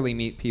very rarely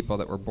meet people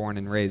that were born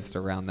and raised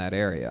around that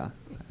area.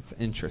 That's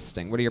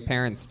interesting. What do your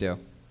parents do?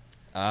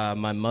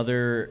 My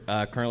mother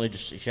currently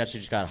she actually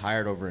just got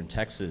hired over in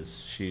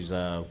Texas. She's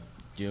I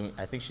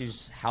think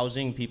she's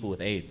housing people with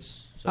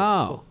AIDS. So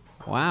Oh,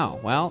 wow.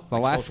 Well, the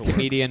last social work.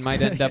 comedian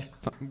might end up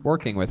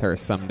working with her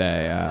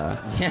someday.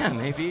 Yeah,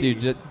 maybe. This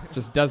dude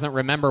just doesn't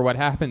remember what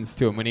happens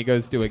to him when he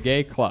goes to a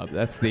gay club.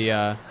 That's the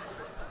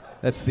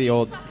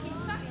old.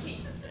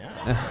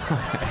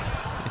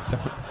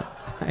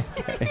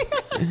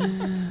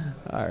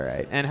 All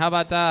right. And how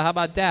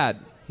about Dad?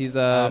 He's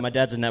my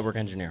dad's a network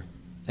engineer.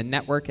 A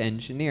network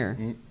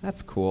engineer.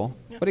 That's cool.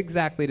 What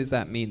exactly does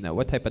that mean, though?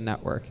 What type of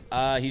network?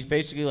 He's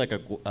basically like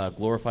a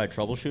glorified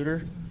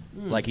troubleshooter.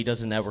 Like he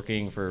does the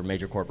networking for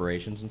major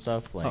corporations and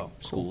stuff, like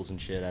schools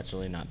and shit.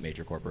 Actually, not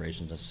major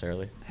corporations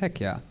necessarily. Heck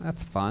yeah,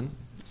 that's fun.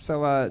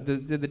 So, do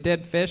the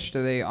dead fish?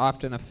 Do they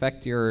often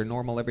affect your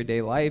normal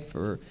everyday life,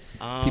 or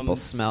people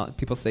smell?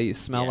 People say you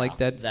smell like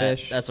dead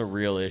fish. That's a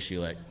real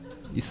issue. Like,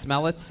 you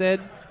smell it,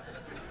 Sid?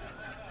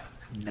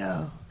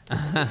 No.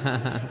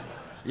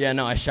 Yeah,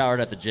 no. I showered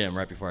at the gym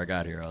right before I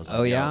got here. I was like,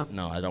 Oh yeah?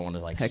 No, I don't want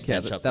to like Heck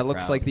yeah, stench up that the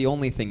looks crowd. like the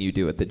only thing you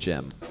do at the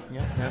gym.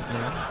 Yeah,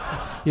 definitely.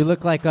 You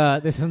look like,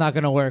 this is not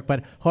going to work,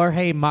 but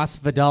Jorge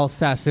Masvidal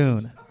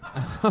Sassoon.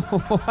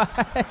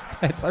 What?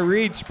 It's a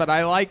reach, but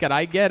I like it.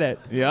 I get it.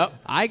 Yep.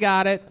 I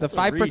got it. The That's a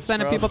 5% reach,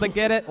 of people that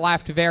get it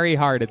laughed very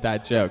hard at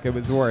that joke. It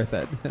was worth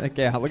it. Like,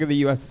 yeah, look at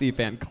the UFC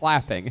fan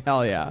clapping.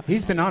 Hell yeah.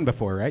 He's been on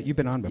before, right? You've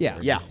been on before.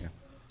 Yeah.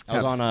 I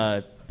was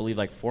on believe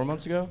like 4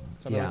 months ago,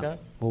 something like that.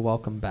 Well,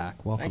 welcome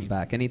back. Welcome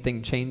back.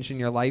 Anything changed in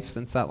your life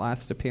since that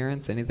last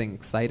appearance? Anything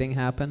exciting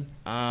happen?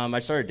 I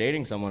started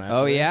dating someone. Actually.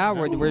 Oh yeah,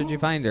 where did you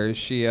find her? Is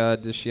she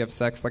does she have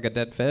sex like a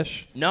dead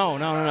fish? No.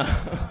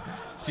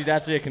 She's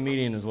actually a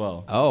comedian as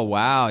well. Oh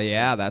wow,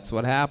 yeah, that's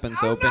what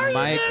happens. Open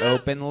mic,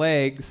 open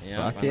legs.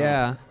 Yeah, Fuck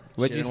yeah.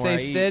 What'd you Shit say,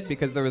 and what I Sid?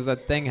 Because there was a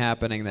thing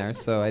happening there,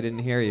 so I didn't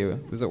hear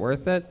you. Was it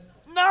worth it?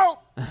 No.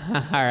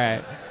 All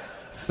right.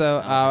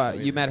 So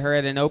you met her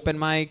at an open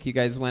mic. You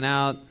guys went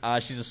out.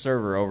 She's a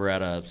server over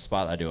at a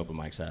spot I do open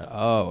mics at.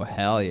 Oh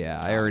hell yeah!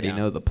 I already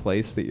know the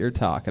place that you're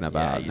talking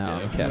about. you No,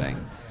 do. I'm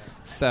kidding.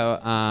 So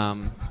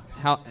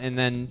how? And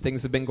then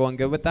things have been going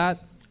good with that.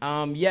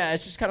 Yeah,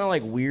 it's just kind of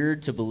like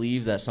weird to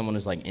believe that someone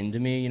is like into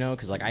me, you know,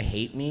 because like I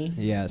hate me.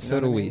 Yeah, You so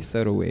know do what I we. mean?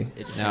 So do we.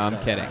 It just No, shakes I'm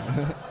up. kidding.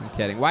 I'm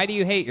kidding. Why do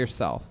you hate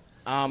yourself?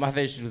 I've had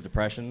issues with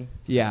depression.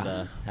 Yeah.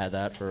 Just, had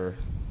that for a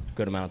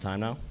good amount of time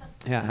now.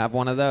 Yeah, have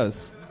one of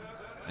those.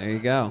 There you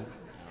go.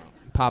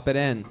 Pop it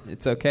in.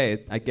 It's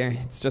okay. I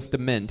guarantee it's just a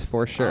mint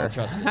for sure. I don't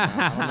trust it.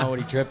 I don't know what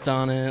he dripped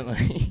on it.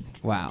 Like,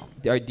 Wow.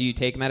 Do you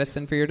take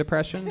medicine for your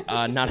depression?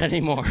 not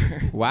anymore.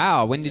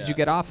 Wow. When did you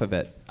get off of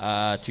it?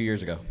 2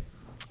 years ago.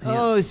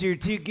 Oh, so you're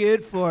too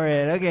good for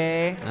it.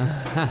 Okay.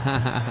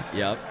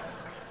 Yep.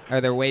 Are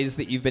there ways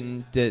that you've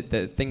been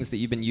the things that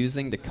you've been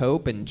using to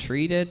cope and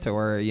treat it,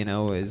 or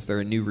is there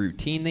a new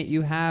routine that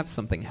you have,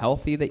 something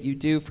healthy that you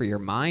do for your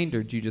mind,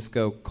 or do you just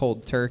go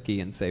cold turkey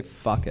and say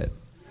fuck it?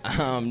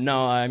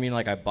 No, I mean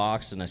like I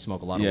box and I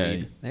smoke a lot of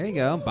weed. There you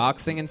go.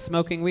 Boxing and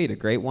smoking weed, a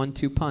great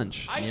 1-2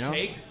 punch. I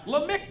take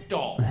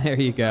Lamictal. There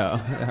you go.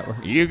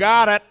 You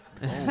got it.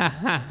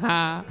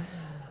 Yeah,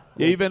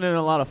 you've been in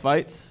a lot of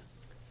fights.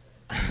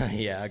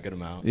 Yeah, a good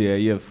amount. Yeah,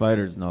 you have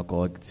fighter's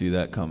knuckle. I could see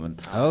that coming.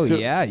 Oh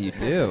yeah, you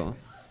do.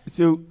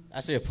 So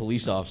actually, a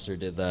police officer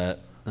did that.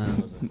 That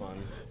wasn't fun.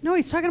 No,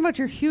 he's talking about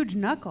your huge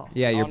knuckle.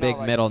 Yeah, your Oh, no, big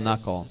like middle this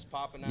knuckle. is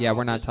popping Yeah, out,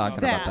 we're not this talking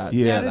knuckle. about that.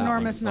 That that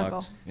enormous one's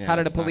knuckle. fucked. Yeah, How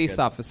did a it's not police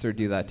good. officer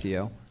do that to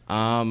you?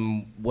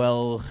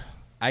 Well,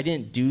 I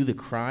didn't do the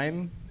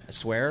crime. I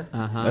swear.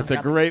 That's a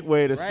great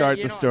way to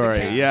start the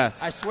story.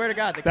 Yes. I swear to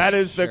God. That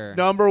is the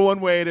number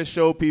one way to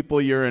show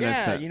people you're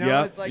innocent. Yeah, you know,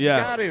 Yep. it's like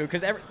Yes. you got to,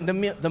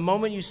 because the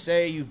moment you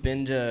say you've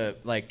been to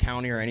like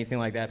county or anything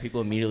like that, people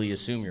immediately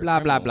assume you're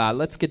Blah blah blah.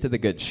 Let's get to the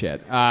good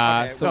shit. So no,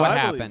 what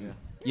I believe happened?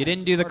 You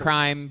didn't do the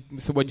crime.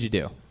 So what'd you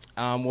do?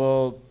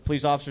 Well,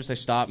 police officers, they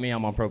stopped me.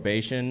 I'm on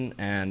probation,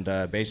 and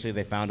basically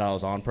they found out I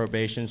was on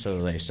probation,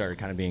 so they started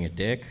kind of being a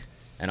dick.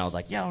 And I was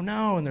like, yo,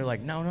 no. And they're like,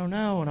 no. And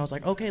I was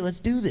like, okay, let's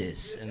do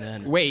this. And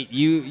then Wait,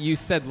 you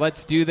said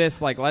let's do this,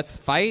 like let's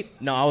fight?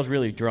 No, I was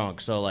really drunk,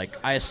 so like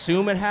I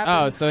assume it happened.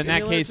 Oh, so in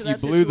that similar case to you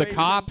that blew the situation.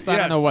 cops? I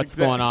don't know what's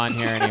going on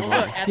here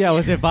anymore. Yeah,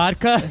 was it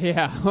vodka?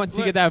 Yeah, once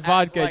you get that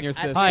vodka in your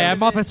system. Hi,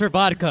 I'm Officer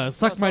Vodka.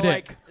 Suck my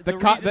dick. The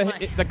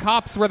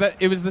cops were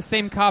it was the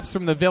same cops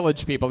from the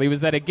Village People. He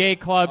was at a gay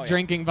club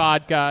drinking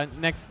vodka.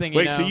 Next thing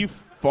you know. Wait, so you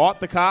fought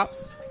the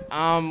cops?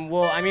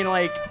 Well, I mean,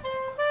 like,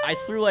 I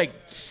threw like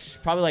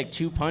probably like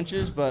 2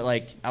 punches, but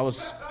like I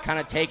was kind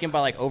of taken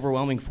by like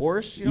overwhelming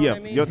force. You know what I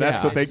mean?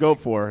 That's what they go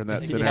for in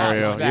that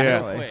scenario.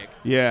 exactly. Yeah.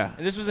 Yeah.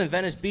 And this was in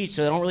Venice Beach,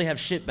 so they don't really have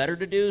shit better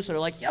to do. So they're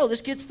like, yo,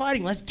 this kid's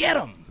fighting. Let's get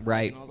him.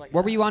 Right.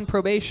 What were you on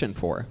probation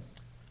for?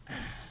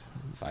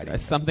 Fighting.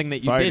 Something that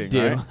you Fighting, did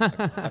do. right?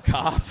 A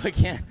cop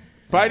again.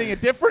 Fighting a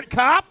different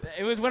cop?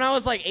 It was when I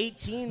was like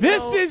 18.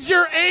 This though. is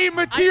your A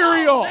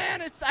material. I know,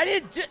 man. I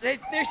didn't.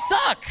 They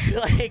suck.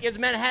 Like it's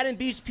Manhattan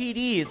Beach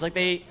PD. It's like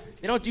they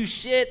don't do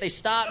shit. They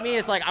stop me.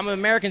 It's like I'm an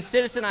American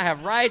citizen. I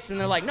have rights, and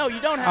they're like, no,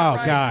 you don't have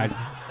rights. Oh God.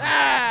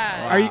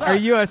 Ah, Are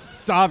you a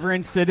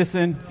sovereign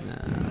citizen?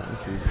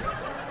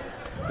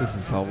 This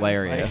is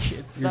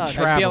hilarious. You're I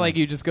traveling. feel like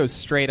you just go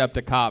straight up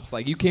to cops,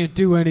 like you can't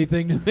do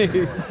anything to me.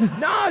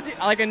 No, dude,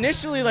 like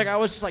initially, like I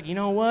was just like, you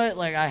know what?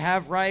 Like I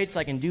have rights.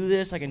 I can do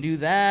this. I can do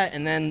that.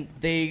 And then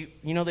they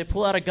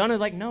pull out a gun and they're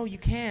like, no, you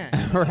can't.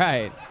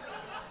 Right.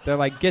 They're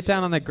like, get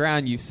down on the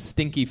ground, you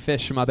stinky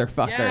fish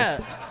motherfucker.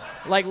 Yeah.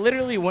 Like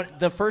literally, when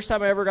the first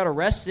time I ever got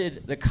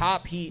arrested, the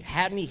cop he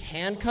had me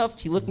handcuffed.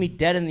 He looked me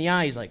dead in the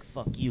eye. He's like,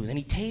 "Fuck you," and then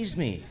he tased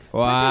me.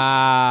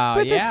 Wow.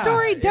 But the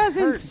story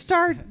doesn't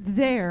start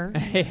there.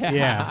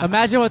 Yeah.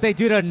 Imagine what they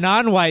do to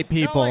non-white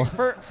people.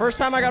 First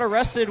time I got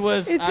arrested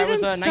was It I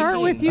was didn't 19. start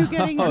with you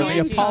getting Oh, the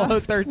handcuffed. Apollo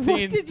 13.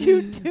 What did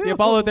you do? The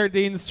Apollo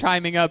 13's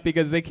chiming up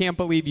because they can't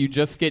believe you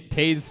just get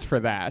tased for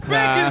that.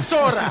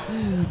 soda.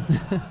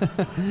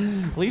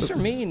 Police are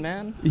mean,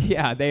 man.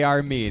 Yeah, they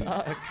are mean.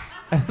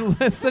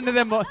 Listen to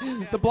them.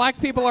 The black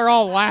people are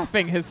all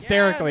laughing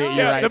hysterically at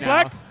you right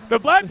now. The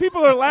black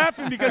people are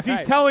laughing because he's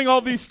Right. telling all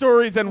these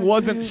stories and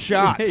wasn't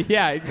shot.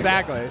 Yeah,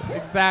 exactly.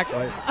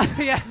 Exactly.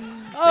 Yeah.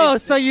 Oh,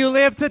 so you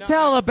live to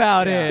tell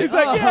about it. He's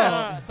like, Oh.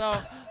 yeah. So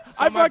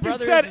I my fucking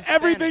brother said is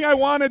everything I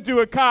wanted to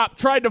a cop,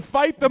 tried to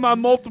fight them on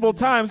multiple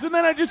times, and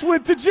then I just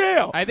went to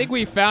jail. I think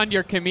we found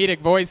your comedic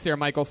voice here,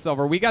 Michael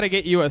Silver. We got to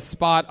get you a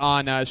spot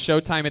on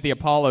Showtime at the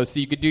Apollo so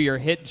you could do your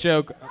hit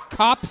joke,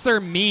 "Cops are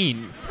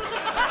mean."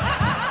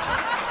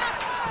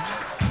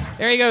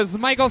 There he goes,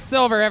 Michael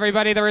Silver,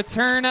 everybody. The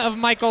return of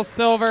Michael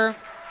Silver.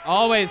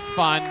 Always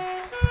fun.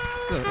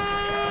 So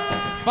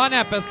fun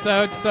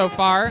episode so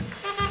far.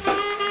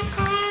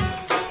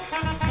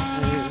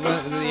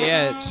 The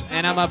edge,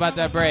 and I'm about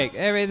to break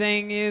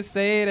everything you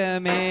say to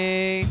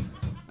me.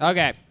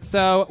 Okay,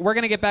 so we're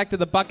going to get back to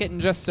the bucket in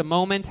just a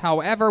moment.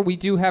 However, we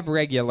do have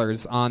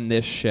regulars on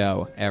this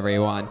show,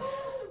 everyone.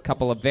 A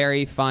couple of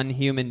very fun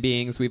human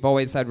beings. We've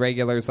always had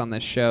regulars on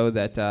this show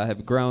that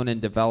have grown and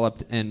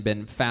developed and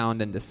been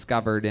found and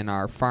discovered in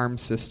our farm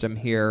system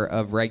here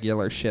of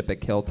regularship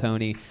at Kill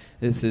Tony.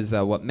 This is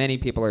what many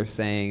people are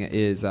saying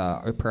is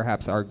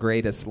perhaps our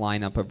greatest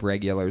lineup of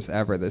regulars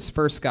ever. This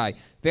first guy,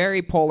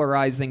 very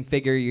polarizing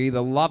figure. You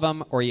either love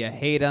him or you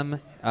hate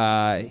him.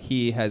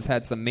 He has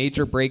had some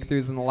major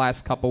breakthroughs in the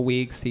last couple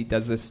weeks. He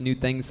does this new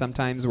thing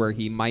sometimes where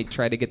he might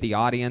try to get the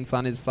audience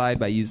on his side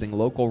by using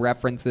local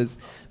references.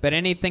 But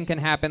anything can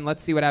happen.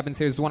 Let's see what happens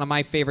here. He's one of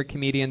my favorite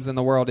comedians in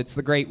the world. It's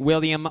the great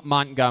William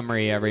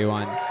Montgomery,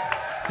 everyone.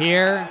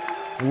 Here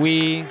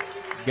we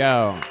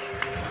go.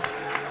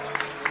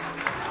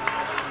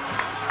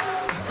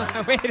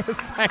 Wait a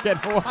second,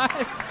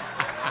 what?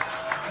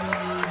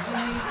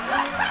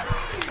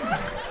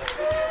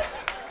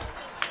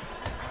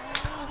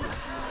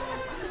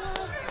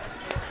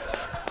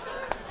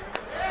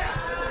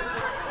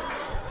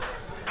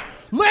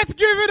 Let's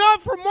give it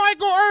up for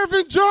Michael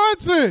Irvin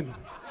Johnson,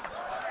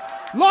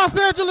 Los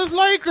Angeles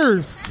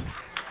Lakers.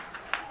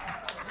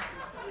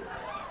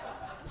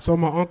 So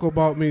my uncle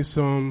bought me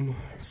some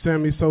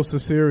Sammy Sosa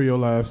cereal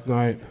last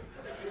night.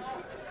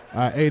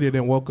 I ate it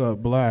and woke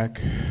up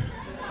black.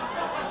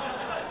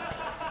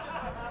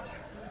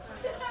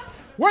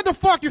 Where the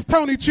fuck is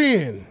Tony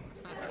Chin?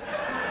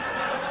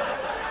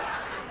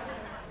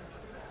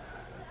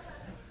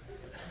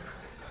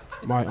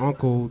 My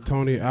uncle,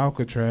 Tony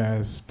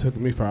Alcatraz, took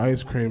me for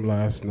ice cream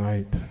last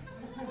night.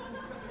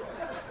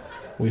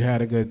 We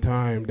had a good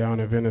time down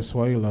in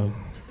Venezuela.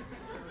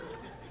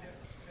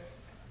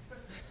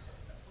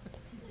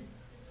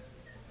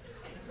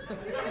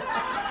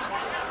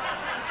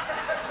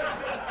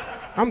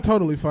 I'm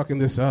totally fucking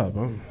this up.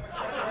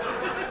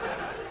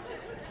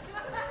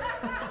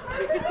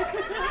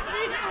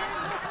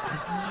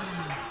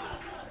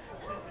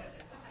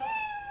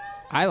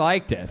 I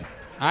liked it.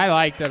 I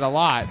liked it a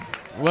lot.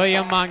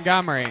 William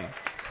Montgomery.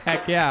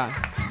 Heck yeah.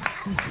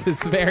 This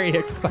is very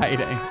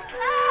exciting.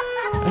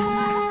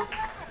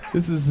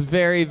 This is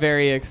very,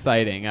 very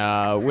exciting.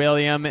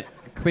 William,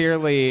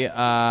 clearly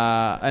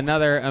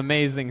another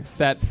amazing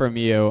set from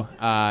you.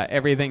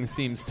 Everything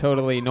seems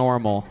totally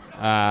normal.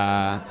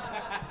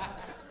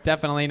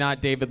 Definitely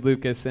not David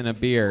Lucas in a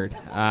beard.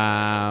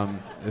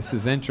 This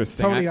is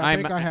interesting. Tony, I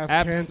think I have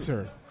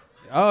cancer.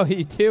 Oh,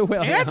 you do,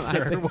 William?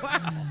 Cancer?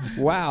 Wow.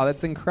 Wow,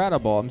 that's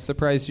incredible. I'm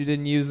surprised you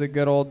didn't use a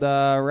good old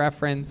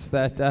reference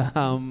that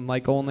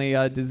like only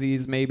a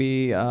disease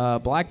maybe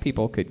black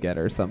people could get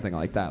or something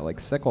like that, like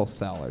sickle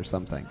cell or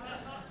something.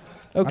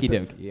 Okie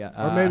dokie. Yeah.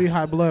 Or maybe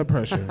high blood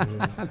pressure.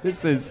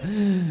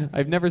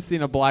 I've never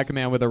seen a black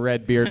man with a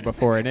red beard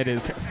before, and it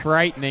is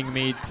frightening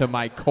me to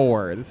my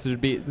core. This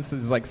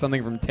is like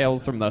something from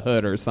Tales from the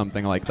Hood or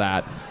something like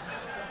that.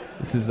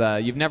 This is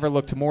you've never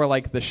looked more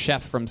like the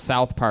chef from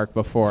South Park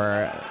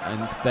before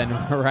than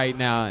right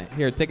now.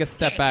 Here, take a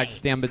step back,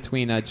 stand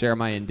between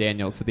Jeremiah and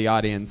Daniel so the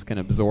audience can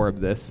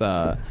absorb this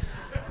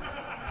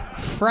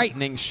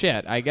frightening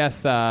shit. I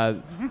guess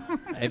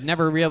I've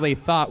never really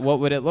thought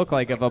what would it look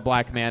like if a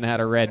black man had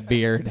a red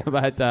beard,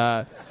 but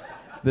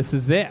this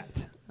is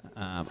it.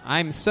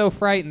 I'm so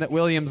frightened that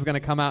William's going to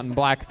come out in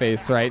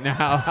blackface right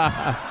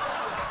now.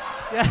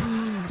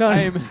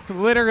 I'm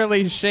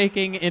literally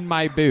shaking in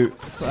my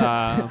boots.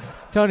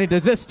 Tony,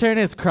 does this turn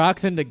his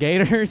Crocs into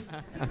gators?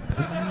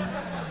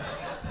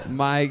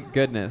 My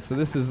goodness. So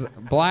this is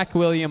Black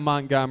William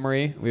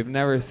Montgomery. We've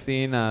never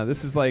seen...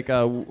 this is like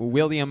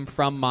William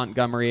from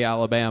Montgomery,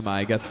 Alabama,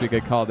 I guess we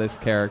could call this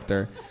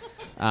character.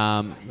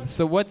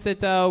 So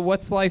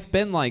what's life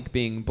been like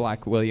being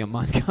Black William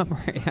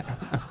Montgomery? I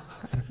don't know.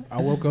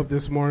 I woke up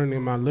this morning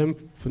and my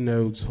lymph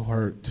nodes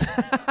hurt.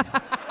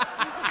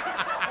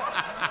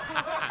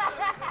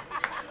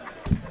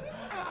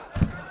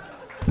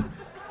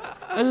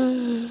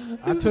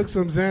 I took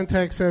some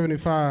Zantac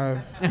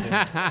 75.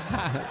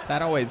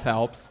 That always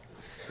helps.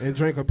 And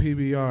drank a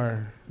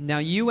PBR. Now,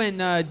 you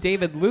and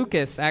David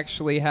Lucas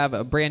actually have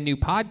a brand new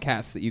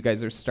podcast that you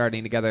guys are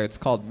starting together. It's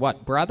called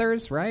what?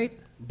 Brothers, right?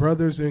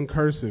 Brothers in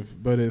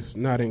cursive, but it's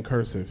not in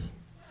cursive.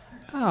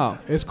 Oh.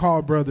 It's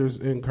called Brothers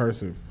in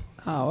Cursive.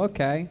 Oh,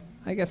 okay.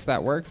 I guess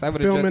that works. I would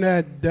filming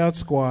at Death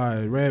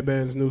Squad, Red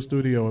Band's new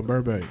studio in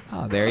Burbank.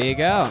 Oh, there you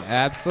go.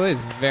 Absolutely.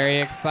 This is very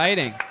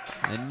exciting.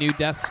 A new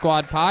Death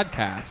Squad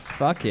podcast.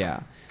 Fuck yeah.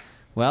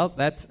 Well,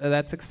 that's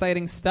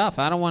exciting stuff.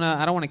 I don't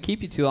want to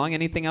keep you too long.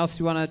 Anything else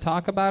you want to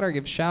talk about or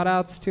give shout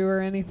outs to or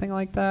anything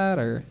like that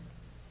or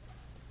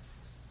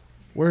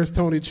Where's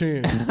Tony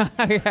Chin?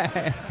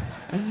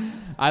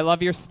 I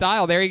love your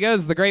style. There he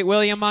goes, the great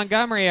William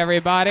Montgomery,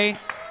 everybody.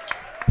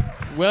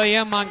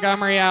 William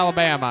Montgomery,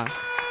 Alabama.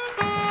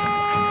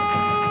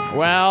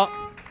 Well,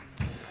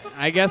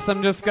 I guess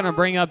I'm just going to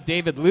bring up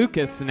David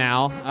Lucas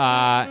now.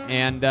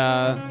 And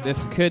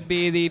this could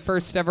be the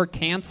first ever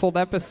canceled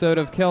episode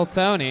of Kill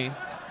Tony.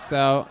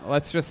 So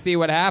let's just see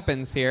what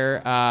happens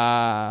here.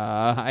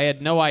 I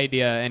had no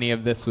idea any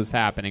of this was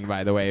happening,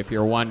 by the way, if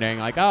you're wondering.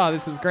 Like, oh,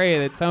 this is great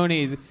that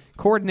Tony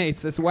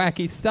coordinates this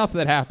wacky stuff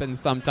that happens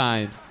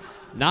sometimes.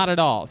 Not at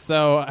all.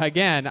 So,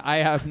 again, I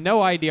have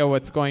no idea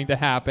what's going to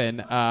happen.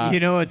 You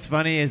know what's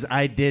funny is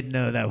I did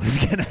know that was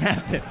going to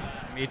happen.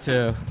 Me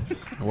too.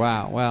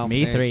 Wow. Well,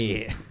 Me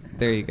three.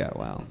 There you go.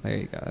 Well, there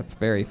you go. That's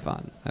very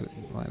fun.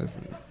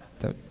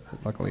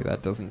 Luckily,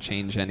 that doesn't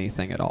change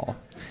anything at all.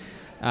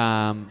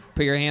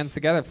 Put your hands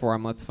together for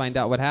him. Let's find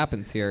out what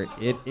happens here.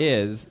 It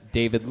is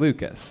David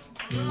Lucas.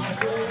 Oh,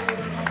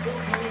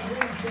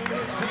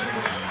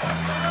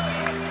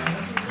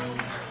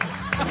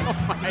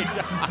 my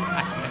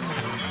God.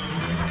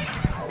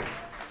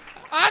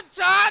 I'm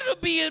tired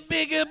of being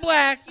big and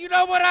black. You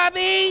know what I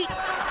mean?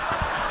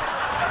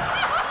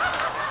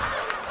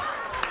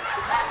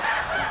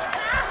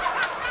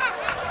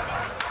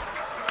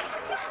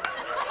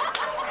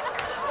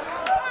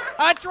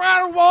 I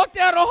try to walk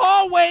down the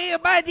hallway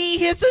and my knee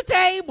hits a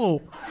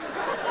table.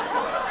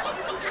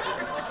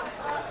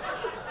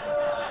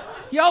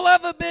 Y'all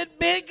ever been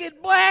big and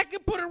black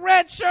and put a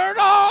red shirt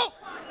on?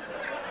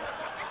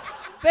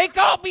 They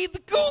call me the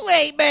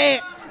Kool-Aid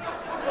Man.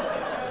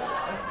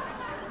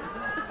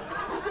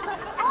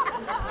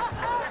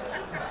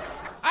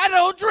 I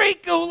don't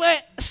drink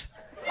Kool-Aid.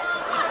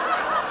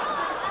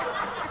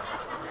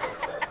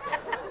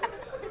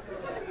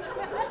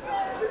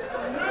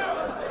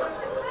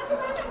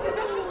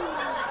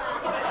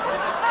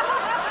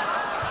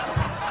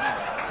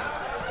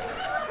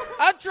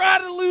 I'm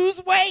trying to lose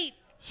weight.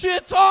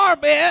 Shit's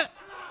hard, man.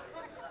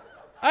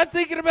 I'm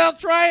thinking about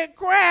trying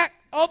crack.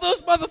 All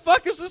those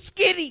motherfuckers are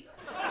skinny.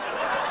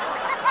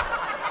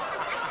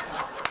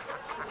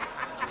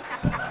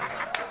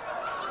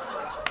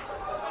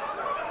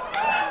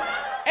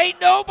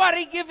 Ain't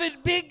nobody giving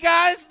big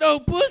guys no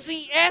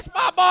pussy. Ask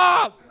my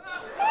mom.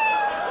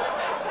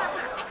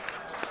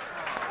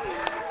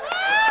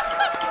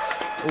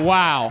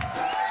 Wow.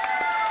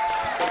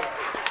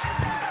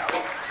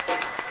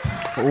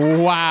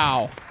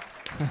 Wow.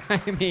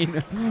 I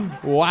mean,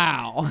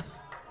 wow.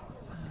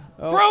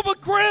 Grover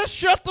Chris,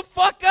 shut the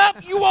fuck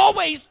up. You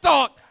always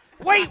talk.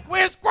 Wait,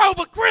 where's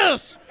Grover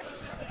Chris?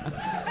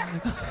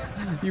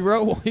 He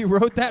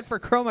wrote that for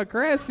Chroma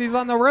Chris. He's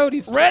on the road.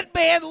 Red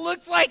Man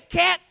looks like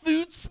cat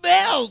food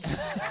smells.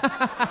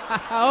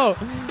 Oh,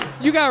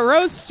 you got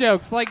roast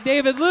jokes like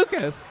David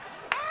Lucas.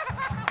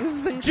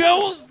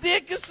 Joel's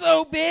dick is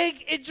so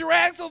big it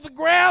drags on the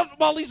ground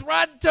while he's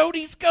riding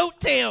Tony's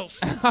coattails.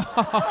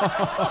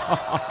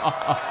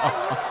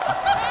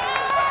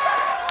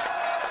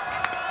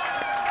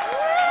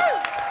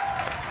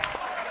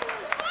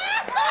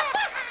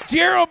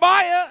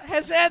 Jeremiah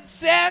has had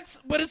sex,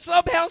 but is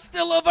somehow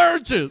still a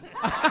virgin.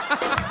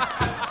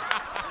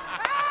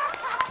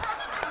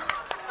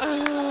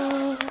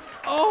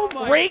 Oh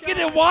my Reagan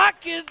God. and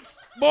Watkins,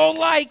 more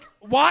like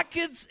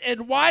Watkins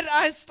and Why Did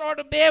I Start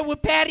a Band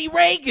with Patty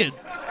Reagan?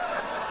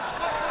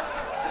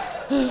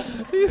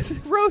 He's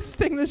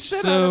roasting the shit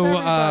out of So,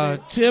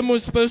 everybody. Tim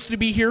was supposed to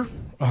be here.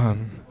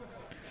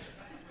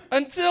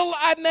 Until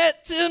I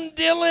met Tim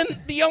Dillon,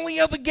 the only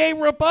other gay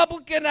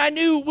Republican I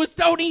knew was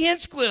Tony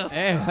Hinchcliffe.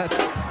 Hey,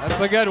 that's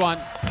a good one.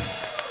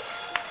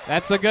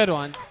 That's a good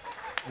one.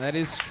 That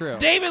is true.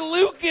 David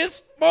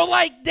Lucas, more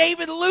like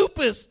David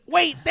Lupus.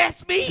 Wait,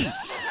 that's me.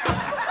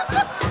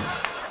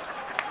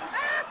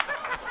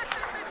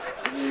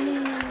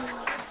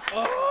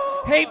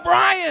 Hey,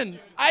 Brian,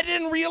 I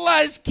didn't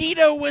realize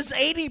keto was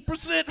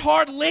 80%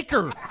 hard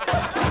liquor.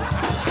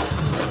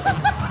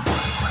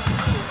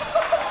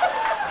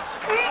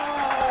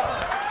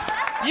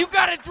 You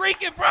got a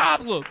drinking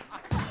problem.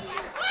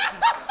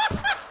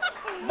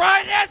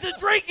 Brian has a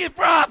drinking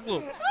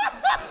problem.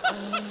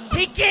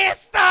 He can't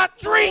stop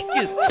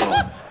drinking.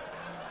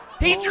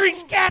 He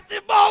drinks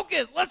Captain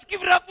Morgan. Let's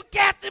give it up for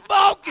Captain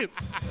Morgan.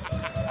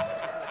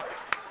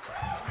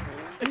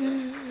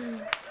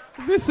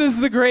 This is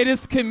the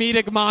greatest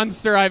comedic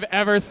monster I've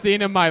ever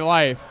seen in my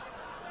life.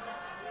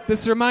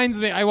 This reminds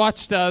me, I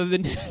watched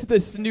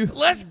this new...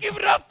 Let's give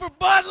it up for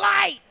Bud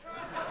Light.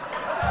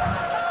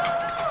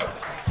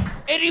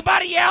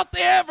 Anybody out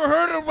there ever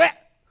heard of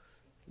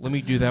Let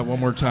me do that one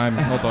more time.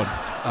 Hold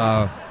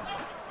on.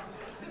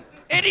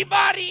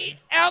 Anybody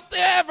out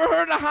there ever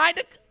heard of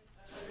Heineken?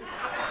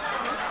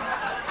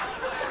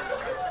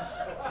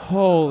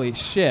 Holy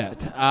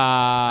shit.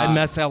 I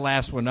messed that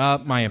last one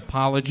up. My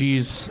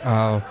apologies.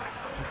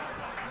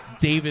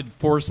 David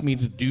forced me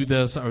to do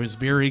this. I was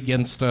very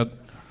against it.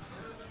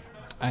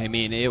 I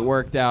mean, it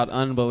worked out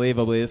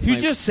unbelievably. You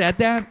just said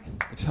that?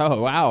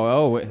 Oh, wow.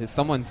 Oh, he's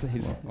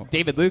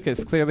David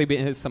Lucas clearly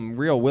has some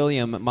real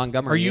William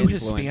Montgomery Are you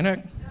influence.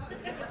 Hispanic?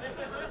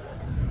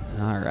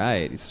 All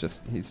right.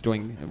 He's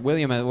doing...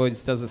 William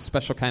always does a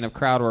special kind of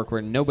crowd work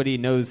where nobody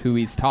knows who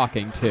he's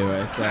talking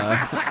to.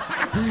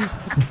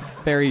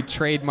 very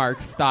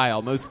trademark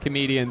style. Most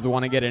comedians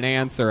want to get an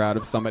answer out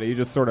of somebody who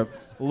just sort of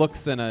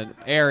looks in an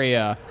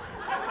area.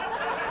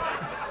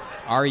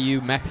 Are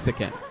you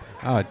Mexican?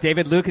 Oh,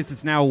 David Lucas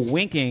is now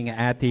winking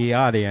at the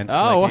audience.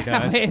 Oh, like he wow.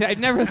 does. Wait, I've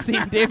never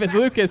seen David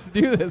Lucas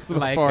do this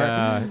before.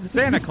 Like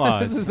Santa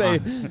Claus. This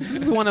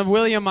is one of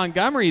William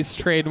Montgomery's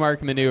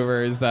trademark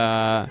maneuvers.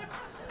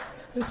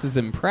 This is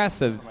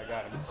impressive. Oh my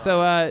God,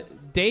 so,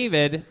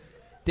 David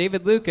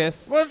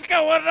Lucas. What's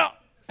going on?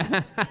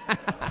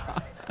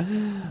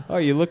 Oh,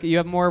 you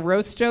have more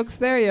roast jokes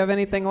there? You have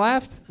anything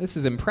left? This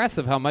is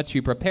impressive how much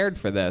you prepared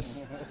for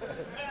this.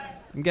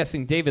 I'm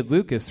guessing David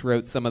Lucas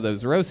wrote some of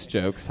those roast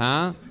jokes,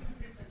 huh?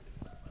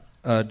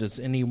 Does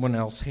anyone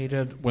else hate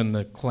it when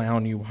the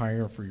clown you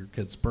hire for your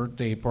kid's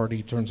birthday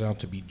party turns out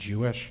to be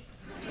Jewish?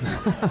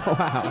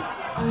 Wow.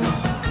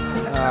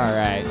 All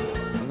right.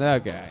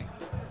 Okay.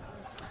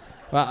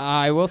 Well,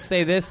 I will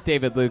say this,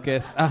 David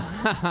Lucas.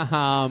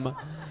 I'm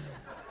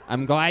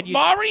glad you...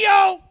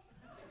 Mario!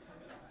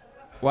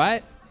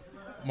 What?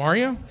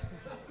 Mario?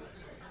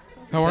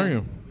 How are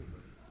you?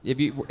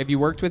 Have you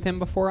worked with him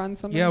before on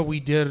something? Yeah, we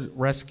did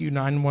Rescue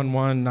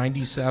 911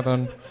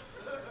 97.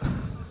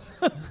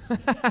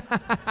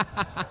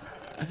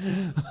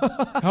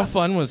 How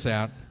fun was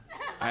that?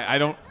 I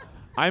don't.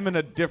 I'm in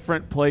a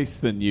different place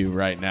than you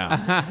right now.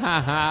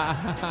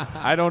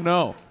 I don't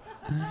know.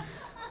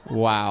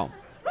 Wow.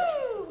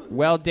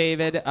 Well,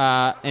 David,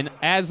 and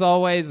as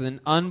always, an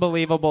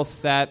unbelievable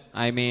set.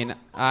 I mean,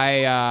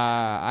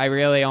 I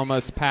really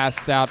almost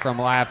passed out from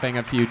laughing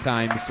a few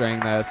times during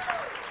this.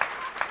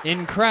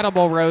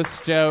 Incredible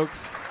roast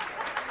jokes.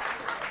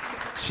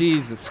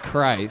 Jesus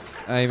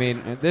Christ. I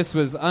mean, this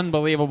was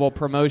unbelievable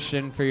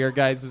promotion for your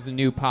guys'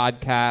 new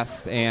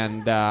podcast,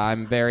 and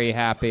I'm very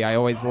happy. I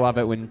always love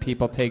it when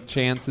people take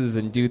chances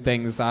and do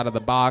things out of the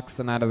box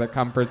and out of the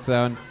comfort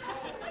zone.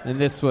 And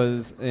this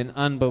was an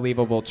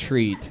unbelievable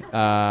treat.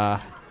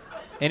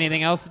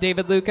 Anything else,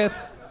 David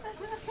Lucas?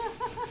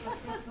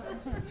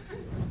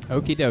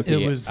 Okie dokie.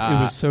 It was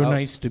so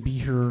nice to be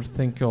here.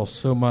 Thank y'all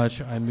so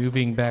much. I'm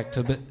moving back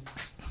to the...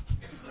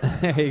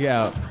 There you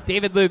go.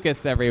 David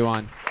Lucas,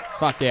 everyone.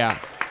 Fuck yeah.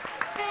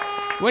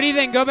 What do you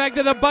think? Go back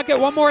to the bucket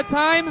one more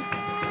time? All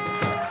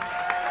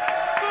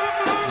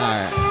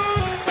right.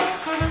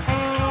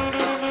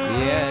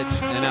 The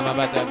edge, and I'm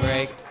about to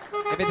break.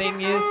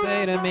 Everything you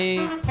say to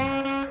me,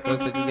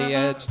 closer to the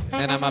edge,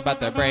 and I'm about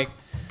to break.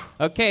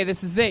 Okay,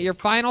 this is it. Your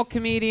final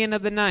comedian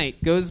of the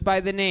night goes by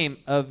the name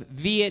of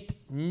Viet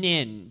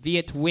Ninh.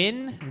 Viet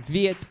Nguyen?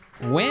 Viet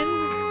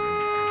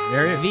Nguyen?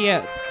 There it is.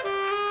 Viet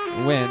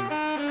Nguyen.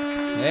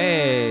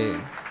 Hey.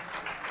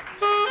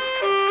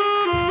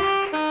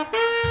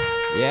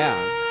 Yeah.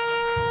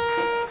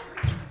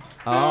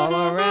 All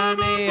around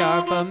me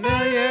are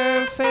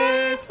familiar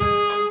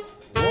faces,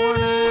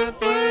 worn out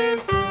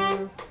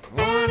places,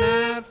 worn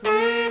out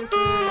faces.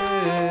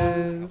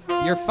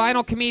 Your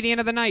final comedian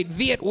of the night,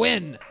 Viet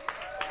Nguyen.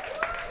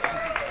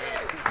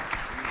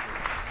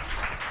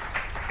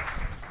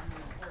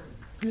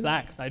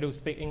 Relax, I do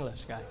speak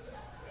English, guys.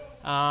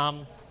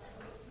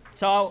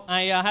 So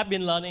I have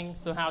been learning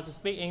how to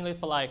speak English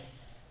for like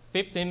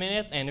 15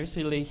 minutes, and it's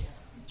really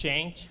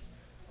changed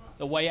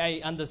the way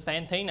I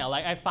understand things now.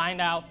 Like I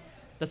find out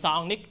the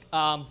song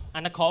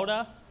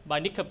Anaconda by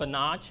Nicki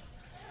Minaj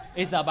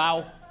is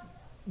about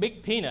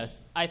big penis.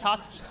 I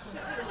thought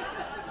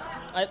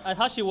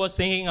she was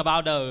singing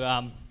about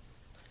the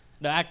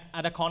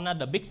anaconda,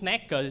 the big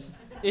snake, because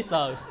it's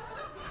a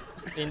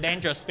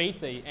endangered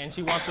species, and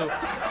she wants to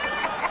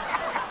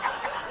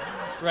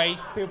raise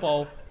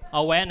people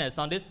awareness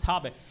on this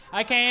topic.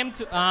 I came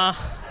to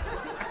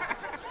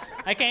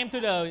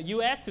the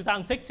U.S.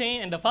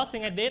 2016, and the first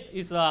thing I did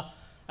is I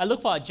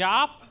looked for a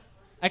job,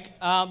 but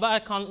I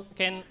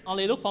can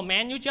only look for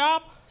manual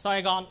job. So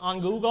I got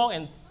on Google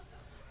and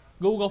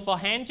Google for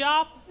hand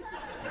job.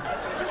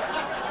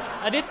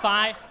 I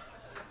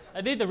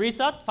did the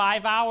research,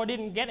 5 hours,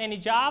 didn't get any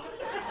job.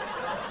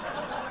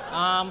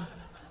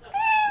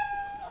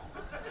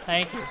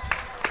 Thank you.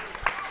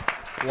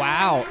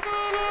 Wow.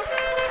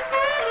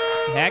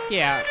 Heck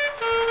yeah.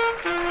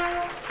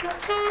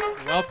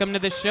 Welcome to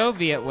the show,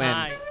 Viet Nguyen.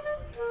 Hi.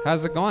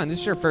 How's it going? This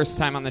is your first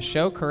time on the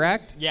show,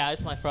 correct? Yeah,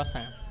 it's my first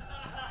time.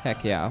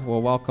 Heck yeah.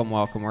 Well, welcome.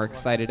 We're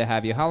excited to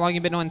have you. How long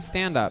you been doing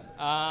stand-up?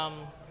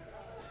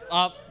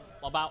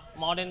 About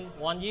more than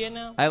 1 year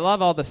now. I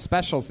love all the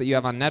specials that you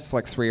have on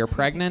Netflix where you're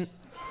pregnant.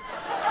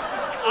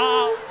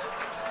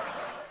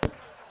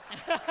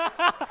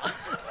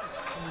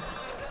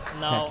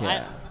 No, Heck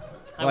yeah.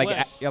 I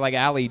wish. You're like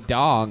Ali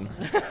Dong.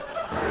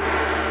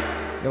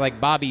 You're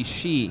like Bobby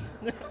Shee.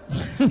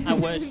 I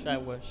wish.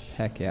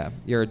 Heck yeah.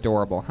 You're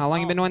adorable. How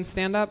long you been doing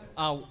stand-up?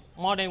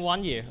 More than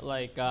 1 year.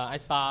 Like, I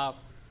started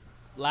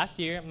last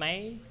year,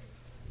 May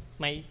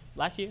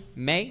last year.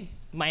 May?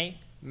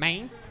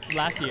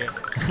 Last year.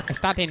 I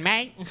started in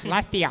May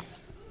last year.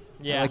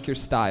 Yeah. I like your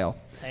style.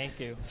 Thank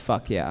you.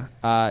 Fuck yeah.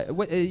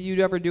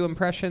 You ever do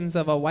impressions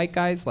of white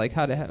guys? Like,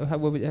 how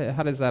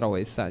does that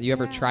always sound? You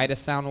ever try to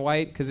sound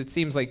white? Because it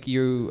seems like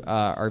you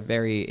are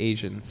very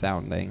Asian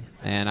sounding,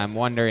 and I'm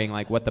wondering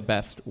like what the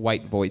best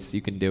white voice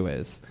you can do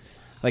is.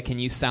 Like, can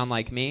you sound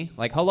like me?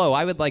 Like, hello,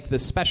 I would like the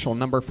special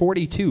number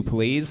 42,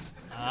 please.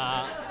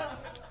 I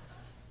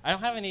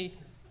don't have any.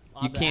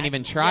 You can't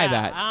even try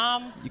that.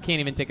 You can't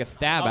even take a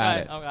stab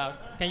at it. Okay.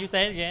 Can you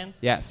say it again?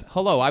 Yes.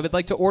 Hello, I would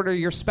like to order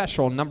your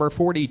special number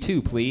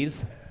 42,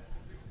 please.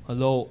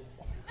 Hello.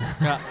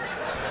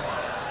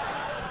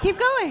 Keep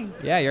going.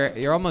 Yeah,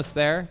 you're almost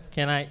there.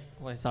 Can I?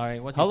 Wait, sorry.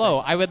 What? Hello,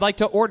 I would like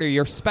to order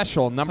your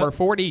special number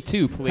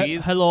 42,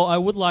 please. Hello, I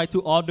would like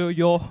to order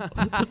your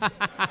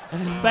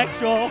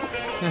special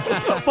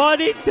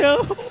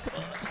 42.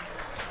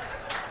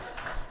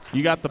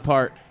 You got the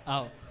part.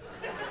 Oh.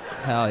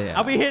 Hell yeah.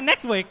 I'll be here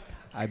next week.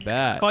 I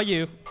bet. For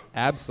you.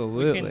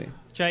 Absolutely. We can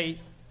trade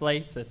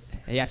places.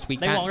 Yes, we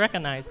They can. won't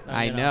recognize.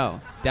 I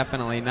know.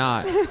 Definitely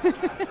not.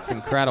 It's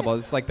incredible.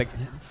 This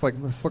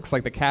looks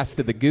like the cast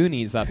of the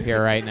Goonies up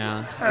here right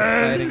now. It's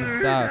exciting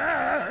stuff.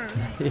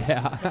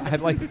 Yeah,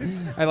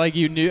 I like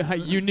you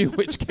knew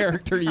which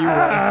character you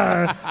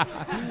were.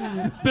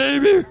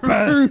 Baby.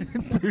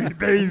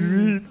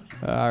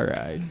 All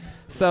right.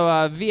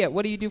 So, Viet,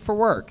 what do you do for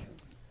work?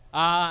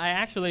 I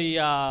actually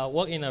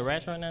work in a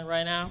restaurant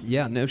right now.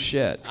 Yeah, no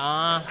shit.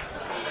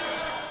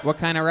 What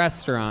kind of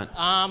restaurant?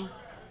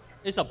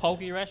 It's a poke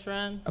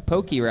restaurant. A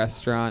poke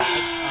restaurant.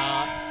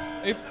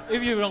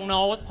 If you don't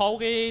know what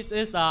poke is,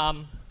 it's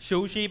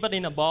sushi but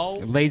in a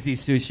bowl. Lazy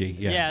sushi.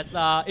 Yeah. Yes,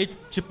 it's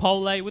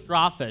Chipotle with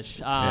raw fish.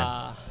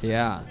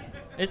 Yeah.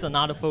 It's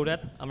another food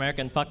that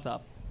American fucked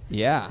up.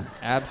 Yeah,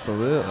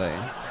 absolutely.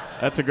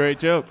 That's a great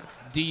joke.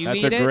 Do you That's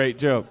eat it? That's a great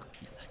joke.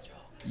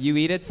 You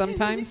eat it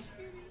sometimes?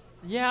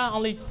 Yeah,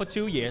 only for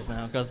 2 years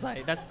now, because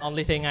that's the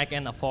only thing I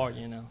can afford,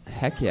 you know.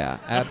 Heck yeah,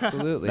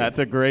 absolutely. That's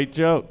a great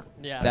joke.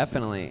 Yeah.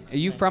 Definitely. Are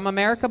you from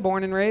America,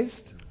 born and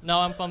raised?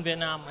 No, I'm from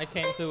Vietnam. I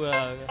came to...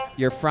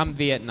 You're from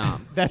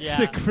Vietnam. That's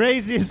the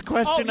craziest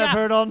question I've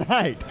heard all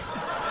night.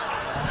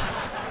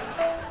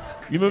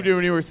 You moved here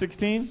when you were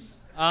 16?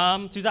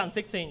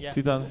 2016, yeah.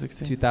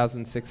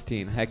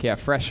 2016. Heck yeah,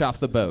 fresh off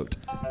the boat.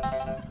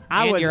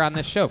 You're on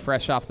this show,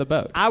 fresh off the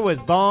boat. I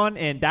was born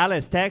in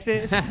Dallas,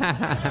 Texas.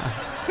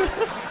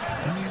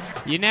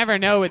 You never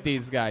know with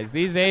these guys.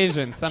 These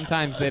Asians,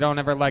 sometimes they don't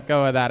ever let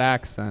go of that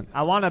accent.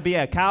 I want to be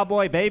a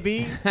cowboy,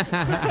 baby.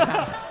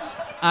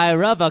 I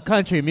love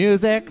country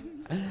music.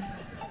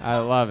 I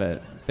love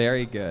it.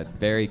 Very good.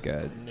 Very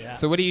good. Yeah.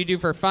 So what do you do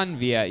for fun,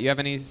 Viet? You have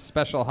any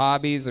special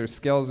hobbies or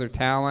skills or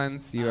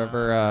talents? You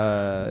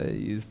ever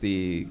use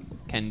the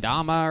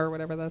kendama or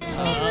whatever that's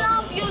called?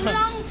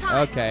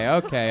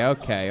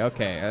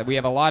 Okay. We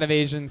have a lot of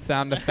Asian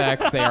sound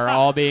effects. They are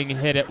all being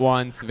hit at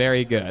once.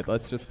 Very good.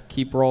 Let's just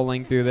keep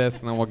rolling through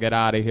this, and then we'll get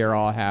out of here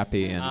all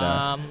happy. And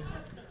I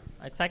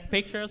take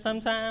pictures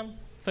sometimes,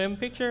 film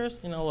pictures,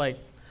 you know, like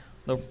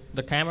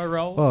the camera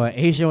rolls. Oh, an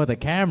Asian with a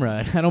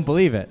camera. I don't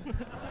believe it.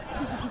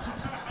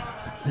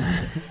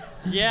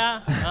 Yeah,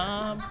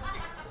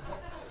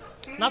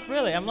 not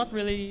really. I'm not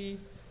really.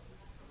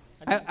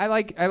 I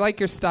like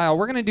your style.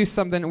 We're gonna do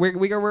something.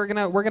 We're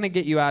gonna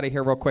get you out of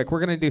here real quick.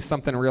 We're gonna do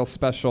something real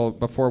special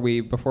before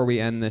we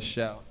end this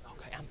show.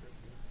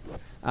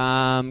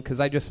 Because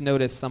I just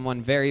noticed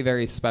someone very,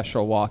 very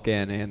special walk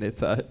in, and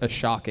it's a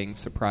shocking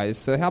surprise.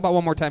 So how about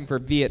one more time for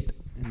Viet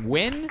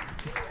Nguyen?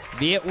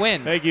 Viet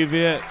Nguyen. Thank you,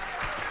 Viet.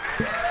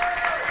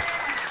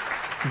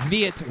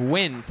 Viet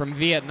Nguyen from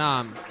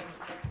Vietnam.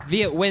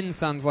 Viet Nguyen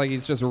sounds like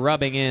he's just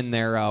rubbing in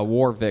their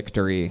war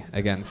victory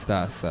against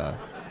us.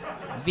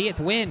 Viet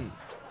Nguyen,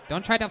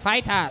 don't try to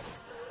fight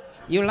us.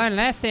 You learn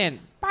lesson.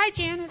 Bye,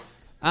 Janice.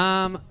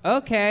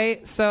 Okay,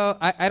 so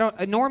I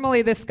don't...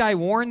 Normally this guy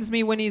warns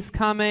me when he's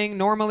coming.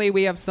 Normally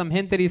we have some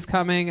hint that he's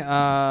coming.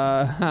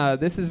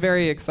 This is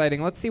very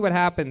exciting. Let's see what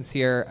happens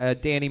here.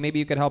 Danny, maybe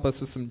you could help us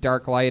with some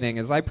dark lighting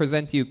as I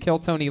present to you Kill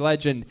Tony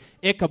legend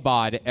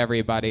Ichabod,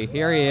 everybody.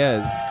 Here he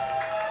is.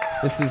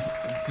 This is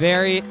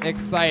very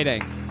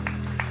exciting.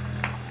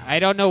 I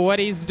don't know what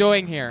he's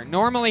doing here.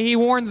 Normally he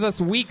warns us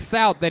weeks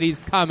out that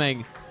he's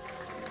coming.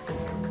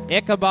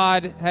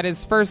 Ichabod had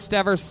his first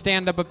ever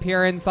stand-up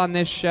appearance on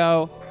this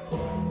show.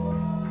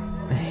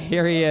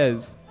 Here he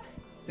is.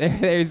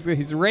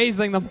 He's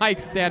raising the mic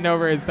stand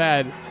over his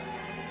head.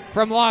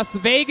 From Las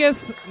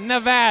Vegas,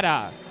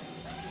 Nevada.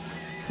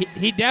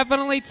 He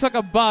definitely took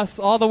a bus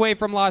all the way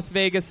from Las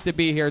Vegas to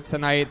be here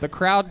tonight. The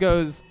crowd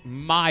goes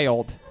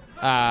mild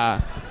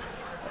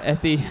at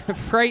the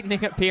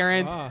frightening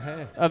appearance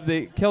of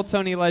the Kill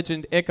Tony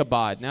legend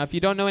Ichabod. Now, if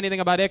you don't know anything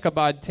about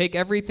Ichabod, take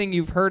everything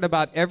you've heard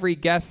about every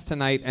guest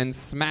tonight and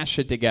smash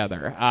it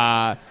together.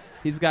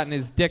 He's gotten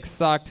his dick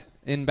sucked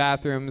in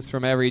bathrooms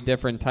from every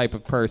different type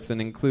of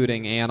person,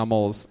 including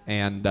animals.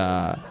 And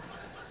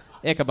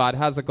Ichabod,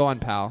 how's it going,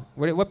 pal?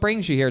 What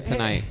brings you here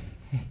tonight?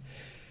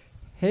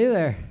 Hey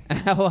there.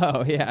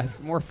 Hello. Yes,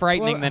 more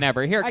frightening than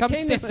ever. Here, come I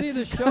came stand. to see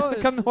the show.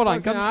 Come, hold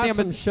on. Come stand.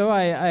 Awesome show.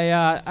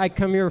 I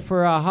come here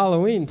for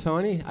Halloween,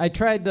 Tony. I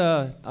tried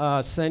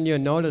to send you a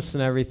notice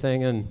and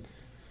everything, and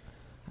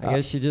I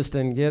guess you just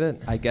didn't get it.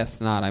 I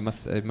guess not.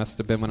 It must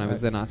have been when I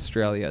was in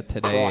Australia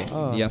today,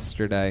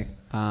 yesterday.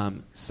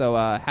 So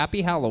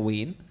happy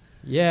Halloween.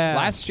 Yeah.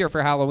 Last year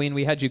for Halloween,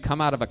 we had you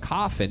come out of a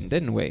coffin,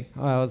 didn't we?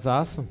 Oh, that was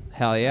awesome.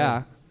 Hell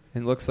yeah.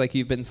 It looks like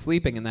you've been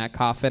sleeping in that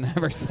coffin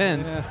ever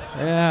since.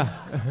 Yeah.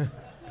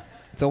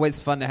 It's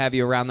always fun to have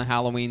you around the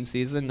Halloween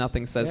season.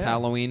 Nothing says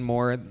Halloween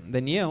more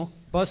than you.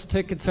 Bus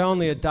tickets are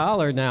only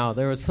 $1 now.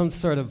 There was some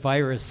sort of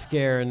virus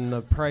scare, and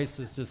the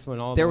prices just went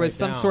all the way down. There was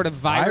some sort of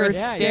virus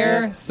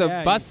scare,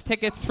 bus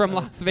tickets from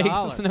Las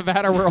Vegas,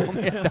 Nevada were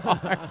only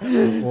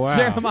 $1.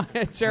 Wow.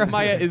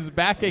 Jeremiah is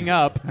backing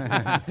up.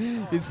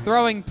 He's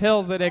throwing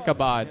pills at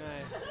Ichabod.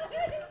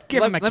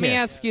 Give him a Let me kiss.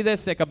 ask you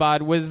this,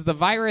 Ichabod. Was the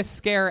virus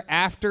scare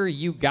after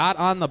you got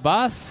on the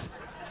bus?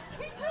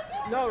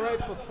 No, right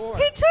before.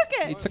 He took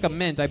it. He took a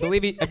mint. I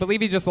believe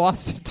he just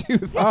lost a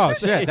tooth. Oh,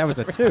 shit, that was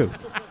a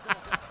tooth.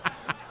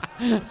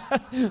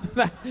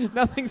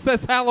 Nothing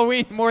says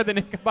Halloween more than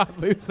Ichabod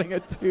losing a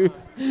tooth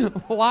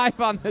live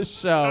on the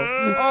show.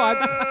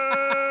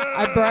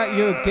 I brought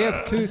you a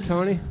gift too,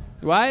 Tony.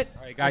 What?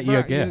 I got you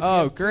a gift.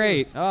 Oh,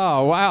 great.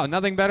 Oh, wow.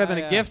 Nothing better than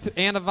a gift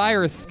and a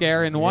virus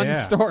scare in one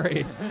Yeah.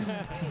 story.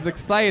 This is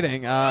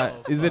exciting.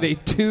 Is it a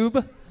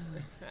tube?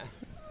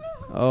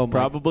 Oh, my.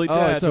 Probably Oh,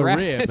 dead. it's,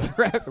 It's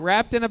a it's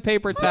wrapped in a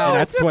paper towel.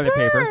 That's toilet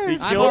paper.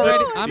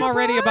 I'm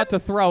already about to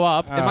throw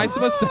up. Am I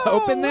supposed to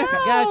open this?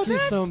 Got you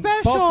some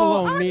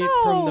buffalo meat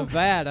from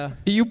Nevada.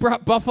 You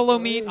brought buffalo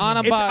meat on a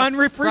It's bus from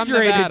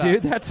unrefrigerated, Nevada.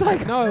 dude. That's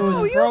like No, it was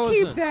Oh, you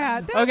frozen. keep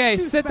that. That's Okay,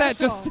 too sit that.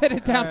 Just special. sit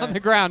it down on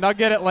the ground. I'll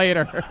get it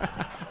later.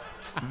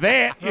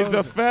 That is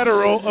a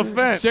federal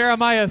offense.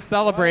 Jeremiah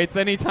celebrates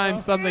anytime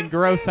something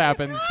gross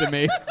happens to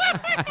me.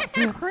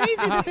 Crazy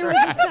that there was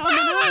a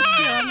salmonella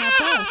scare on that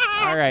bus.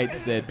 All right,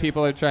 Sid.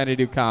 People are trying to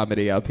do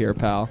comedy up here,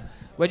 pal.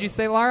 What'd you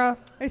say, Laura?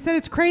 I said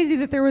it's crazy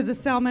that there was a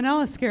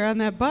salmonella scare on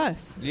that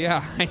bus.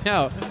 Yeah, I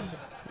know.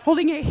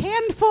 Holding a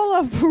handful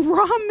of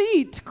raw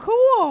meat.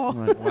 Cool.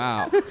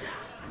 Wow.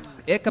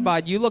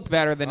 Ichabod, you look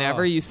better than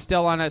ever. You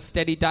still on a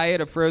steady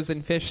diet of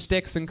frozen fish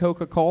sticks and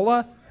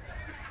Coca-Cola?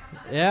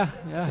 Yeah.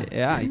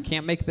 Yeah, you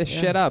can't make this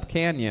shit up,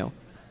 can you?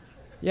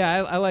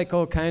 Yeah, I like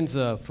all kinds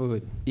of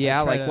food.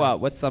 Yeah, I try like to- what?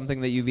 What's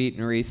something that you've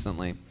eaten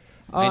recently?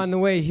 On the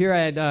way here, I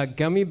had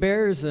gummy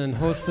bears and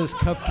Hostess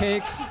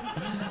cupcakes.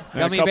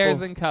 Gummy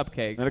bears and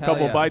cupcakes. And a Hell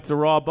couple yeah. bites of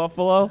raw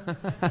buffalo.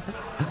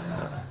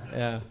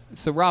 Yeah.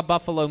 So raw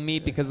buffalo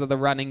meat because of the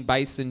running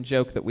bison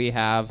joke that we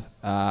have.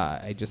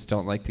 I just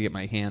don't like to get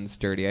my hands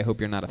dirty. I hope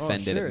you're not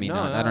offended sure. at me. No,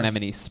 I don't have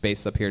any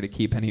space up here to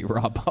keep any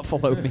raw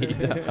buffalo meat.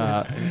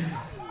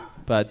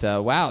 But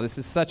wow, this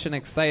is such an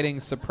exciting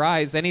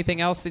surprise.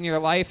 Anything else in your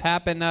life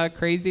happen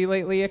crazy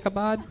lately,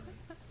 Ichabod?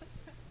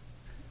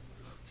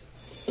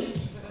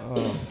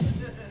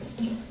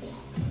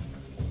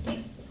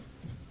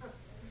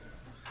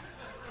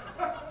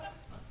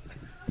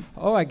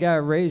 Oh, I got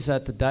a raise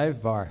at the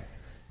dive bar.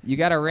 You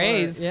got a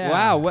raise? yeah.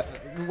 Wow.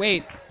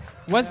 Wait.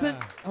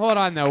 Wasn't hold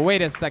on though.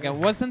 Wait a second.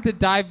 Wasn't the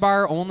dive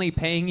bar only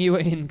paying you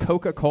in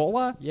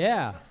Coca-Cola?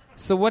 Yeah.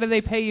 So what do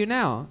they pay you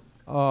now?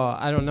 Oh,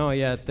 I don't know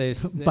yet. They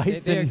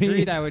Bison agreed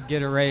meat. I would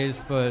get a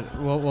raise, but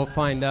we'll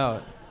find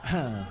out.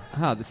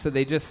 Oh, so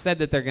they just said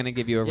that they're going to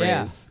give you a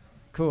Yeah. raise.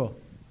 Cool.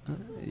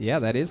 Yeah,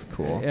 that is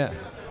cool. Yeah.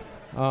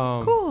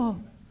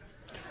 Cool.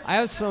 I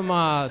have some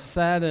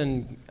sad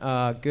and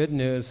good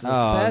news. The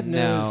Oh sad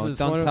no! news is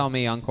Don't one of- tell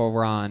me Uncle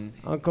Ron.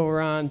 Uncle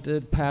Ron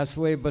did pass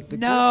away, but the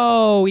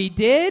No, he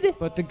did.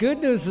 But the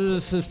good news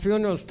is his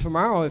funeral's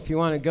tomorrow. If you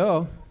want to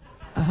go.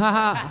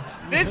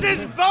 This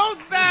is both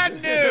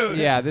bad news.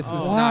 Yeah, this is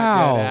not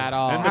Wow. good at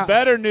all. And the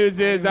better news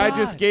is I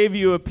just gave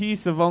you a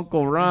piece of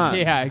Uncle Ron.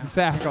 Yeah,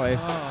 exactly.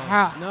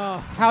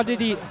 How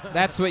did he?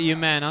 That's what you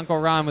meant. Uncle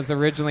Ron was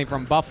originally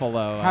from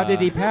Buffalo. How did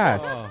he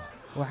pass?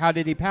 Well, how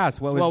did he pass?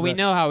 What was Well, we the-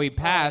 know how he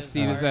passed.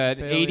 He was an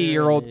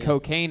 80-year-old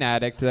cocaine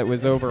addict that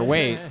was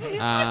overweight.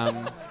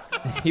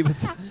 He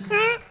was.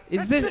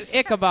 Is this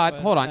Ichabod?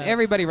 Hold on,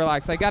 everybody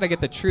relax. I got to get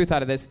the truth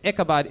out of this.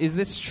 Ichabod, is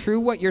this true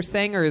what you're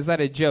saying, or is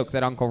that a joke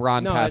that Uncle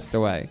Ron passed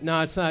away?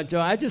 No, it's not Joe.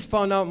 I just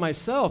found out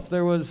myself.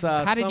 There was.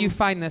 How did you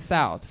find this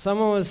out?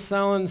 Someone was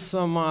selling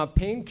some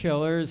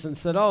painkillers and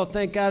said, "Oh,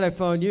 thank God I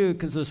found you,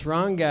 because this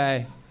Ron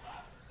guy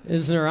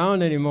isn't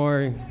around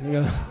anymore." You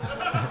know.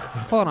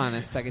 Hold on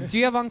a second. Do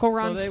you have Uncle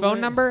Ron's they phone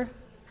went- number?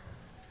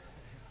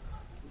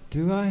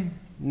 Do I?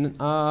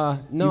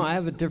 No, I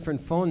have a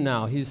different phone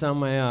now. He's on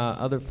my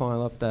other phone I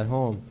left at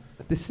home.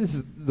 This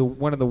is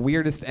one of the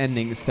weirdest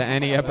endings to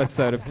any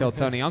episode of Kill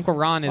Tony. Uncle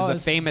Ron is Oh, a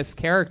it's- famous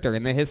character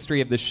in the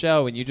history of the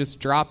show, and you just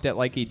dropped it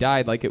like he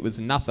died, like it was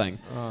nothing.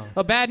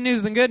 Well, bad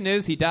news and good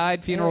news. He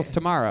died. Funeral's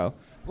tomorrow.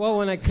 Well,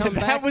 when I come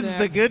back That was next,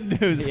 the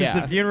good news. Yeah.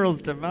 Was the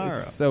funeral's tomorrow.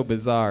 It's so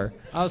bizarre.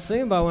 I was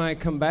thinking about when I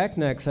come back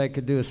next, I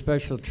could do a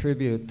special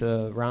tribute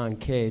to Ron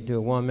K. Do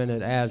a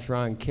 1-minute as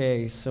Ron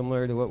K.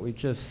 Similar to what we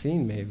just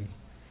seen, maybe.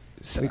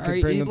 So We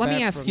could bring them let me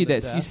back ask from you the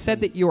this. You death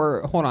said that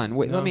you're. Hold on.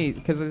 Wait, No. let me,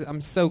 because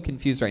I'm so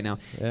confused right now.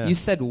 Yeah. You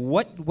said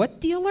what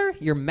dealer?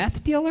 Your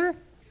meth dealer?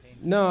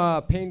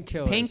 No,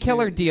 painkiller.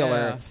 Painkiller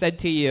dealer Yeah. said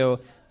to you,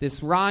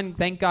 this Ron,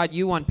 thank God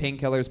you want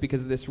painkillers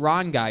because this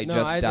Ron guy No,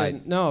 just I died.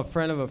 didn't. No, a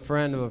friend of a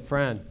friend of a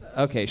friend.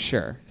 Okay,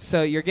 sure.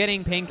 So you're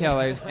getting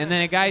painkillers, and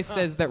then a guy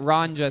says that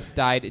Ron just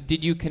died.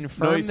 Did you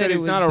confirm he that said it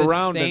he's was not the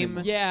around same?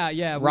 anymore.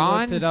 Yeah. We Ron?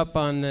 looked it up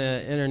on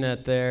the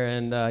internet there,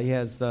 and he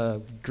has a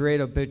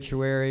great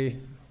obituary,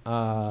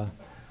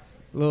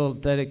 little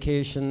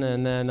dedication,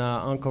 and then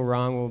Uncle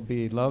Ron will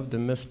be loved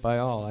and missed by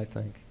all, I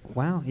think.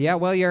 Wow. Yeah,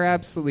 well, you're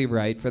absolutely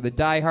right. For the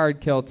diehard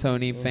Kill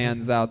Tony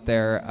fans out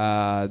there,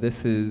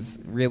 this is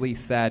really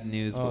sad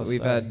news. Oh, But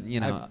we've sorry.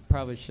 had, I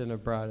probably shouldn't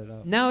have brought it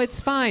up. No, it's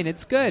fine.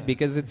 It's good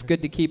because it's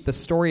good to keep the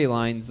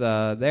storylines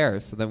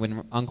there, so that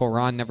when Uncle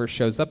Ron never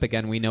shows up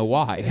again, we know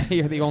why.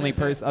 You're the only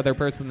other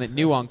person that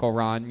knew Uncle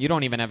Ron. You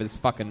don't even have his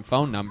fucking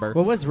phone number.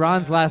 What was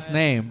Ron's last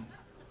name?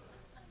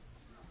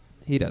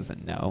 He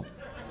doesn't know.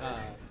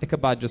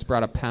 Ichabod just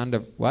brought a pound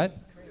of what?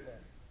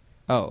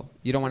 Oh,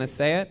 you don't want to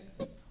say it?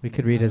 We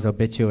could read his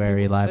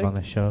obituary live on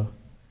the show.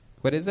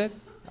 What is it?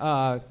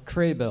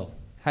 Craybill.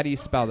 How do you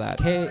spell that?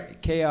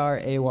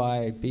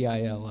 Kraybil.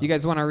 You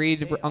guys want to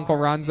read Uncle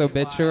Ron's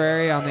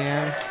obituary on the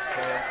air?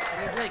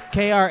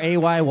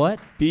 Kray what?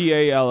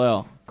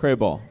 B-A-L-L.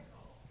 Krayball.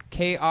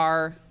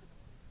 K-R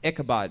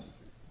Ichabod.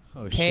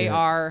 Oh, shit.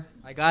 K-R.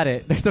 I got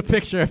it. There's a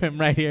picture of him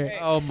right here.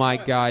 Oh, my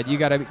God. You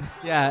got to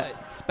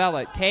spell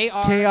it.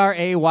 K-R.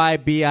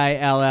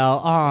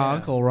 Kraybill. Oh,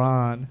 Uncle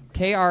Ron.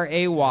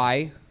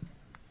 K-R-A-Y.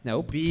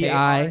 Nope.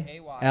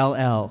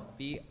 B-I-L-L.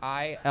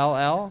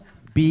 B-I-L-L?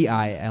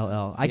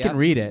 B-I-L-L. I can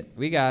read it.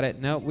 We got it.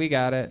 Nope, we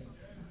got it.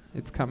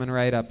 It's coming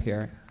right up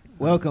here.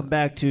 Welcome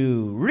back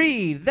to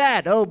Read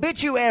That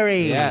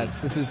Obituary.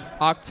 Yes, this is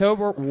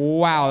October.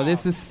 Wow,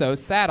 this is so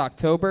sad.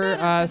 October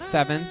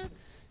 7th,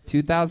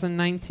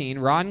 2019.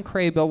 Ron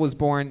Craybill was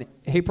born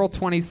April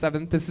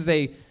 27th. This is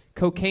a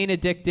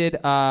cocaine-addicted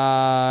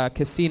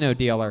casino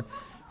dealer.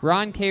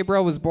 Ron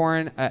Cabral was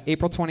born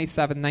April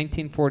 27,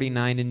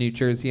 1949 in New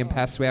Jersey and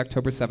passed away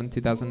October 7,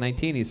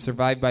 2019. He's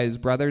survived by his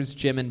brothers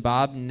Jim and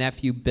Bob,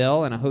 nephew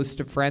Bill, and a host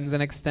of friends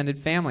and extended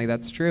family.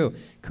 That's true.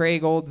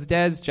 Craig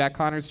Oldsdes, Jack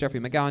Connors, Jeffrey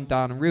McGowan,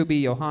 Don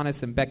Ruby,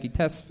 Johannes and Becky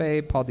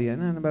Tesfaye, Paul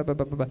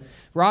Dian.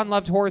 Ron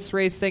loved horse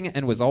racing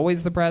and was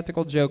always the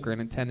practical joker and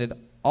attended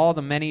all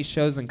the many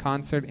shows and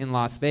concerts in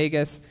Las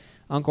Vegas.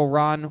 Uncle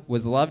Ron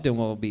was loved and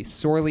will be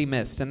sorely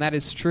missed, and that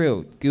is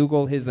true.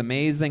 Google his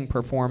amazing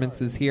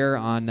performances here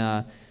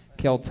on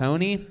Kill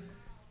Tony.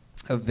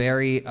 A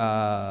very,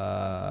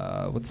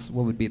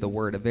 what would be the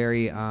word? A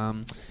very,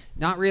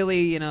 not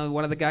really,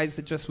 one of the guys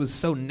that just was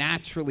so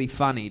naturally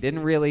funny.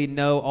 Didn't really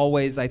know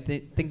always, I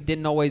think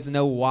didn't always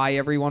know why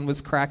everyone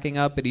was cracking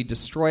up, but he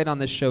destroyed on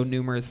the show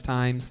numerous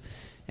times.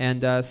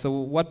 And so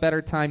what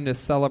better time to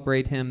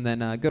celebrate him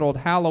than good old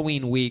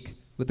Halloween week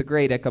with the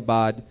great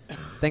Ichabod.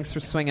 Thanks for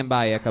swinging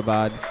by,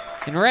 Ichabod.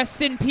 And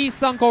rest in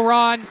peace, Uncle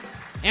Ron.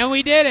 And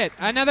we did it.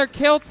 Another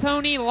Kill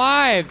Tony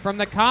live from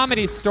the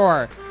Comedy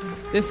Store.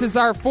 This is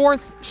our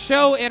 4th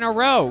show in a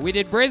row. We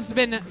did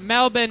Brisbane,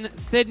 Melbourne,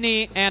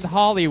 Sydney, and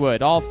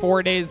Hollywood, all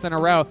 4 days in a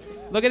row.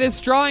 Look at this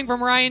drawing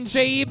from Ryan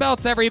J.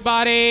 Ebelt,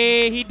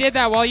 everybody. He did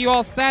that while you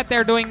all sat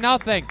there doing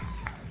nothing.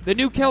 The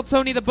new Kill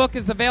Tony the book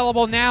is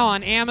available now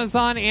on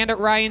Amazon and at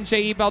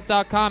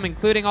RyanJEbelt.com,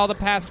 including all the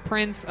past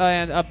prints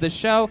of the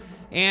show.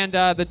 And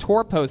the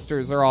tour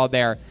posters are all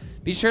there.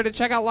 Be sure to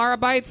check out Lara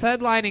Bites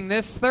headlining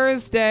this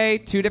Thursday.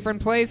 2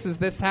 different places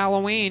this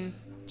Halloween.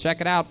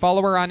 Check it out.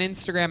 Follow her on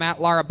Instagram at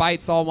Lara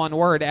Bites, all one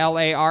word,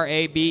 L-A-R-A-B-E-I-T-Z.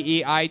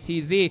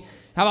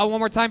 How about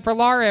one more time for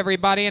Lara,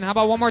 everybody? And how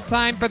about one more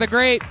time for the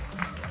great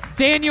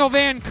Daniel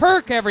Van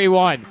Kirk,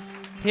 everyone?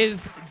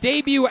 His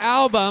debut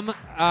album,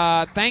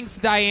 Thanks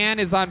Diane,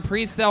 is on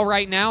pre-sale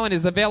right now and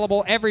is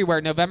available everywhere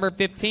November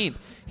 15th.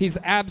 He's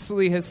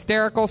absolutely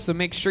hysterical, so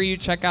make sure you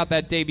check out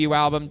that debut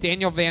album.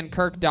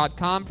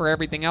 DanielVanKirk.com for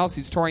everything else.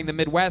 He's touring the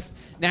Midwest,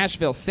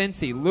 Nashville,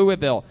 Cincy,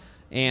 Louisville,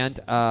 and,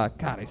 God,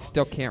 I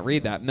still can't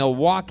read that,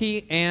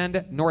 Milwaukee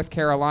and North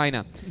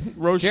Carolina.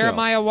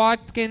 Jeremiah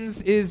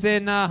Watkins is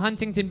in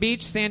Huntington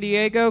Beach, San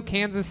Diego,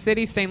 Kansas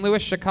City, St.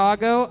 Louis,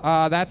 Chicago.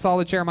 That's all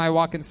at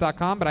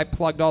JeremiahWatkins.com, but I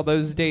plugged all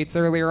those dates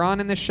earlier on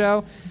in the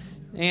show.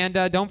 And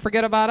don't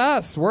forget about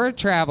us. We're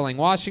traveling.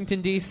 Washington,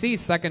 D.C.,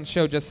 2nd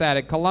show just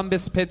added.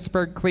 Columbus,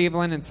 Pittsburgh,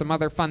 Cleveland, and some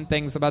other fun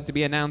things about to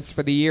be announced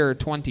for the year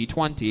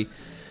 2020.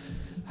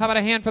 How about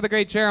a hand for the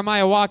great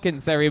Jeremiah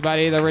Watkins,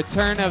 everybody? The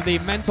return of the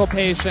Mental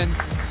Patients.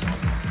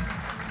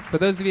 For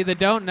those of you that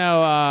don't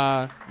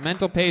know,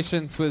 Mental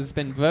Patients has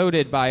been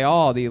voted by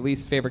all the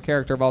least favorite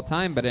character of all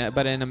time, but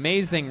an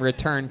amazing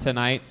return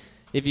tonight.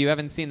 If you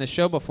haven't seen the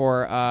show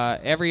before,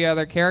 every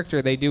other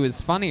character they do is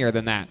funnier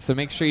than that. So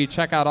make sure you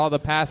check out all the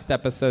past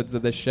episodes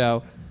of the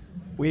show.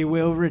 We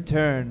will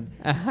return.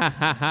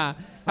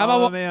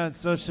 Follow me on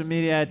social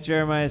media at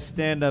Jeremiah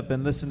Stand Up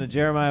and listen to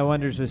Jeremiah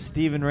Wonders with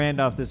Stephen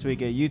Randolph this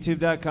week at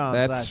youtube.com.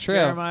 That's true.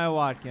 Jeremiah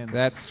Watkins.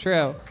 That's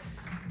true.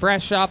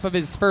 fresh off of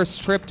his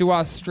first trip to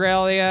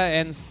Australia,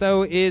 and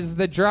so is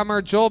the drummer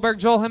Joelberg.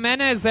 Joel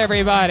Jimenez,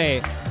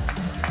 everybody.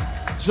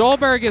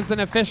 Joelberg is an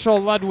official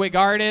Ludwig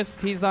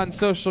artist. He's on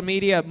social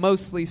media at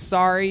Mostly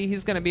Sorry.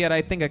 He's going to be at,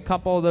 I think, a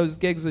couple of those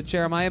gigs with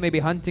Jeremiah, maybe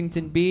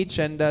Huntington Beach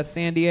and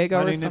San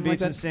Diego or something like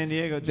that. and San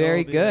Diego. Joel,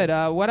 Very good.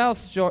 What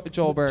else,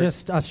 Joelberg?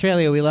 Just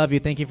Australia, we love you.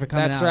 Thank you for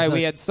coming That's out. right. It's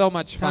We a had so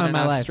much fun time in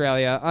of my life.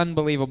 Australia.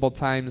 Unbelievable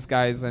times,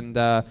 guys. And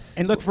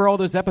look for all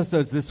those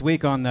episodes this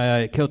week on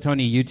the Kill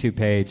Tony YouTube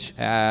page.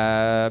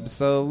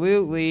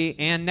 Absolutely.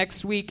 And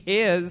next week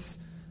is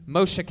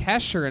Moshe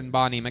Kesher and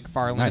Bonnie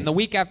McFarlane. Nice. And the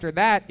week after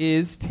that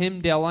is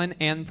Tim Dillon,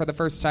 and for the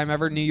first time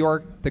ever, New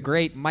York, the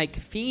great Mike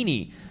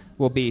Feeney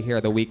will be here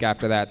the week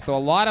after that. So a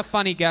lot of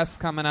funny guests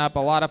coming up, a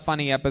lot of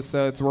funny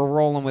episodes. We're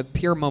rolling with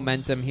pure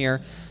momentum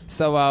here.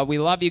 So we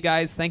love you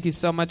guys. Thank you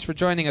so much for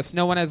joining us.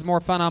 No one has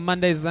more fun on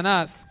Mondays than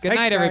us. Good Thanks,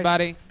 night, guys.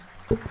 everybody.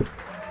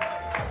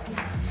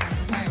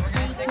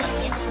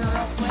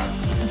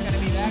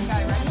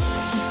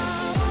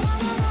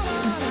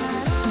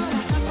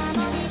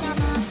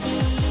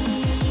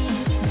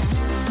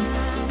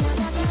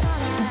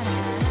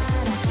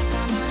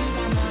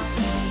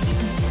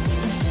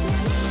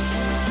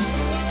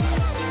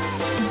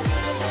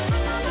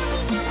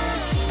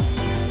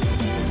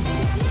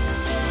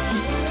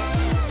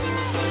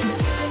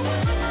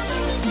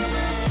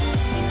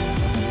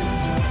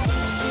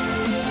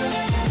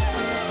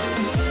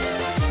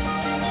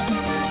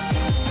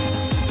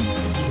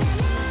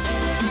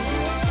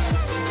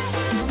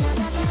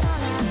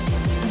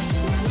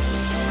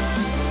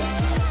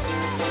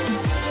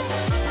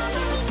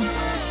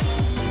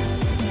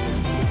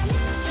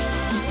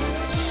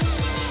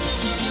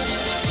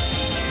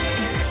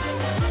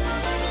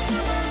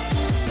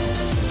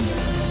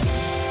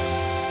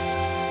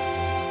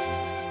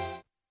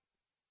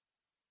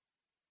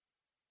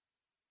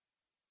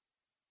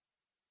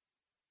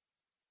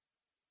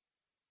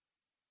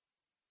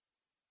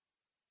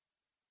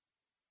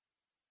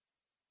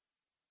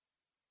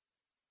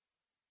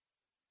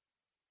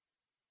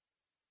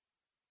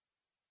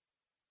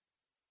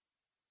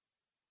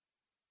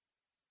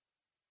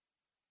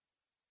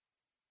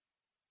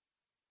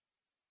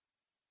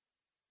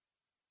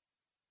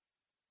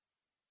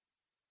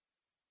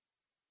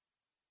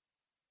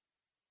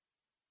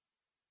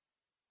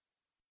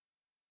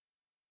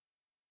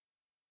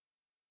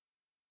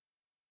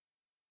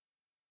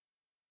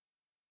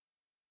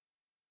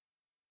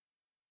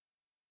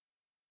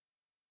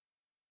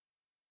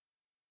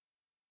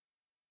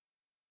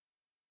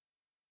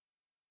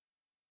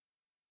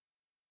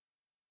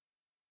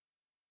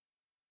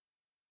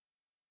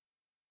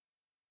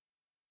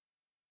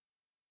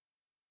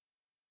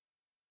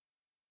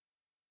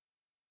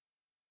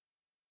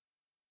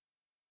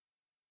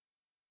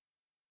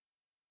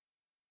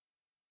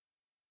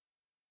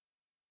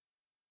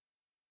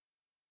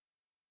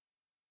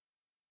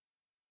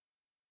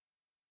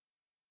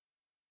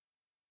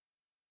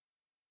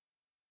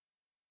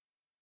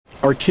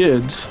 Our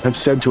kids have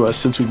said to us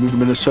since we moved to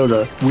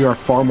Minnesota, we are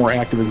far more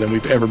active than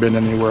we've ever been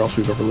anywhere else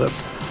we've ever lived.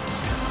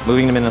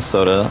 Moving to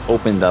Minnesota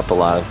opened up a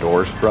lot of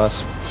doors for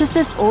us. Just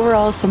this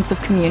overall sense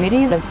of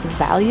community, of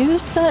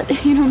values that,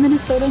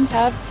 Minnesotans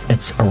have.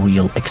 It's a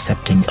real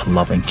accepting,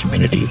 loving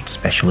community,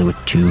 especially with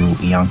 2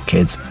 young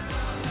kids.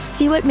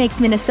 See what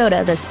makes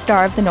Minnesota the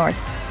star of the North.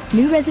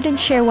 New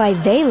residents share why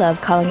they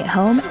love calling it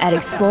home at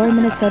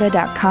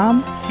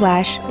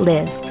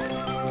exploreminnesota.com/live.